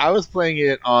I was playing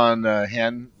it on a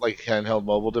handheld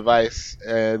mobile device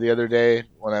the other day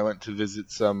when I went to visit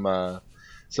some of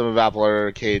Apple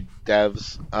Arcade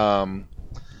devs.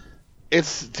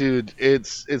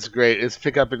 It's great. It's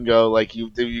pick up and go. Like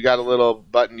you got a little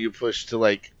button you push to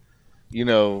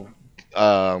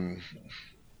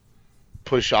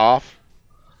push off,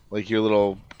 like your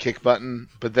little kick button.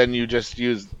 But then you just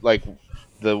use like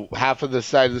the half of the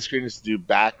side of the screen is to do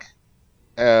back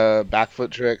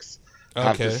foot tricks.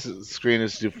 Half Okay. the screen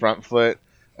is to do front foot,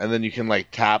 and then you can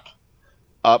like tap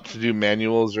up to do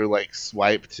manuals or like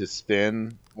swipe to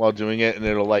spin while doing it, and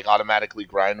it'll like automatically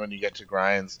grind when you get to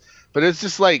grinds. But it's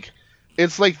just like the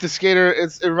Skater.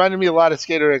 It reminded me a lot of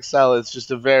Skater XL. It's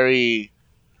just a very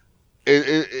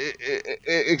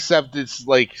except it's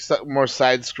like more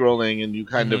side scrolling, and you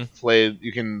kind of play.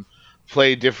 You can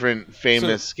play different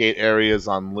famous skate areas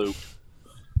on loop,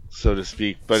 so to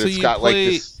speak. But so it's you got play,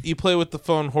 like this. You play with the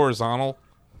phone horizontal.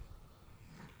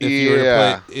 If you were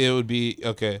to play, it would be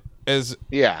okay. As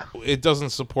Yeah, it doesn't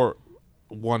support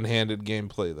one-handed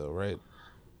gameplay though, right?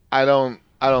 I don't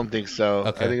think so.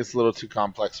 Okay. I think it's a little too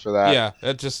complex for that. Yeah,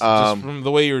 that just from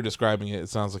the way you were describing it, it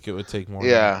sounds like it would take more.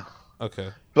 Yeah. Okay.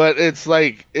 But it's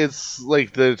like the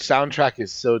soundtrack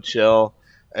is so chill,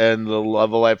 and the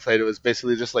level I played, it was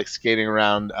basically just like skating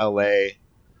around LA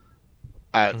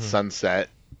at sunset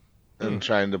and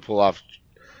trying to pull off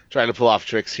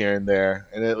tricks here and there,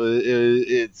 and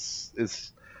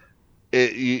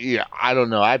I don't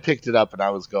know. I picked it up and I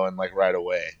was going like right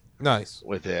away Nice.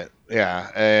 with it. Yeah,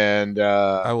 and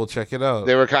I will check it out.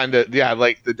 they were kind of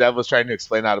like the dev was trying to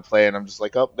explain how to play, and I'm just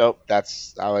like, oh nope,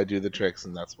 that's how I do the tricks,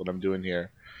 and that's what I'm doing here.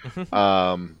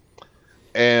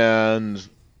 And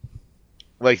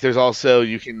like there's also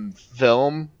you can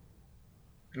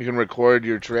record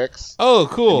your tricks. Oh,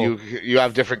 cool. You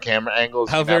have different camera angles.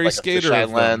 How you can very have, like, Skater a of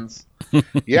fisheye them. lens.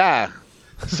 Yeah.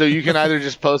 So you can either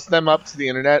just post them up to the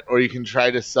internet, or you can try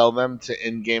to sell them to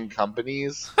in-game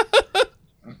companies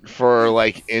for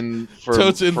in-game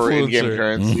influencer.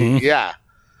 currency. Yeah.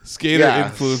 Skater Yeah.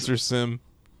 influencer sim.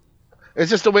 It's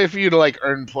just a way for you to like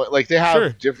earn point. Like they have Sure.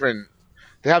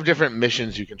 different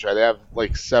missions you can try. They have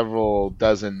like several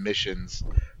dozen missions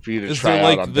for you to Is try there out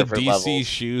like on the different DC levels.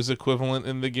 shoes equivalent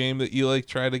in the game that you like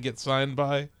try to get signed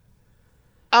by?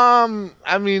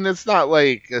 I mean, it's not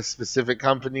like a specific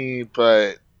company,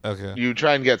 but Okay. you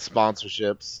try and get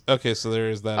sponsorships. Okay, so there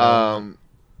is that. element.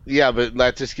 Yeah, but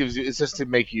that just gives you. It's just to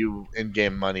make you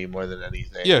in-game money more than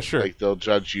anything. Yeah, sure. Like they'll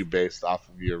judge you based off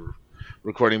of your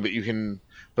recording,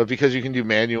 but because you can do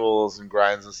manuals and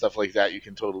grinds and stuff like that, you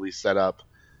can totally set up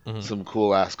some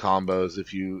cool ass combos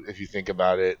if you think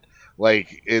about it.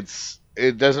 Like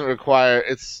it doesn't require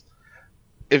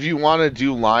if you want to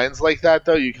do lines like that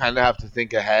though, you kind of have to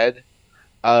think ahead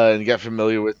and get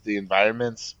familiar with the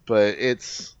environments. But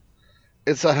it's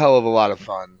a hell of a lot of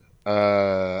fun.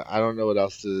 I don't know what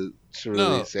else to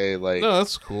really say. Like No,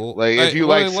 that's cool. like, if you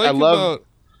what like- I love-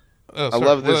 Oh, I sorry,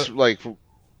 love this what-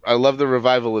 I love the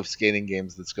revival of skating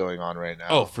games that's going on right now.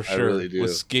 Oh, for sure. I really do.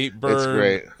 With Skatebird. It's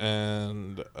great.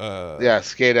 And Yeah,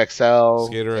 Skate XL,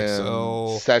 Skater and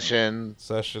XL. Session.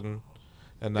 Session,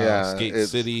 and now Yeah, Skate it's-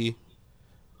 City,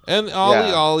 and Ollie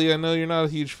Yeah. Ollie. I know you're not a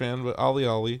huge fan, but Ollie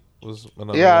Ollie was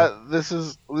another Yeah, one. this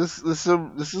is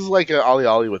like an Ollie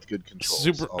Ollie with good controls.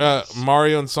 Super almost.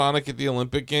 Mario and Sonic at the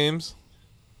Olympic Games.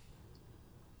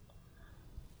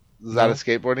 Is that no. a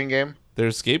skateboarding game?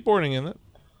 There's skateboarding in it.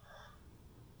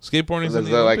 Skateboarding's Is in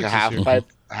that the like a Olympics this year.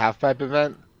 half pipe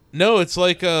event? No, it's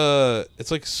like a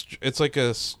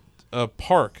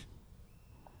park,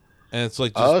 and it's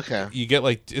like just, Oh, okay. you get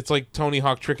like it's like Tony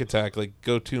Hawk Trick Attack. Like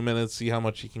go 2 minutes, see how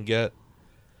much you can get.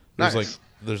 Nice.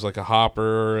 There's like a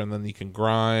hopper, and then you can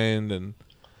grind, and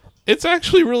it's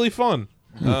actually really fun.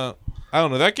 I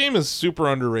don't know. That game is super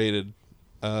underrated.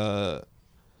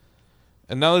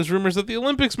 And now there's rumors that the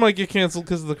Olympics might get canceled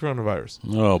because of the coronavirus.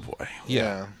 Oh boy.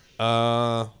 Yeah.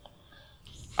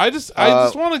 I just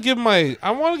want to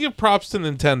give props to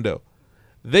Nintendo.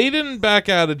 They didn't back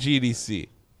out of GDC.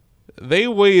 They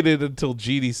waited until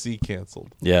GDC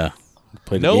canceled. Yeah.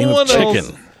 Played No a game one of chicken.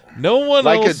 else. No one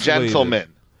Like a else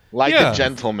gentleman. Like Yeah. a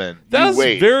gentleman. That's you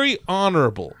wait. very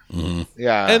honorable.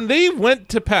 Yeah. And they went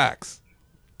to PAX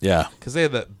Yeah. because they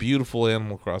had that beautiful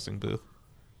Animal Crossing booth.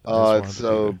 oh, just it's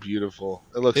wanted to so be beautiful.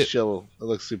 It looks chill. It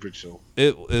looks super chill.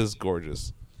 It is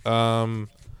gorgeous.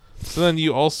 So then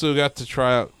you also got to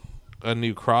try out a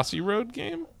new Crossy Road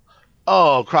game?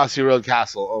 Oh, Crossy Road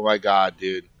Castle. Oh my god,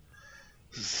 dude.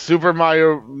 Super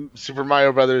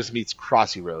Mario Brothers meets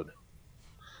Crossy Road.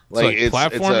 It's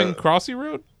like platforming Crossy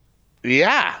Road?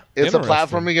 Yeah, it's a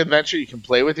Interesting. platforming adventure. You can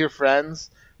play with your friends.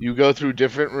 You go through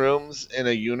different rooms in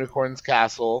a unicorn's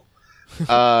castle,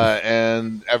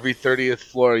 and every 30th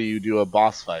floor you do a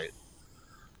boss fight.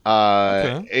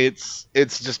 Okay. It's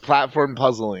just platform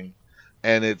puzzling,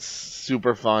 and it's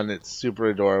super fun. It's super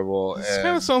adorable. This and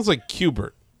kind of sounds like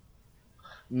Qbert.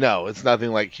 No, it's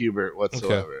nothing like Qbert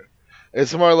whatsoever.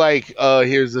 It's more like,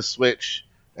 here's the Switch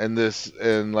and this,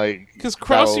 and like, because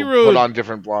Crossy that'll Road put on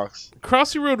different blocks.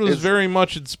 Crossy Road was very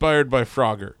much inspired by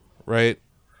Frogger, right?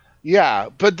 Yeah,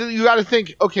 but you got to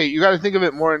think. Okay, you got to think of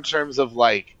it more in terms of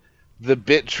like the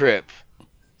Bit Trip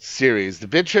series. The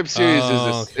Bit Trip series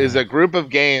is a group of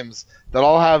games that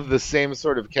all have the same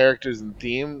sort of characters and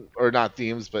theme, or not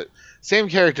themes, but same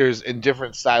characters in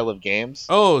different style of games.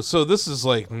 Oh, so this is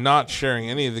like not sharing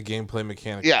any of the gameplay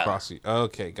mechanics. Yeah. Crossy.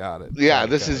 Okay, got it. Yeah, Got it.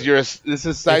 this is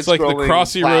side-scrolling It's like the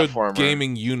Crossy Road platformer.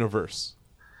 gaming universe.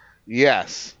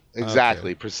 Yes,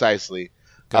 exactly, Okay. precisely.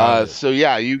 Got it. So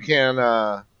yeah, you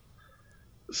can.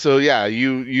 So yeah,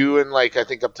 you and like I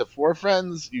think up to 4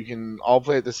 friends, you can all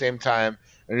play at the same time,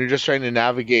 and you're just trying to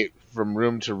navigate from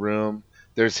room to room.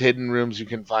 There's hidden rooms you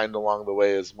can find along the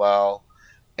way as well,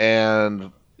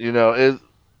 and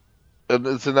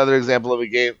it's another example of a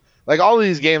game. Like all of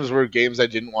these games were games I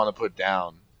didn't want to put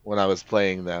down when I was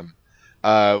playing them,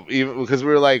 even because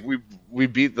we were like we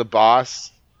beat the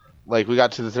boss. Like we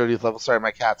got to the 30th level. Sorry,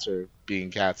 my cats are being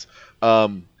cats.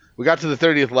 We got to the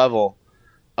 30th level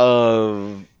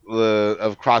of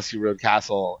Crossy Road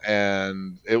Castle,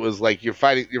 and it was like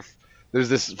there's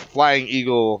this flying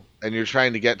eagle, and you're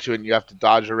trying to get to it, and you have to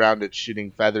dodge around it, shooting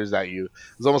feathers at you.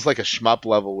 It was almost like a shmup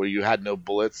level where you had no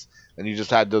bullets, and you just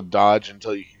had to dodge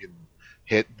until you could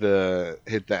hit the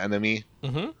enemy.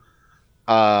 Mm-hmm.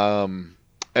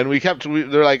 And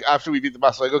they're like, after we beat the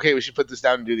boss, like, okay, we should put this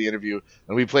down and do the interview.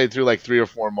 And we played through like 3 or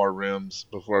 4 more rooms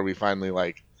before we finally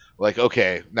like,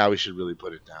 okay, now we should really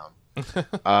put it down.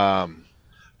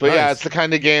 But yeah, Nice. it's the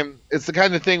kind of game, it's the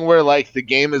kind of thing where like the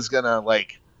game is gonna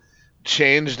like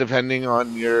change depending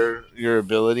on your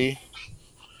ability.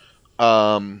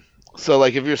 So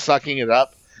like if you're sucking it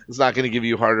up, it's not gonna give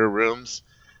you harder rooms,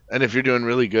 and if you're doing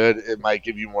really good, it might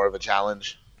give you more of a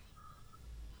challenge.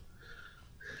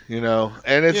 And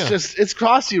it's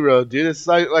Crossy Road, dude. It's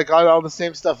like all the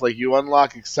same stuff. Like you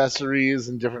unlock accessories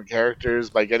and different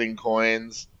characters by getting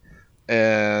coins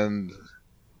and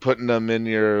putting them in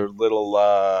your little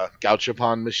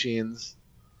Gauchapon machines.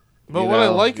 But what I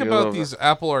like about these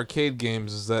Apple Arcade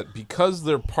games is that because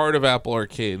they're part of Apple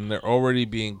Arcade and they're already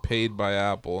being paid by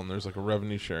Apple and there's like a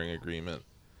revenue sharing agreement,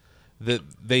 that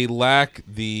they lack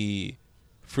the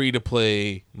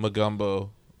free-to-play Magumbo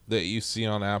that you see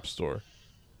on App Store.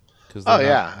 Because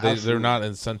they're not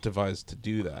incentivized to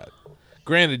do that.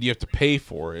 Granted, you have to pay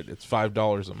for it. It's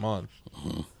 $5 a month.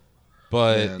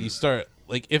 But you start...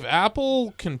 Like, if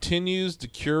Apple continues to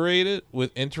curate it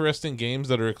with interesting games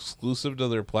that are exclusive to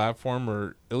their platform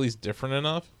or at least different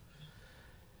enough,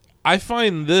 I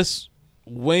find this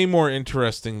way more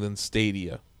interesting than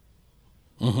Stadia.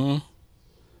 Mm-hmm.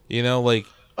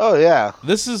 Oh yeah.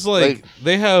 This is like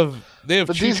they have But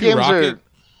Choo these Choo games Rocket are.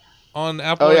 on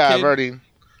Apple Oh yeah, Arcade.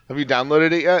 Have you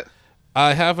downloaded it yet?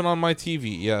 I have it on my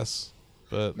TV, yes,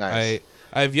 but Nice.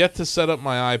 I've yet to set up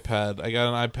my iPad. I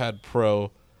got an iPad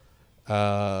Pro,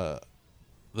 the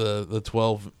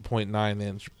 12.9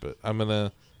 inch, but I'm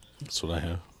gonna. That's what I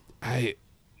have.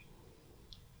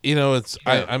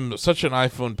 I'm such an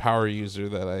iPhone power user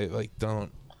that I like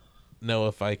don't know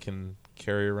if I can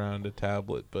carry around a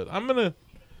tablet, but I'm gonna.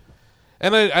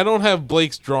 And I don't have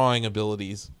Blake's drawing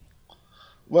abilities.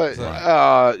 What?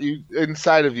 You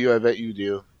inside of you, I bet you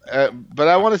do. But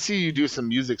I want to see you do some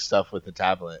music stuff with the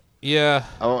tablet. Yeah,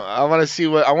 I want to see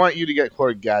I want you to get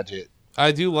Korg Gadget.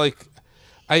 I do like.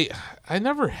 I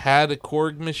never had a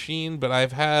Korg machine, but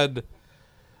I've had.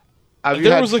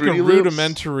 There was like a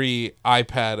rudimentary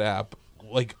iPad app,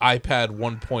 like iPad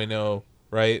 1.0,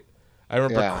 right? I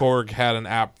remember Korg had an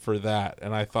app for that,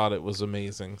 and I thought it was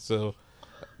amazing. So,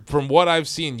 from what I've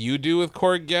seen you do with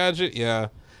Korg Gadget, yeah,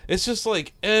 it's just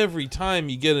like every time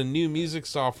you get a new music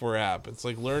software app, it's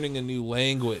like learning a new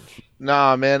language.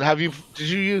 Nah, man. Did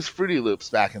you use Fruity Loops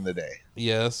back in the day?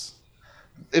 Yes.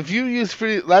 If you use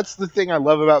that's the thing I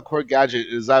love about Korg Gadget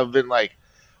is I've been like,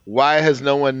 why has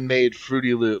no one made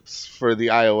Fruity Loops for the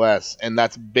iOS? And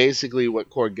that's basically what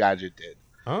Korg Gadget did.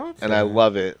 Okay. And I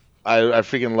love it. I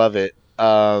freaking love it.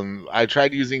 I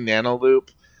tried using Nano Loop,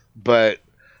 but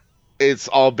it's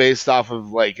all based off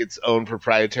of like its own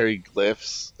proprietary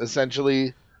glyphs,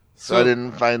 essentially. So I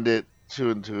didn't find it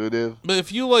too intuitive. But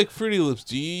if you like Fruity Loops,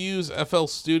 do you use FL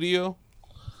Studio?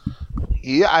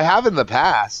 Yeah, I have in the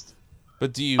past.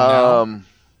 But do you now?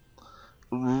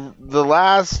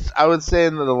 I would say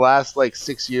in the last like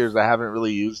 6 years, I haven't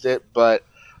really used it, but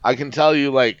I can tell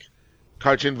you like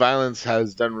Cartoon Violence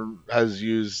has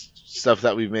used stuff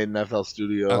that we've made in FL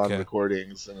Studio on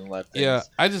recordings and left things.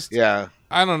 Yeah,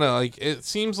 I don't know. Like it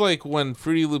seems like when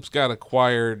Fruity Loops got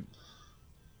acquired,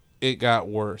 it got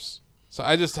worse. So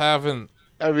I just haven't.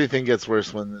 Everything gets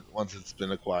worse once it's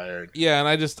been acquired. Yeah, and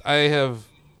I have.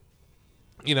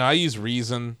 I use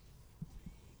Reason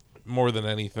more than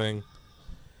anything.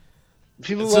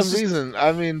 People love Reason.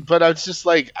 I mean, but it's just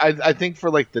like I think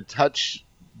for like the touch,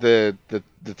 the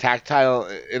tactile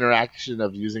interaction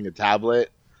of using a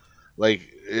tablet, like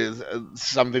is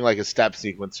something like a step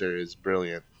sequencer is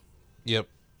brilliant. Yep.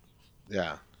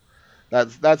 Yeah,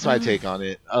 that's my take on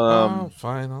it.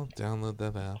 Fine, I'll download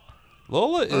that app.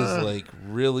 Lola is like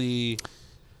really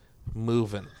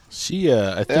moving.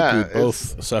 I think we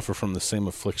both suffer from the same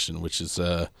affliction, which is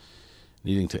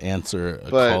needing to answer a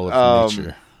call of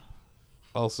nature.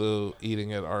 Also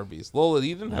eating at Arby's. Lola,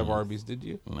 you didn't have Arby's, did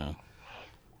you? No.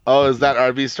 Oh, is that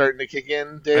Arby's starting to kick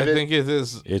in, David? I think it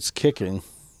is. It's kicking.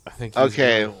 I think.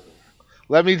 Okay.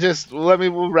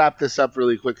 We'll wrap this up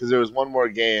really quick because there was one more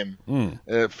game,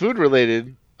 food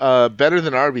related. Better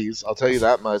than Arby's, I'll tell you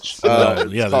that much. Yeah,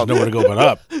 there's nowhere to go but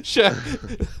up.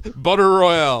 Butter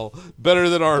Royale, better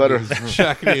than Arby's.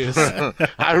 Shack News.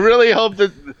 I really hope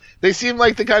that they seem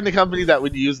like the kind of company that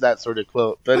would use that sort of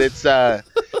quote. But it's a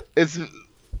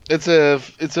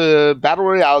battle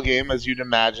royale game, as you'd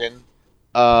imagine,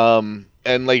 and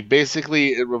like basically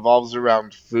it revolves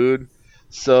around food.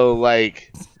 So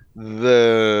like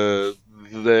the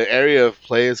area of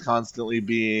play is constantly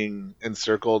being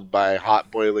encircled by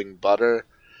hot boiling butter,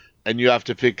 and you have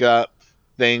to pick up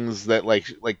things that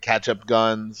like ketchup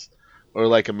guns or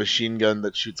like a machine gun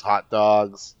that shoots hot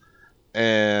dogs,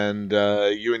 and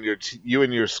you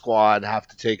and your squad have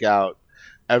to take out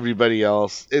everybody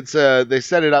else. It's they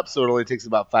set it up so it only takes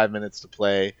about 5 minutes to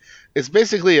play. It's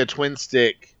basically a twin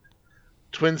stick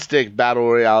battle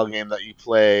royale game that you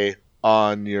play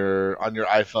on your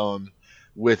iPhone,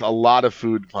 with a lot of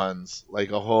food puns,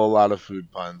 like a whole lot of food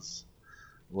puns.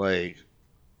 Like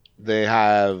they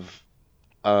have,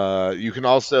 you can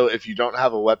also, if you don't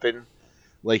have a weapon,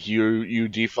 like you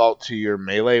default to your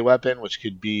melee weapon, which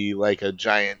could be like a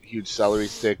giant, huge celery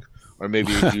stick, or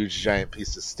maybe a huge, giant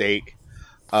piece of steak.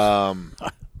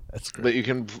 That's great. But you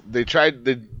can.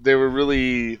 They were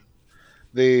really.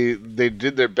 They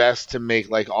did their best to make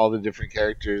like all the different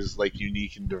characters like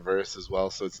unique and diverse as well,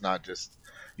 so it's not just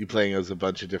you playing as a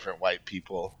bunch of different white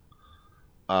people.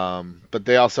 But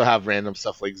they also have random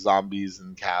stuff like zombies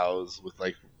and cows with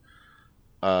like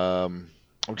I'm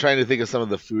trying to think of some of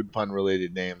the food pun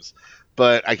related names,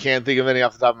 but I can't think of any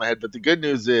off the top of my head. But the good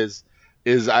news is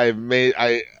I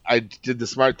did the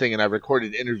smart thing and I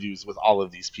recorded interviews with all of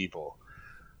these people.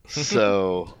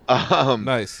 So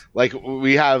nice. Like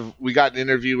we got an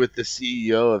interview with the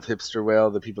CEO of Hipster Whale,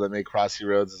 the people that make Crossy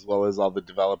Roads, as well as all the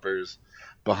developers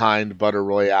behind Butter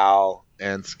Royale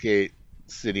and Skate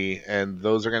City, and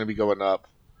those are going to be going up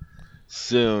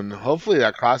soon. Hopefully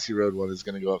that Crossy Road one is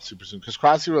going to go up super soon, because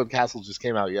Crossy Road Castle just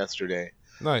came out yesterday.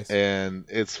 Nice. And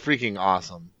it's freaking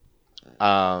awesome.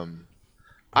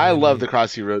 I love the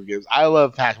Crossy Road games. I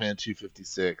love Pac-Man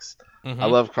 256. I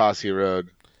love Crossy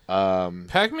Road.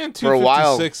 Pac-Man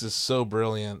 256 is so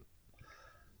brilliant.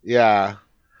 Yeah.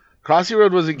 Crossy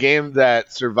Road was a game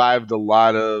that survived a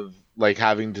lot of like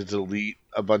having to delete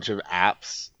a bunch of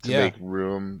apps to make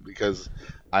room because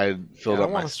I filled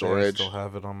up my storage. I still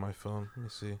have it on my phone. Let me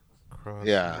see.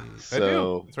 Yeah. So I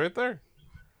do. It's right there.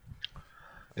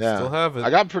 Yeah. I still have it. I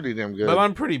got pretty damn good. But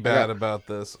I'm pretty bad about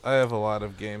this. I have a lot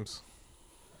of games.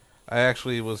 I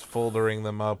actually was foldering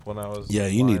them up when I was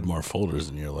you need more folders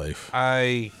in your life.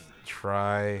 I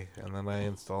try, and then I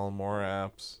install more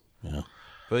apps. Yeah.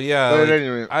 But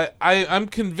yeah, I'm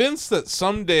convinced that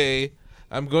someday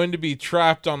I'm going to be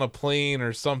trapped on a plane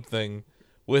or something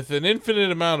with an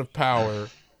infinite amount of power,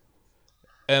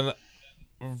 and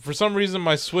for some reason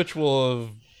my Switch will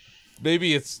have,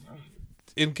 maybe it's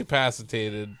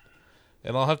incapacitated,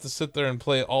 and I'll have to sit there and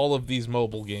play all of these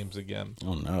mobile games again.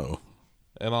 Oh no.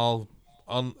 And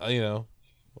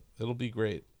it'll be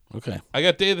great. Okay. I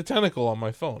got Day of the Tentacle on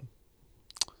my phone.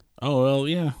 Oh, well,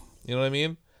 yeah. You know what I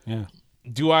mean? Yeah.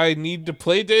 Do I need to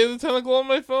play Day of the Tentacle on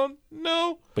my phone?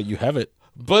 No. But you have it.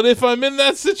 But if I'm in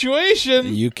that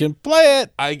situation, you can play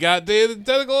it. I got Day of the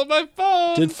Tentacle on my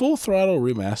phone. Did Full Throttle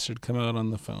Remastered come out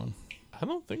on the phone? I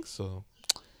don't think so.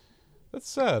 That's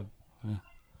sad. Yeah.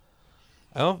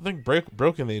 I don't think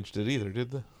Broken Age did either,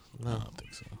 did they? No, I don't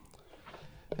think so.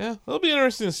 Yeah, it'll be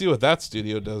interesting to see what that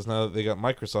studio does now that they got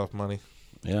Microsoft money.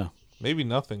 Yeah. Maybe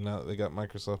nothing now that they got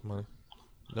Microsoft money.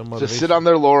 No motivation. Just sit on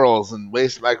their laurels and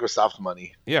waste Microsoft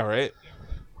money. Yeah, right.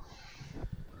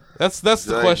 That's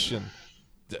the question.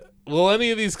 Will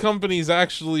any of these companies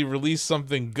actually release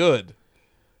something good?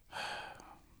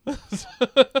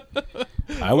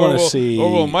 I want to see.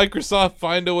 Or will Microsoft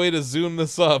find a way to zoom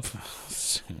this up?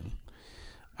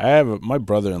 I have my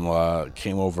brother-in-law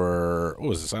came over. What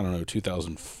was this? I don't know,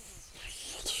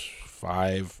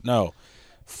 2005? No,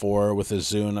 4 with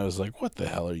his Zune. I was like, "What the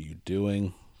hell are you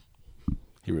doing?"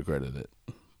 He regretted it.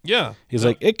 Yeah, he's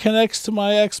like, "It connects to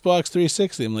my Xbox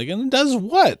 360." I'm like, "And it does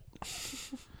what?"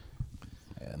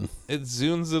 Man. It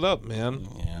zooms it up, man.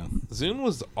 Yeah, Zune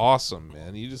was awesome,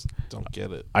 man. You just don't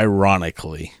get it.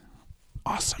 Ironically,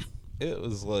 awesome. It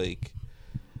was like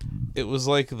the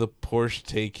Porsche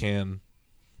Taycan.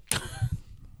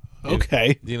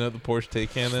 Okay. Do you know what the Porsche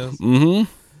Taycan is?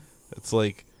 Mm-hmm. It's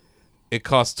like it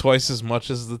costs twice as much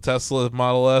as the Tesla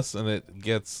Model S, and it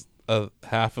gets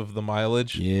half of the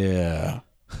mileage. Yeah.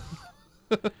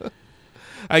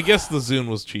 I guess the Zune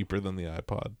was cheaper than the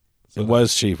iPod. So it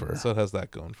was cheaper. So it has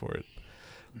that going for it.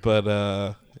 But,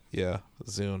 yeah,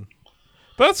 Zune.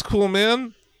 But that's cool,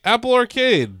 man. Apple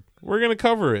Arcade. We're going to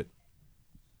cover it.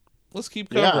 Let's keep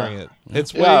covering it.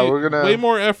 It's way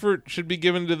more effort should be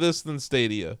given to this than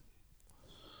Stadia.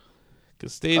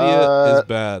 Because Stadia is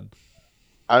bad.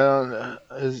 I don't know.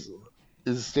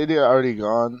 Is Stadia already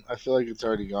gone? I feel like it's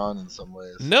already gone in some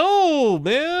ways. No,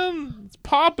 man. It's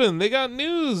popping. They got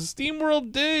news.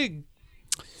 SteamWorld Dig.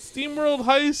 SteamWorld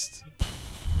Heist.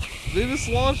 They just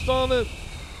launched on it.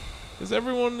 Because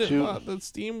everyone that thought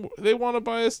that they want to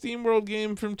buy a SteamWorld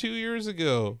game from 2 years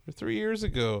ago or 3 years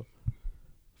ago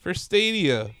for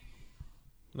Stadia.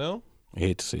 No? I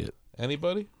hate to see it.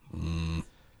 Anybody?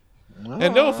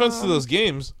 And no offense to those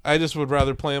games, I just would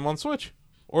rather play them on Switch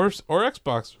or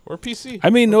Xbox or PC. I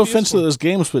mean, no offense to those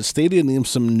games, but Stadia needs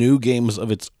some new games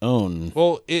of its own.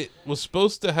 Well, it was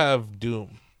supposed to have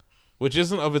Doom, which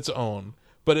isn't of its own,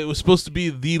 but it was supposed to be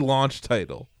the launch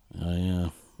title. Oh, yeah.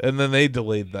 And then they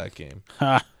delayed that game.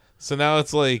 Ha. So now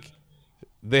it's like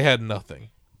they had nothing.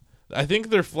 I think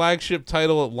their flagship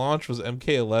title at launch was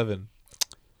MK11.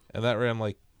 And that ran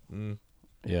like...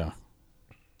 Yeah.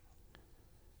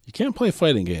 You can't play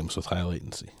fighting games with high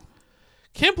latency.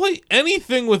 Can't play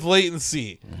anything with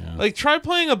latency. Yeah. Like, try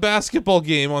playing a basketball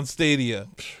game on Stadia.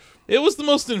 It was the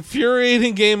most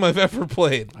infuriating game I've ever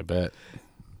played. I bet.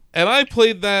 And I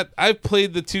played the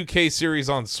 2K series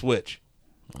on Switch.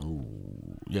 Ooh.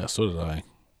 Yeah, so did I.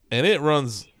 And it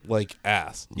runs like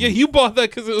ass. Yeah, you bought that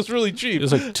because it was really cheap. It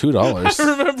was like $2. I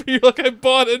remember you're like, I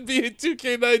bought NBA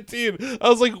 2K19. I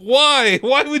was like, why?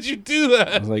 Why would you do that?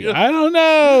 I was like, I don't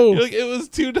know. You're like, it was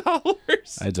 $2.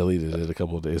 I deleted it a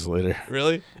couple of days later.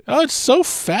 Really? Oh, it's so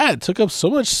fat. It took up so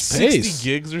much space. 60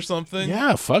 gigs or something?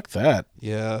 Yeah, fuck that.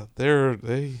 Yeah,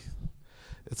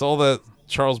 it's all that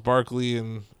Charles Barkley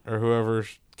or whoever,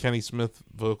 Kenny Smith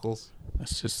vocals.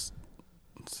 It's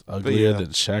uglier than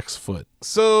Shaq's foot.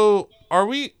 So,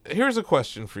 here's a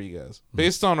question for you guys.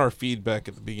 Based on our feedback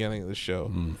at the beginning of the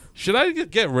show, should I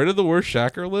get rid of the worst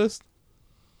Shacker list?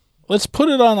 Let's put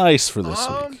it on ice for this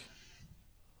week.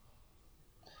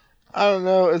 I don't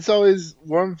know. It's always,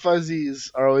 warm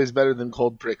fuzzies are always better than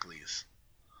cold pricklies.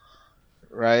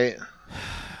 Right?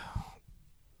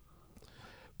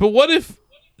 But what if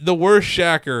the worst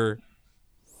Shacker,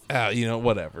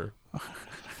 whatever.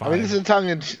 I mean, is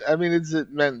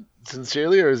it meant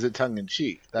sincerely or is it tongue in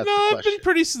cheek? That's the question. I've been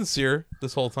pretty sincere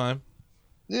this whole time.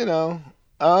 I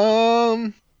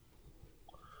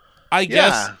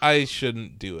guess I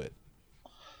shouldn't do it.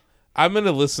 I'm going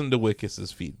to listen to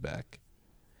Wickus's feedback.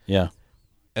 Yeah.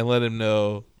 And let him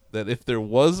know that if there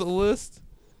was a list,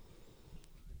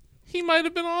 he might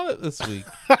have been on it this week.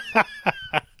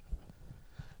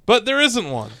 But there isn't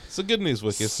one. So good news,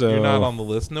 Wickus. So, you're not on the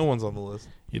list. No one's on the list.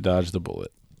 You dodged the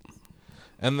bullet.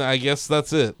 And I guess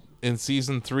that's it in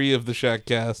season 3 of the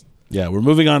Shackcast. Yeah, we're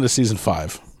moving on to season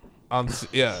 5.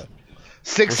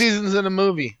 6 seasons in a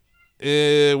movie.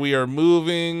 We are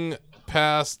moving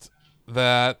past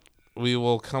that. We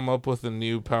will come up with a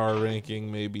new power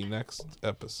ranking maybe next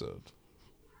episode.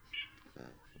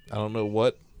 I don't know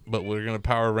what, but we're going to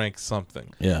power rank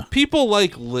something. Yeah. People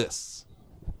like lists.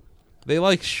 They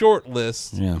like short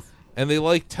lists. Yeah. And they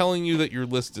like telling you that your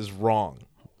list is wrong.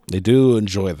 They do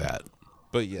enjoy that.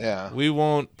 But yeah, we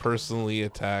won't personally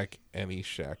attack any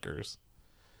Shackers.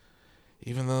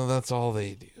 Even though that's all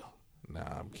they do.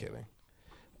 Nah, I'm kidding.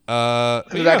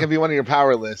 So that can be one of your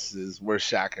power lists. Is worst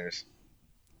shackers.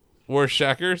 Worst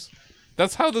shackers.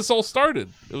 That's how this all started.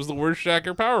 It was the worst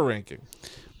shacker power ranking.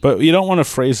 But you don't want to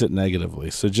phrase it negatively,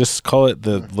 so just call it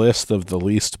the list of the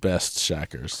least best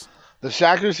shackers. The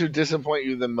shackers who disappoint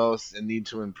you the most and need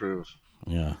to improve.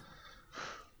 Yeah.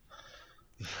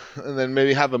 And then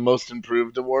maybe have a most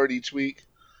improved award each week.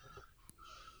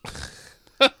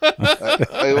 Keep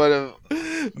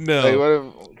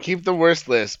the worst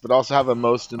list, but also have a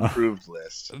most improved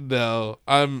list. No,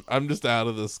 I'm just out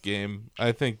of this game.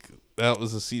 I think that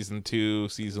was a season 2,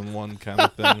 season 1 kind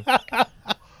of thing.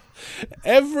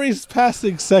 Every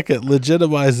passing second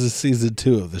legitimizes season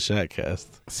 2 of the Shackcast.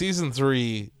 Season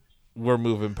 3, we're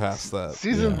moving past that.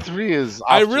 Season 3 is.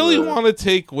 I really want to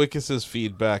take Wickus's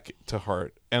feedback to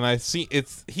heart, and I see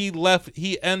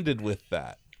he ended with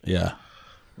that. Yeah.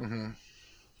 Mm-hmm.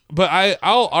 But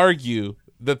I'll argue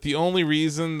that the only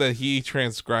reason that he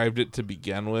transcribed it to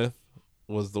begin with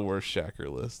was the worst shacker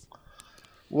list.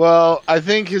 Well, I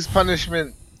think his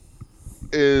punishment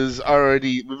is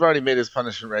we've already made his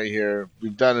punishment right here.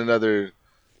 We've done another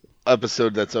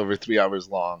episode that's over 3 hours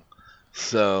long.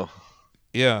 So,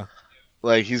 yeah.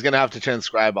 Like, he's going to have to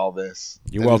transcribe all this.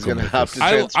 You're welcome. He's gonna have to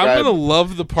I'm going to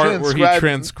love the part where he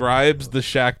transcribes the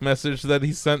Shaq message that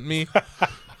he sent me.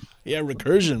 Yeah,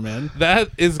 recursion, man.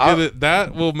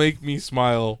 That will make me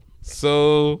smile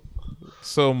so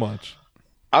much.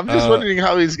 I'm just wondering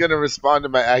how he's going to respond to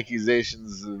my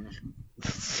accusations of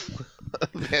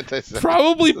anti-Semitism.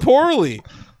 Probably poorly.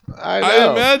 I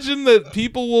imagine that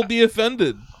people will be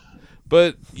offended,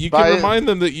 but you can remind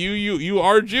them that you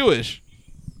are Jewish.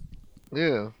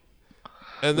 Yeah.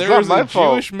 And there is a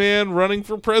Jewish man running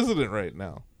for president right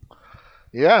now.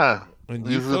 Yeah. And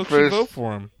you folks should vote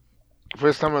for him.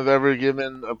 First time I've ever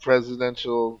given a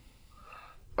presidential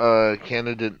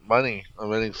candidate money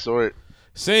of any sort.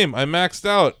 Same. I maxed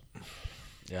out.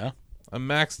 Yeah? I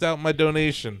maxed out my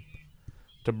donation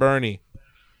to Bernie.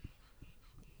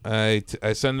 I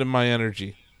send him my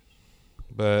energy.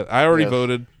 But I already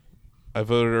voted. I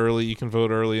voted early. You can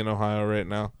vote early in Ohio right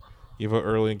now. You vote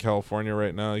early in California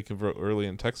right now. You can vote early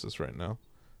in Texas right now.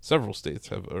 Several states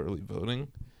have early voting.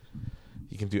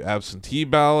 You can do absentee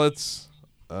ballots.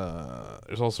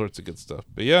 There's all sorts of good stuff.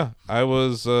 But yeah, I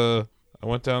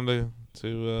went down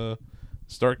to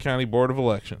Stark County Board of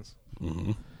Elections.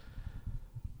 Mm-hmm.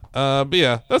 But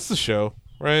yeah, that's the show,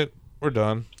 right? We're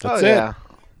done. That's it. Yeah.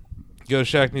 Go to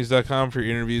shacknews.com for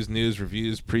your interviews, news,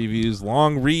 reviews, previews,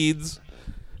 long reads,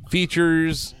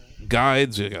 features,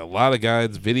 guides. We got a lot of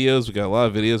guides, videos. We got a lot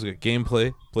of videos. We got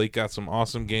gameplay. Blake got some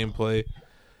awesome gameplay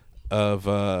of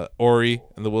Ori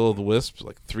and the Will of the Wisps,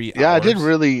 like 3 hours. Yeah,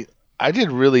 I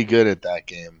did really good at that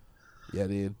game. Yeah,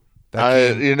 dude.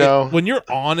 That game, when you're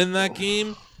on in that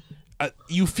game,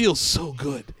 you feel so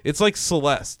good. It's like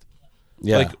Celeste.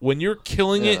 Yeah. Like when you're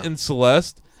killing it in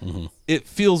Celeste, it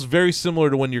feels very similar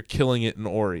to when you're killing it in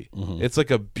Ori. Mm-hmm. It's like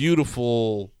a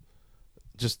beautiful,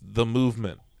 just the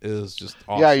movement is just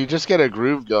awesome. Yeah, you just get a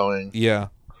groove going. Yeah.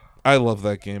 I love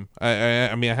that game.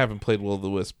 I mean, I haven't played Will of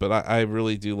the Wisp, but I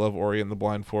really do love Ori and the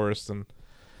Blind Forest, and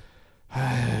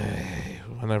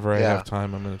whenever I have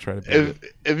time, I'm going to try to beat it.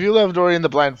 If you loved Ori and the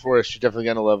Blind Forest, you're definitely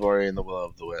going to love Ori and the Will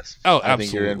of the Wisp. Oh, I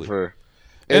think you're in for...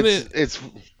 It's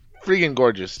freaking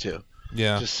gorgeous, too.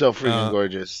 Yeah. Just so freaking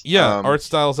gorgeous. Yeah, art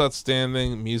style's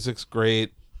outstanding. Music's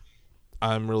great.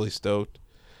 I'm really stoked.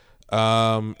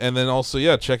 And then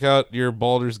also, check out your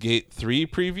Baldur's Gate 3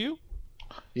 preview.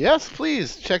 Yes,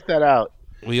 please. Check that out.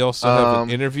 We also have an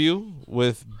interview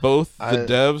with both the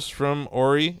devs from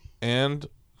Ori and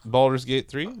Baldur's Gate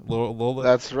 3. Lola.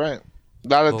 That's right.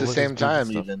 Not at Lola the same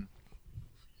time, even.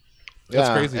 That's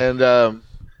crazy.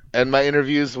 And my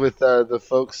interviews with the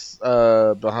folks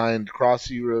behind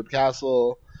Crossview Road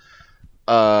Castle,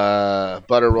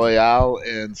 Butter Royale,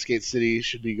 and Skate City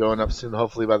should be going up soon.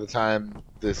 Hopefully by the time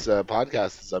this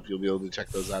podcast is up, you'll be able to check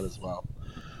those out as well.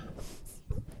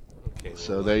 Okay,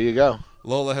 so there you go.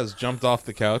 Lola has jumped off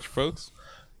the couch, folks.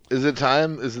 Is it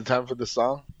time? Is it time for the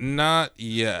song? Not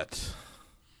yet.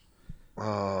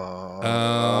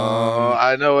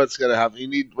 I know what's gonna happen.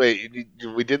 We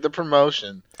did the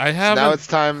promotion. I have. So now it's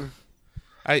time.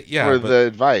 The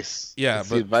advice. Yeah,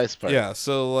 the advice part. Yeah,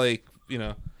 so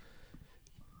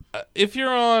if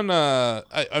you're on, I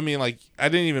mean, I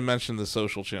didn't even mention the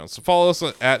social channels. So follow us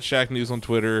at Shack News on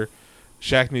Twitter,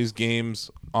 Shack News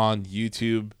Games on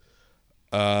YouTube,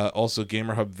 also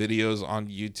Gamer Hub videos on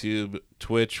YouTube,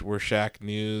 Twitch. We're Shack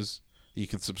News. You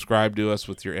can subscribe to us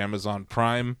with your Amazon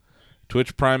Prime.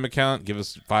 Twitch Prime account, give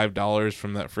us $5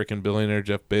 from that freaking billionaire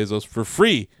Jeff Bezos for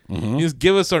free. Mm-hmm. You just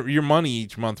give us your money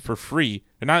each month for free.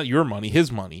 And not your money, his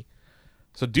money.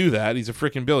 So do that. He's a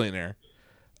freaking billionaire.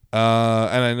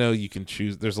 And I know you can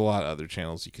choose. There's a lot of other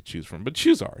channels you could choose from, but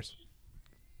choose ours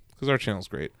because our channel's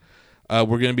great. We're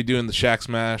going to be doing the Shack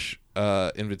Smash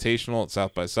Invitational at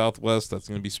South by Southwest. That's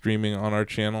going to be streaming on our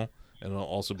channel, and it'll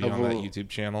also be on that YouTube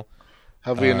channel.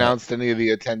 Have we announced any of the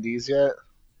attendees yet?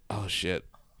 Oh, shit.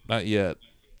 Not yet.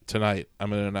 Tonight, I'm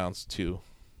going to announce 2.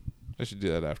 I should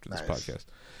do that after this podcast.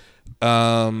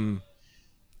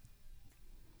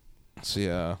 So,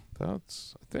 yeah,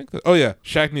 that's, I think that, oh, yeah,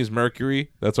 Shack News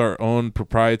Mercury. That's our own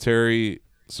proprietary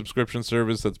subscription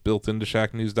service that's built into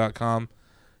shacknews.com.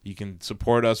 You can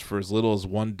support us for as little as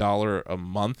 $1 a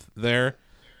month there.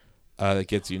 That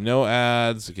gets you no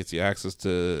ads. It gets you access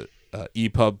to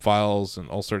EPUB files and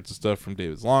all sorts of stuff from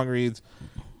David's Long Reads.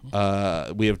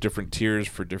 We have different tiers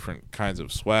for different kinds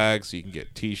of swag, so you can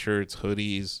get T-shirts,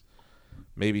 hoodies,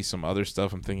 maybe some other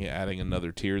stuff. I'm thinking of adding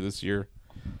another tier this year.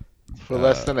 For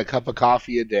less than a cup of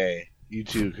coffee a day, you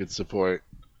too could support.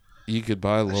 You could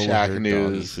buy Lola Shack Hair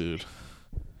News food.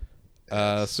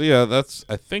 So yeah,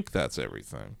 I think that's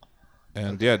everything.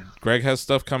 And yeah, Greg has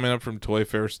stuff coming up from Toy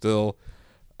Fair still.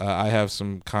 I have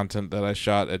some content that I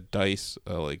shot at DICE.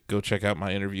 Like, go check out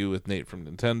my interview with Nate from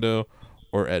Nintendo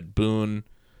or Ed Boon.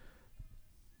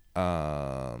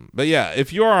 But yeah,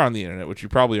 if you are on the internet, which you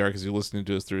probably are because you're listening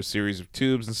to us through a series of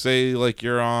tubes, and say like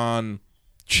you're on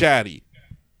Chatty,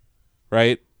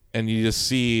 right? And you just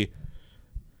see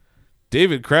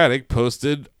David Craddock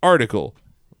posted article.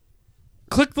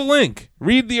 Click the link,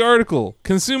 read the article,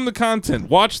 consume the content,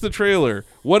 watch the trailer,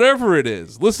 whatever it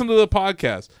is, listen to the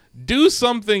podcast. Do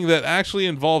something that actually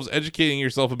involves educating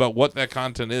yourself about what that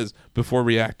content is before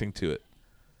reacting to it.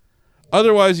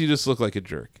 Otherwise, you just look like a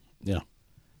jerk. Yeah.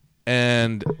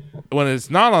 And when it's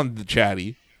not on the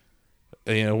Chatty,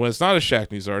 when it's not a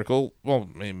Shack News article, well,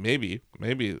 maybe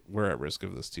we're at risk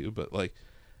of this too, but like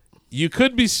you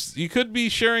could be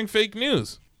sharing fake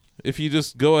news. If you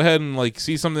just go ahead and like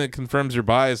see something that confirms your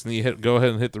bias and you go ahead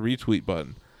and hit the retweet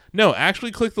button. No,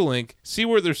 actually click the link, see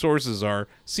where their sources are,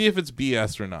 see if it's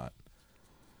BS or not.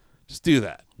 Just do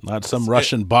that. Not some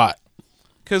Russian bot.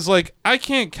 Because like I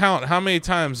can't count how many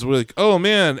times we're like, oh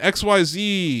man,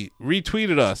 XYZ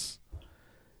retweeted us.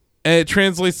 And it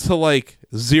translates to like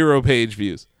 0 page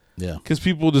views. Yeah. Because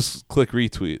people just click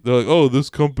retweet. They're like, oh, this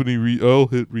company, I'll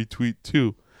hit retweet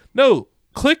too. No,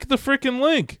 click the freaking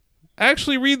link.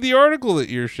 Actually read the article that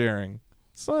you're sharing.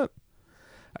 It's not.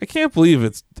 I can't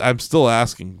believe I'm still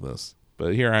asking this,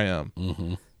 but here I am.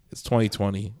 Mm-hmm. It's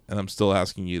 2020, and I'm still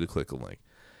asking you to click a link.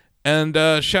 And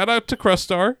shout out to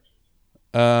Crustar.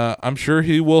 I'm sure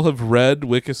he will have read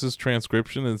Wickus's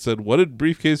transcription and said, what did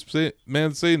Briefcase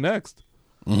Man say next?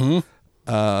 Mm-hmm.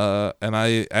 And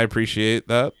I appreciate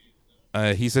that.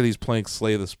 He said he's playing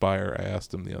Slay the Spire. I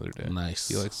asked him the other day. Nice.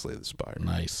 He likes Slay the Spire.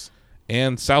 Nice.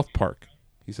 And South Park.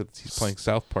 He said he's playing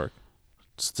South Park.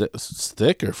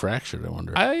 Stick or fractured, I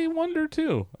wonder. I wonder,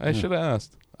 too. I should have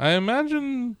asked. I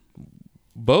imagine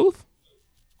both?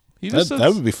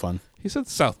 That would be fun. He said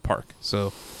South Park.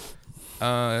 So,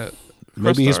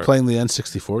 maybe he's playing the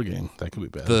N64 game. That could be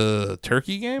bad. The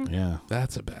turkey game? Yeah.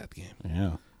 That's a bad game.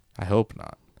 Yeah. I hope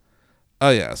not. Oh,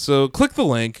 yeah. So, click the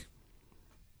link.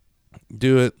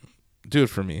 Do it. Do it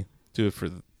for me. Do it for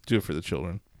the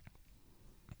children.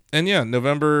 And yeah,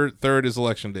 November 3rd is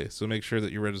election day, so make sure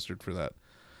that you're registered for that.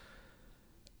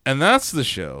 And that's the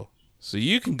show. So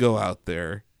you can go out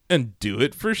there and do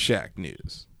it for Shack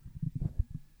News.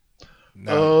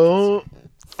 Oh,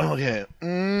 okay.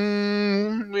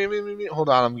 Hold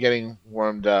on, I'm getting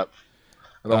warmed up.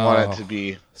 I don't want it to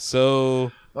be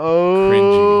so cringy.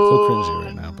 So cringy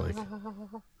right now, Blake.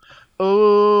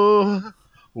 Oh,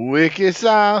 Wickus,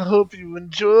 I hope you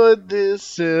enjoyed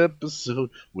this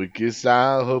episode. Wickus,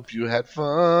 I hope you had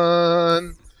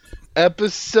fun.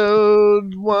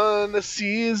 Episode 1 of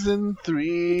Season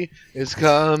 3 is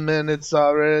coming, it's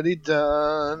already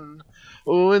done.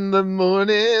 Oh, in the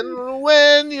morning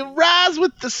when you rise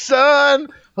with the sun,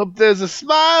 hope there's a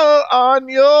smile on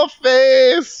your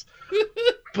face.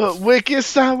 But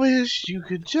Wickus, I wish you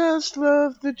could just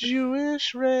love the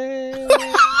Jewish race.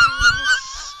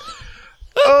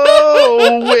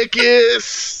 Oh,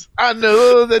 Wickus, I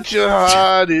know that your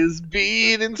heart is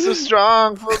beating so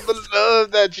strong for the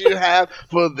love that you have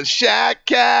for the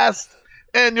Shackcast.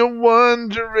 And you're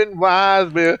wondering why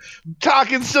we're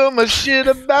talking so much shit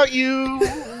about you.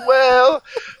 Well,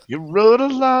 you wrote a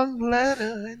long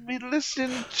letter and we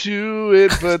listened to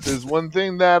it, but there's one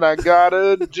thing that I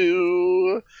gotta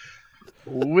do.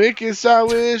 Wickus, I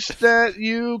wish that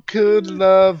you could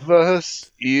love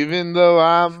us, even though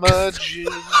I'm a Jew.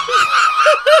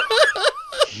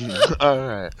 All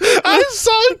right. I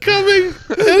saw it coming,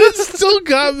 and it still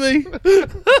got me.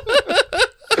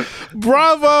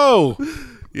 Bravo!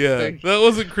 Yeah, that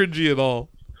wasn't cringy at all.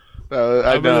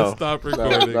 I I'm know. gonna stop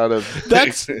recording. Not a-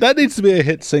 That needs to be a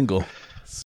hit single.